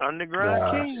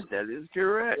 Underground Kings. That is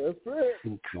correct. That's it.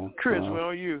 Okay. Chris, where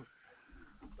are you?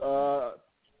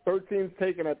 13's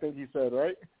taken, I think you said,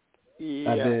 right?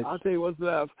 Yeah, I'll tell you what's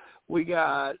left. We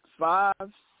got 5,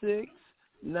 6,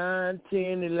 9,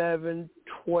 10, 11,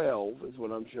 12 is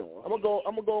what I'm showing. I'm gonna go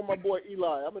with my boy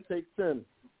Eli. I'm gonna take 10.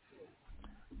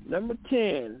 Number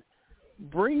 10,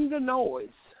 Bring the Noise.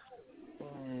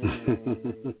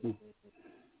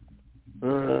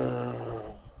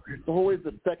 It's always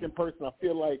the second person. I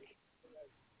feel like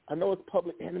I know it's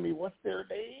Public Enemy. What's their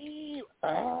name?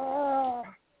 I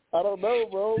don't know,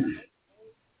 bro.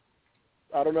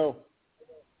 I don't know.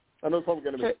 I know it's Public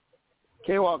Enemy.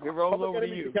 K-Walk, it rolls over to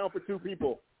you. you. Count for 2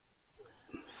 people.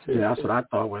 Yeah, that's what I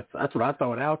thought with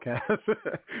Outkast.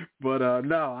 But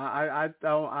no,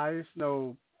 I just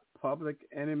know Public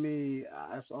Enemy.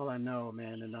 That's all I know,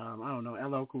 man. And I don't know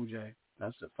LL Cool J.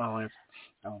 That's the final answer.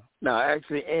 No,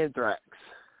 actually Anthrax.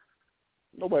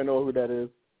 Nobody knows who that is.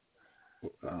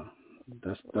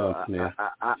 That's tough, man.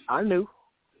 I knew.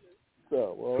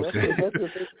 So, well,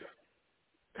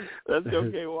 let's go,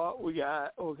 K-Walk. We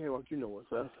got K-Walk. You know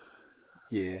what's up.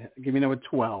 Yeah, give me number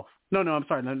 12. No, I'm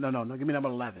sorry. No. Give me number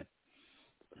 11.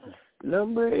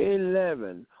 Number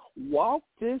 11, Walk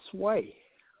This Way.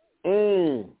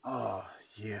 Oh,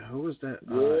 yeah. Who was that?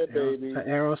 Yeah, baby.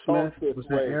 Aerosmith? Was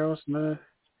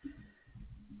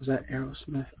that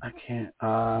Aerosmith? I can't.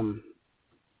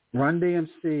 Run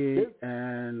DMC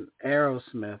and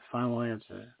Aerosmith. Final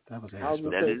answer. That was Aerosmith. I was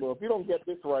going to say, well, if you don't get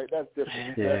this right, that's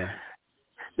different. Yeah.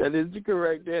 That is the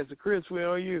correct answer. Chris, where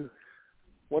are you?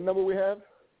 What number we have?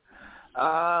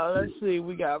 Let's see.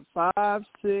 We got 5,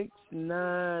 6,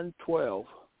 9, 12.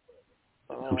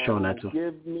 I'm showing that too.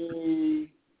 Give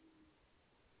me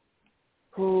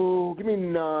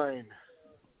 9.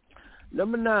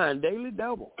 Number 9, Daily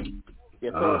Double.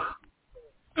 Yes, sir.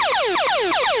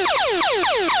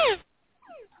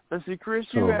 Let's see, Chris,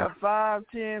 you have 5,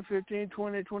 10, 15,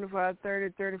 20, 25,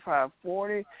 30, 35,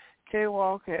 40.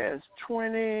 K-Walk has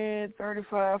 20,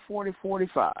 35, 40,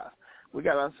 45. We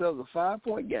got ourselves a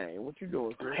 5-point game. What you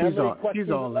doing, Chris? He's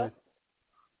all in.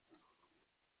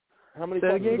 How many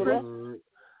questions Chris? 3.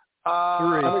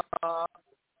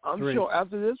 I'm sure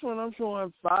after this one, I'm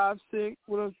showing 5, 6.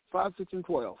 What else? 5, 6, and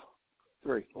 12.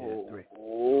 3. Yeah, 3.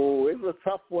 Oh, it's a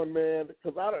tough one, man.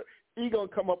 Because he gonna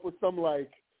come up with some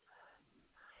like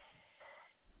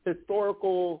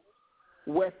historical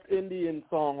West Indian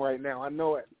song right now. I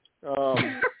know it.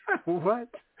 What?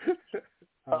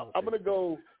 I'm gonna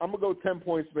go 10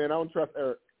 points, man. I don't trust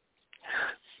Eric.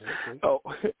 Oh,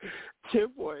 10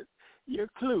 points. Your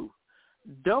clue: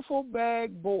 Duffel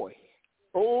Bag Boy.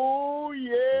 Oh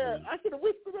yeah, I should have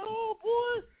whispered it. Oh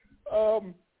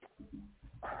boy.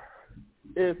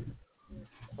 It's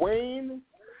Wayne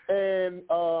and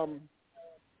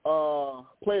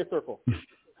Play a Circle.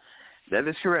 That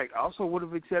is correct. Also would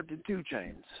have accepted 2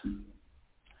 Chainz.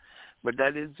 But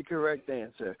that is the correct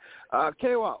answer.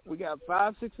 K-Walk, we got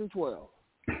 5, 6, and 12. All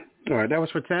right, that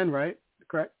was for 10, right?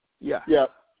 Correct? Yeah.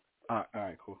 Yep. All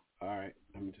right, cool. All right,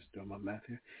 let me just do my math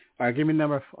here. All right, give me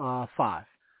number 5.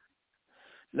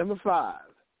 Number 5,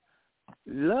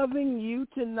 Loving You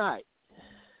Tonight.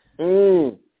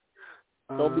 Don't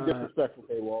be disrespectful,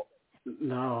 K-Walk.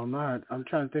 No, I'm not. I'm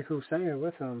trying to think who sang it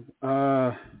with him.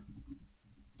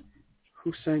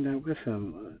 Who sang that with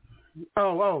him?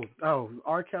 Oh,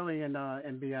 R. Kelly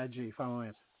and B.I.G. Final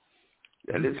answer.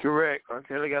 That is correct. R.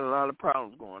 Kelly got a lot of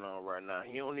problems going on right now.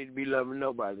 He don't need to be loving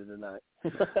nobody tonight.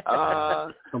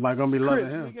 Nobody gonna be loving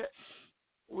him.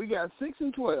 We got 6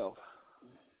 and 12.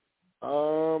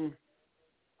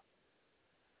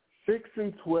 6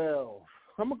 and 12.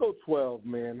 I'm gonna go 12,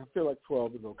 man. I feel like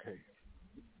 12 is okay.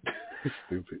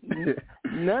 Stupid.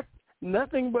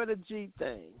 Nothing but a G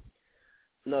thing.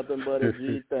 Nothing but a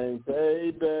G thing,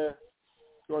 baby. You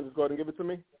want to just go ahead and give it to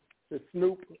me? It's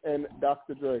Snoop and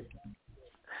Dr. Dre.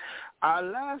 Our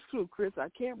last clue, Chris. I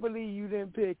can't believe you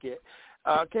didn't pick it.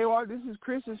 K-Walk, this is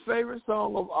Chris's favorite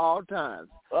song of all time.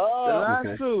 The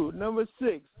last clue, number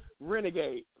 6,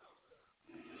 Renegade.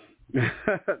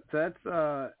 That's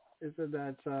isn't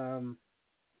that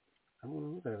I don't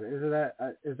know what that is.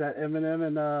 Is that Eminem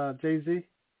and Jay-Z?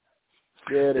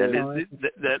 Yeah,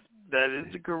 that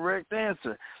is the correct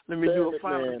answer. Let me do a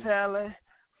final tally.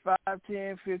 5,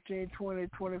 10, 15, 20,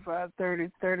 25, 30,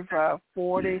 35,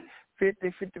 40,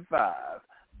 50, 55.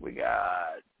 We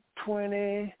got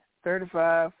 20,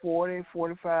 35, 40,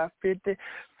 45, 50,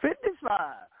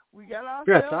 55. We got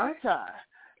ourselves a tie.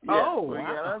 Yeah, we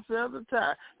got ourselves a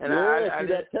tie. And I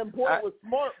that 10 point was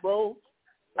smart, bro.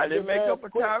 I didn't make up a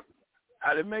tie.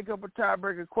 I didn't make up a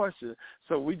tiebreaker question,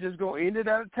 so we just gonna end it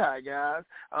at a tie, guys.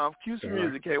 Cue some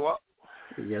music, K-Walk.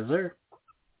 Yes, sir.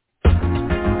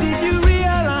 Did you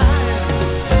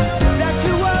realize that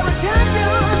you were a champion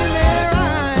in their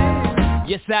eyes?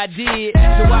 Yes, I did. So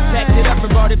I packed it up and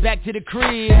brought it back to the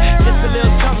crib. Just a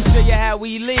little something, show you how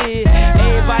we live.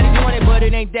 Everybody doing it, but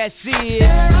it ain't that serious.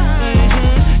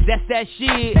 That's that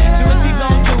shit. So if you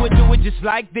gon' do it just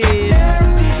like this. Did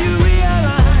you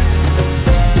realize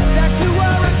that you were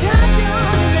a champion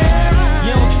in their eyes?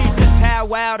 You don't keep this how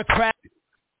wild the crowd.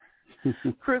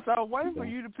 Chris, I was waiting for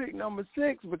you to pick number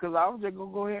 6 because I was just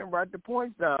gonna go ahead and write the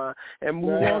points down and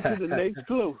move on to the next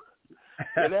clue.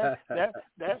 That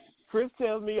Chris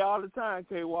tells me all the time,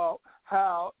 K-Walk,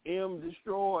 how M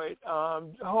destroyed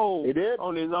Hov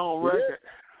on his own record.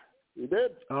 He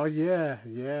did. Oh yeah.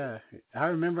 I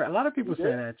remember a lot of people say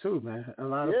that too, man. A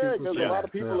lot of people. Yeah, because a lot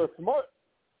of people are smart.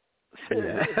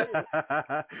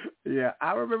 Yeah,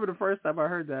 I remember the first time I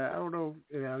heard that. I don't know,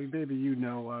 maybe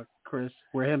Chris,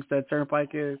 where Hempstead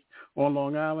Turnpike is on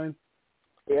Long Island.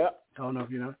 Yeah. I don't know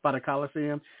if you know, by the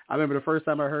Coliseum. I remember the first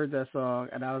time I heard that song,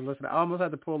 and I was listening. I almost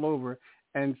had to pull over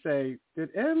and say, did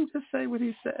M just say what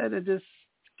he said and just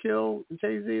kill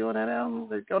Jay-Z on that album?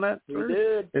 On that he verse?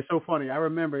 Did. It's so funny. I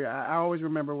remember. I always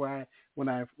remember when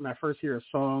I first hear a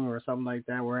song or something like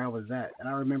that, where I was at, and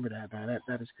I remember that, man.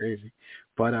 That is crazy.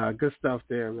 But good stuff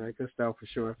there, man. Good stuff for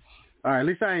sure. All right, at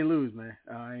least I ain't lose, man.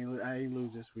 I ain't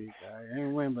lose this week. I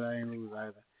ain't win, but I ain't lose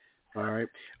either. All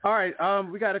right.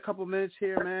 We got a couple minutes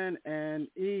here, man. And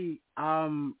E,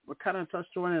 we kind of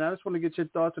touched on it. I just want to get your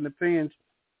thoughts and opinions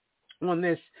on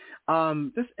this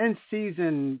end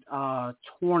season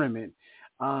tournament.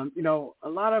 A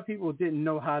lot of people didn't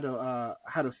know how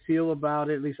to feel about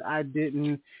it. At least I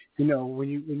didn't. When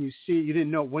you see it, you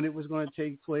didn't know when it was going to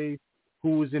take place,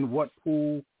 who was in what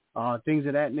pool, things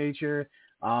of that nature.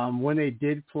 When they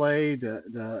did play, the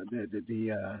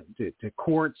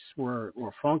courts were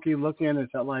funky looking.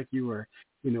 It felt like you were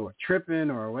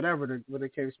tripping or whatever the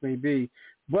case may be.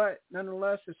 But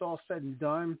nonetheless, it's all said and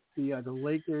done. The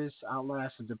Lakers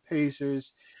outlasted the Pacers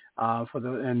for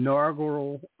the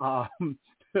inaugural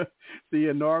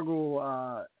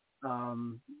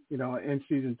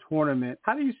in-season tournament.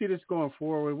 How do you see this going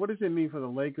forward? What does it mean for the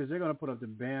Lakers? They're going to put up the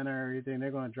banner, everything. They're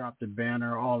going to drop the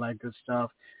banner, all that good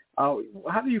stuff. How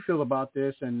do you feel about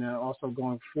this? And also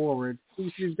going forward, do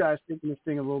you see these guys taking this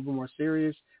thing a little bit more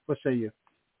serious? What say you?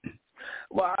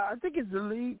 Well, I think it's the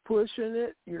league pushing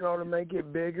it, to make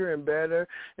it bigger and better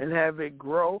and have it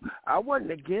grow. I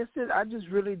wasn't against it. I just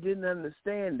really didn't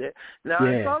understand it. Now,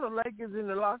 I saw the Lakers in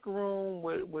the locker room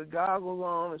with goggles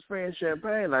on and spraying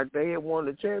champagne like they had won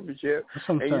the championship.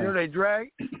 And, they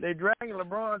dragging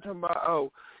LeBron talking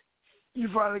about, you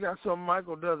finally got something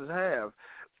Michael doesn't have.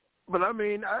 But, I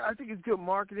think it's good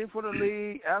marketing for the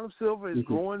league. Adam Silver is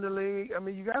growing the league.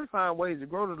 You got to find ways to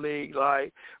grow the league.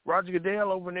 Like Roger Goodell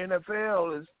over in the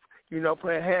NFL is,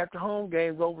 playing half the home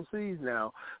games overseas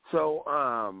now. So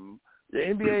the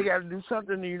NBA got to do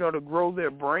something, to grow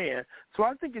their brand. So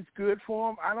I think it's good for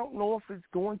them. I don't know if it's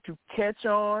going to catch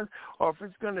on or if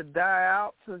it's going to die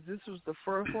out since this was the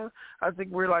first one. I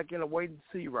think we're like in a wait and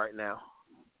see right now.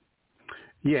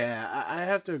 Yeah, I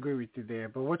have to agree with you there.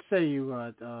 But what say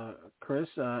you, Chris,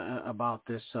 about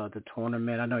this the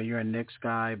tournament? I know you're a Knicks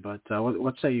guy, but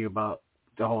what say you about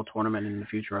the whole tournament and the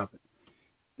future of it?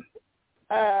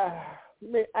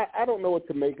 Man, I don't know what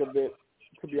to make of it,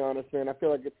 to be honest, man. I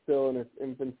feel like it's still in its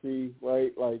infancy,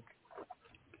 right? Like,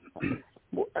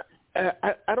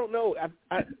 I don't know.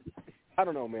 I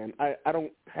don't know, man. I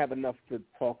don't have enough to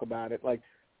talk about it. Like,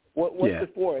 what's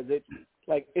it for? Is it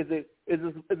like is it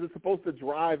supposed to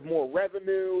drive more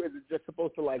revenue? Is it just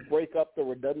supposed to like break up the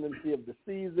redundancy of the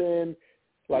season?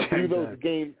 Like, do those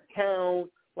games count?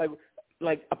 Like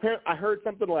apparently, I heard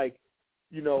something like,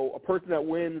 a person that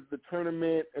wins the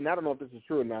tournament, and I don't know if this is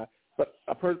true or not, but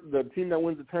the team that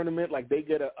wins the tournament, like they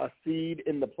get a seed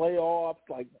in the playoffs.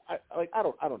 I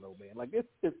don't know, man. Like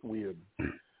it's weird.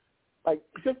 Like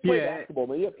just play basketball,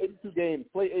 man. You have 82 games.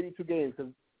 Play 82 games,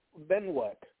 because then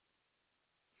what?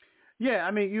 Yeah,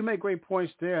 I mean, you make great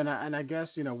points there, and I guess,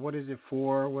 what is it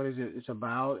for? What is it's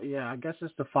about? Yeah, I guess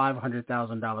it's the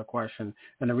 $500,000 question,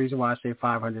 and the reason why I say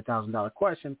 $500,000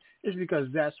 question is because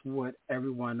that's what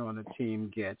everyone on the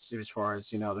team gets as far as,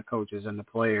 the coaches and the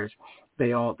players.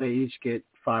 They each get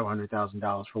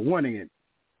 $500,000 for winning it.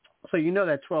 So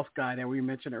that 12th guy that we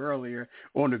mentioned earlier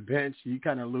on the bench, you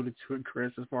kind of alluded to it,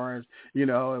 Chris, as far as,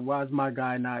 why is my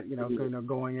guy not,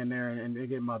 going in there and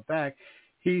getting my back?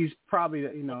 He's probably,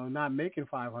 not making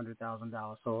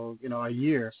 $500,000, so, a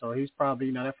year. So he's probably,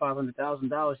 that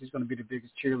 $500,000, he's going to be the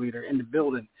biggest cheerleader in the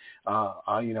building, for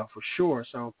sure.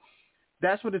 So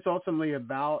that's what it's ultimately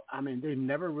about. I mean, they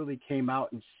never really came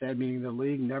out and said, meaning the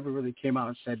league never really came out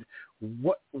and said,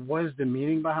 what was the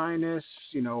meaning behind this?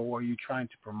 Were you trying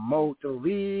to promote the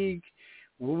league?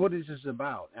 What is this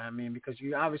about? I mean, because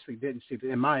you obviously didn't see,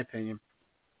 in my opinion,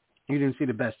 you didn't see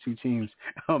the best two teams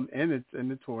in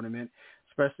the tournament,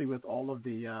 especially with all of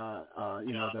the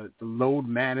the load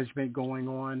management going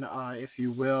on, if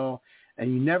you will,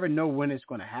 and you never know when it's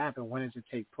going to happen, when does it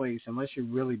take place, unless you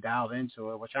really dialed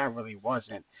into it, which I really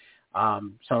wasn't.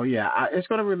 It's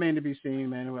going to remain to be seen,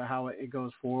 man, how it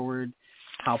goes forward,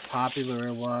 how popular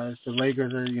it was. The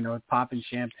Lakers are, popping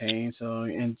champagne, so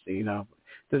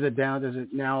does it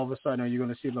now all of a sudden are you going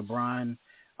to see LeBron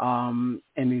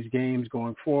in these games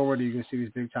going forward? You can see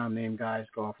these big-time name guys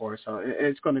going forward. So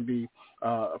it's going to be,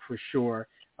 for sure,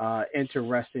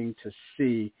 interesting to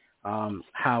see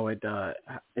how it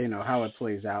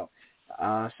plays out.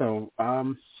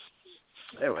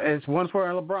 It's one for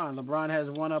LeBron. LeBron has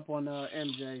one up on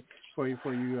MJ for you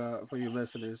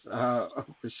listeners,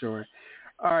 for sure.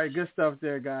 All right, good stuff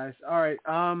there, guys. All right,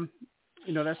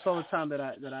 that's all the time that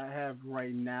I have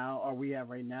right now, or we have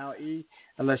right now, E.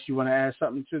 Unless you want to add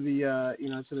something to the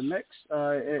to the mix,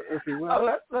 if you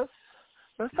will.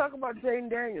 Let's talk about Jaden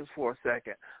Daniels for a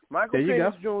second. Michael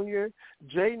Penix Jr.,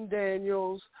 Jaden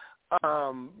Daniels,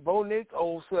 Bo Nick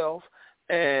Old Self,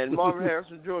 and Marvin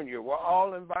Harrison Jr. were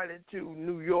all invited to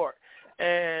New York.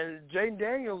 And Jaden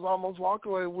Daniels almost walked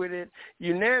away with it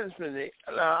unanimously.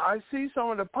 I see some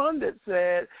of the pundits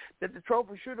said that the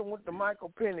trophy should have went to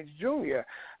Michael Penix Jr.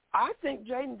 I think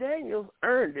Jaden Daniels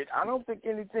earned it. I don't think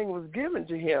anything was given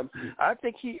to him. I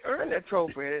think he earned that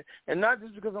trophy, and not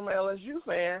just because I'm an LSU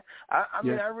fan. I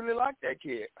mean, I really like that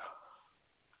kid.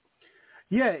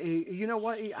 Yeah, you know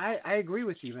what? I agree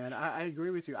with you, man. I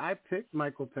agree with you. I picked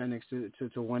Michael Penix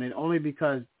to win it only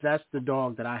because that's the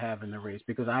dog that I have in the race,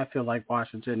 because I feel like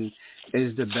Washington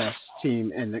is the best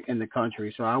team in the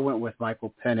country. So I went with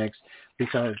Michael Penix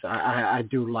because I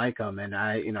do like him, and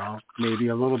maybe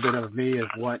a little bit of me is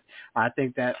what I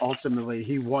think that ultimately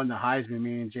he won the Heisman.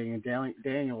 Me and Jaden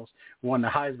Daniels won the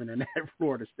Heisman in that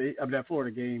Florida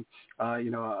game.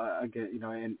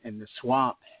 Again, in the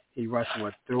swamp. He rushed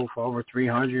threw for over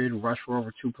 300, rushed for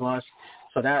over 2+.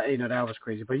 So that that was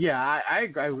crazy. But yeah, I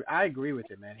agree with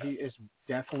it, man. He is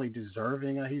definitely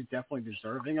deserving. He's definitely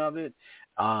deserving of it.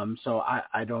 So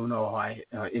I don't know why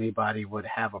anybody would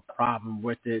have a problem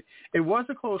with it. It was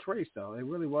a close race, though. It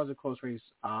really was a close race.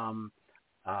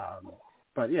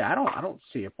 But yeah, I don't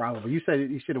see a problem. You said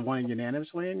he should have won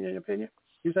unanimously, in your opinion.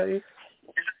 You said?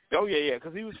 Oh yeah,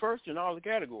 because he was first in all the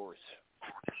categories.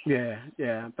 Yeah,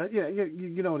 but yeah,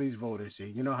 you know these voters,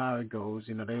 you know how it goes.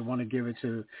 They want to give it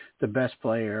to the best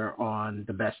player on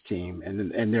the best team,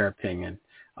 in their opinion,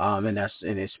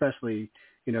 and especially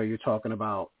you're talking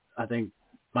about. I think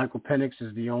Michael Penix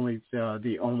is the only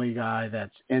guy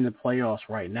that's in the playoffs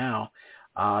right now.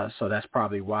 So that's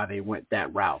probably why they went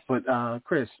that route. But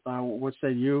Chris, what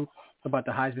say you about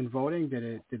the Heisman voting?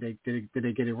 Did they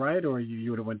get it right, or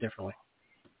you would have went differently?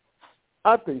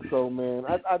 I think so, man.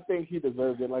 I think he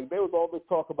deserves it. Like, there was all this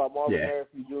talk about Marvin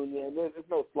Harrison Jr., and there's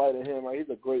no slight at him. Like, he's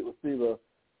a great receiver.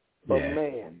 But,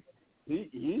 man,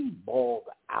 he balled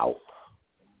out.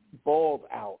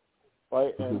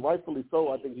 Right? And rightfully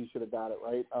so, I think he should have got it,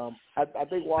 right? I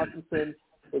think Washington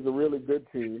is a really good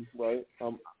team, right?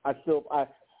 I think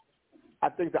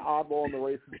the oddball in the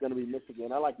race is going to be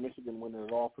Michigan. I like Michigan winning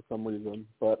it all for some reason.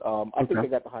 But I think they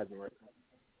got the Heisman right.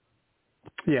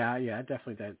 Yeah, I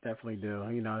definitely do.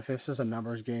 You know, if it's just a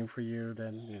numbers game for you,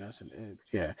 then you know,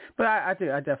 yeah. But I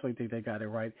definitely think they got it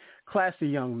right. Classy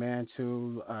young man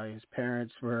too. His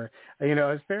parents were,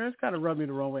 his parents kind of rubbed me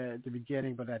the wrong way at the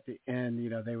beginning, but at the end,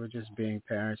 they were just being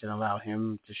parents and allowed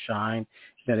him to shine.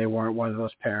 They weren't one of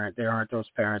those parents. They aren't those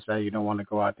parents that you don't want to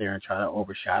go out there and try to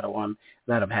overshadow him,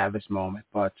 let him have his moment.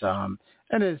 But and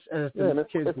as the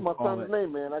kids it's my son's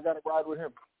name, man. I got to ride with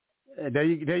him. And there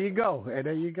you go.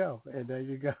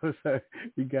 So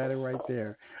you got it right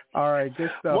there. All right, good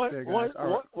stuff there, guys.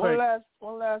 One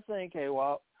last thing,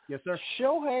 K-Walt. Yes, sir.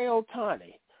 Shohei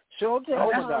Ohtani.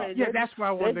 Yeah, that's where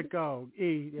I wanted to go.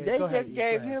 They just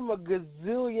gave him $1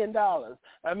 gazillion.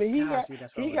 I mean,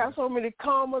 he got so many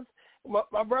commas.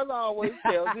 My brother always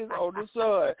tells his older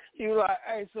son, he was like,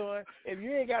 "Hey, son, if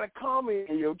you ain't got a comma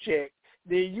in your check,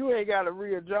 then you ain't got a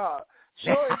real job."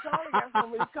 Sure, Tony got so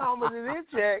many commas in his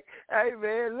check. Hey,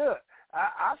 man, look,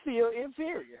 I feel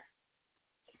inferior.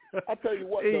 I tell you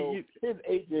what, though, his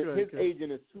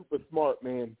agent is super smart,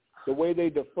 man. The way they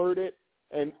deferred it,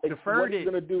 and what he's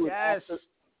going to do is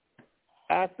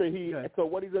so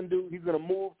what he's going to do, he's going to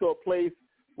move to a place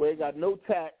where he got no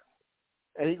tax,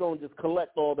 and he's going to just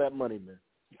collect all that money, man.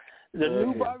 The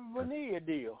new Bobby Bonilla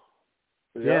deal.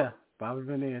 Yeah. Bobby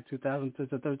Bonilla,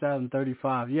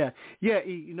 2035. Yeah.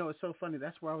 It's so funny.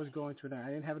 That's where I was going to now. I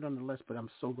didn't have it on the list, but I'm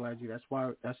so glad you. That's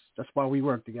why we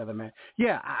work together, man.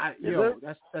 Yeah,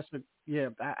 that's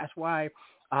why.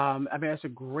 That's a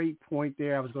greght point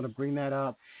there. I was going to bring that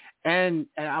up, and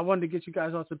I wanted to get you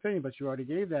guys' opinion, but you already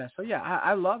gave that. So yeah,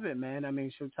 I love it, man. I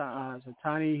mean,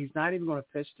 Ohtani, he's not even going to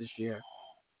pitch this year.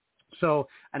 So,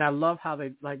 and I love how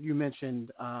they, like you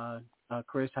mentioned,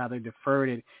 Chris, how they deferred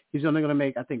it. He's only going to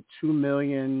make, I think, $2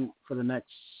 million for the next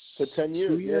 10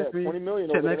 years. $20 million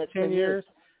over the next 10 years.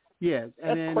 Yeah,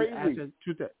 and that's crazy.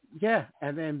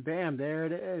 And then bam, there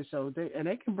it is. So they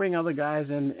can bring other guys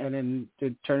in and then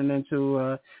to turn it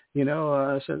into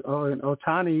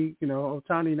Ohtani,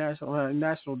 Ohtani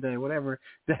National Day, whatever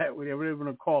they want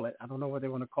to call it. I don't know what they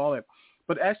want to call it,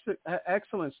 but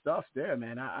excellent stuff there,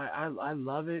 man. I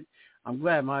love it. I'm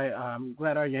glad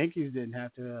our Yankees didn't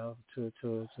have to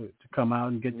come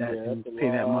out and get that and pay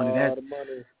that money.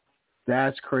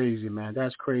 That's crazy, man.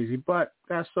 That's crazy. But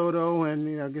got Soto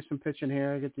and get some pitching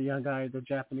here, get the young guy, the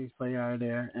Japanese player out of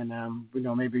there, and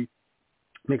maybe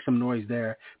make some noise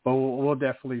there. But we'll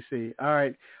definitely see. All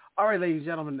right, ladies and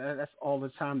gentlemen, that's all the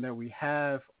time that we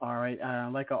have. All right,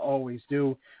 like I always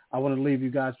do, I want to leave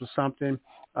you guys with something.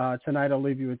 Tonight I'll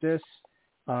leave you with this: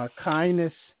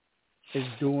 kindness is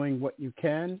doing what you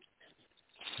can,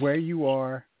 where you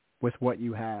are, with what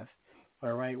you have.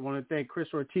 All right. I want to thank Chris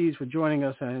Ortiz for joining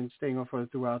us and staying on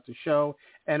throughout the show,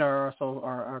 and our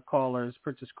callers,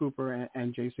 Princess Cooper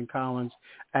and Jason Collins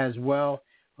as well.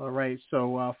 All right.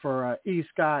 So for E.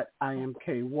 Scott, I am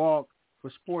K. Walk.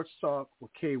 For Sports Talk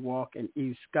with K. Walk and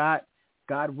E. Scott,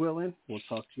 God willing, we'll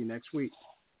talk to you next week.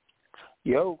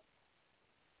 Yo.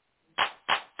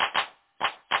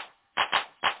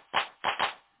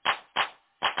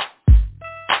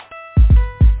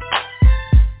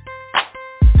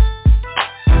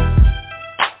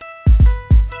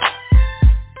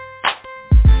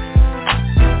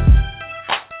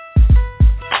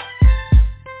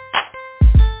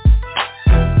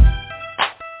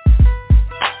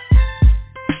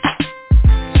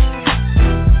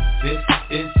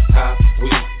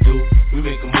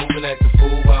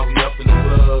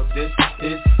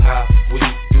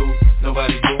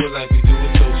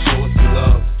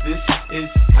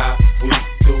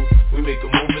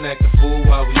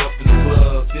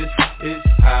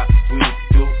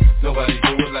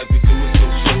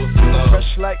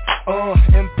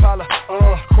 Impala,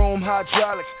 chrome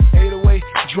hydraulics, 808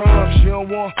 drums, you don't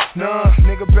want none,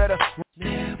 nigga better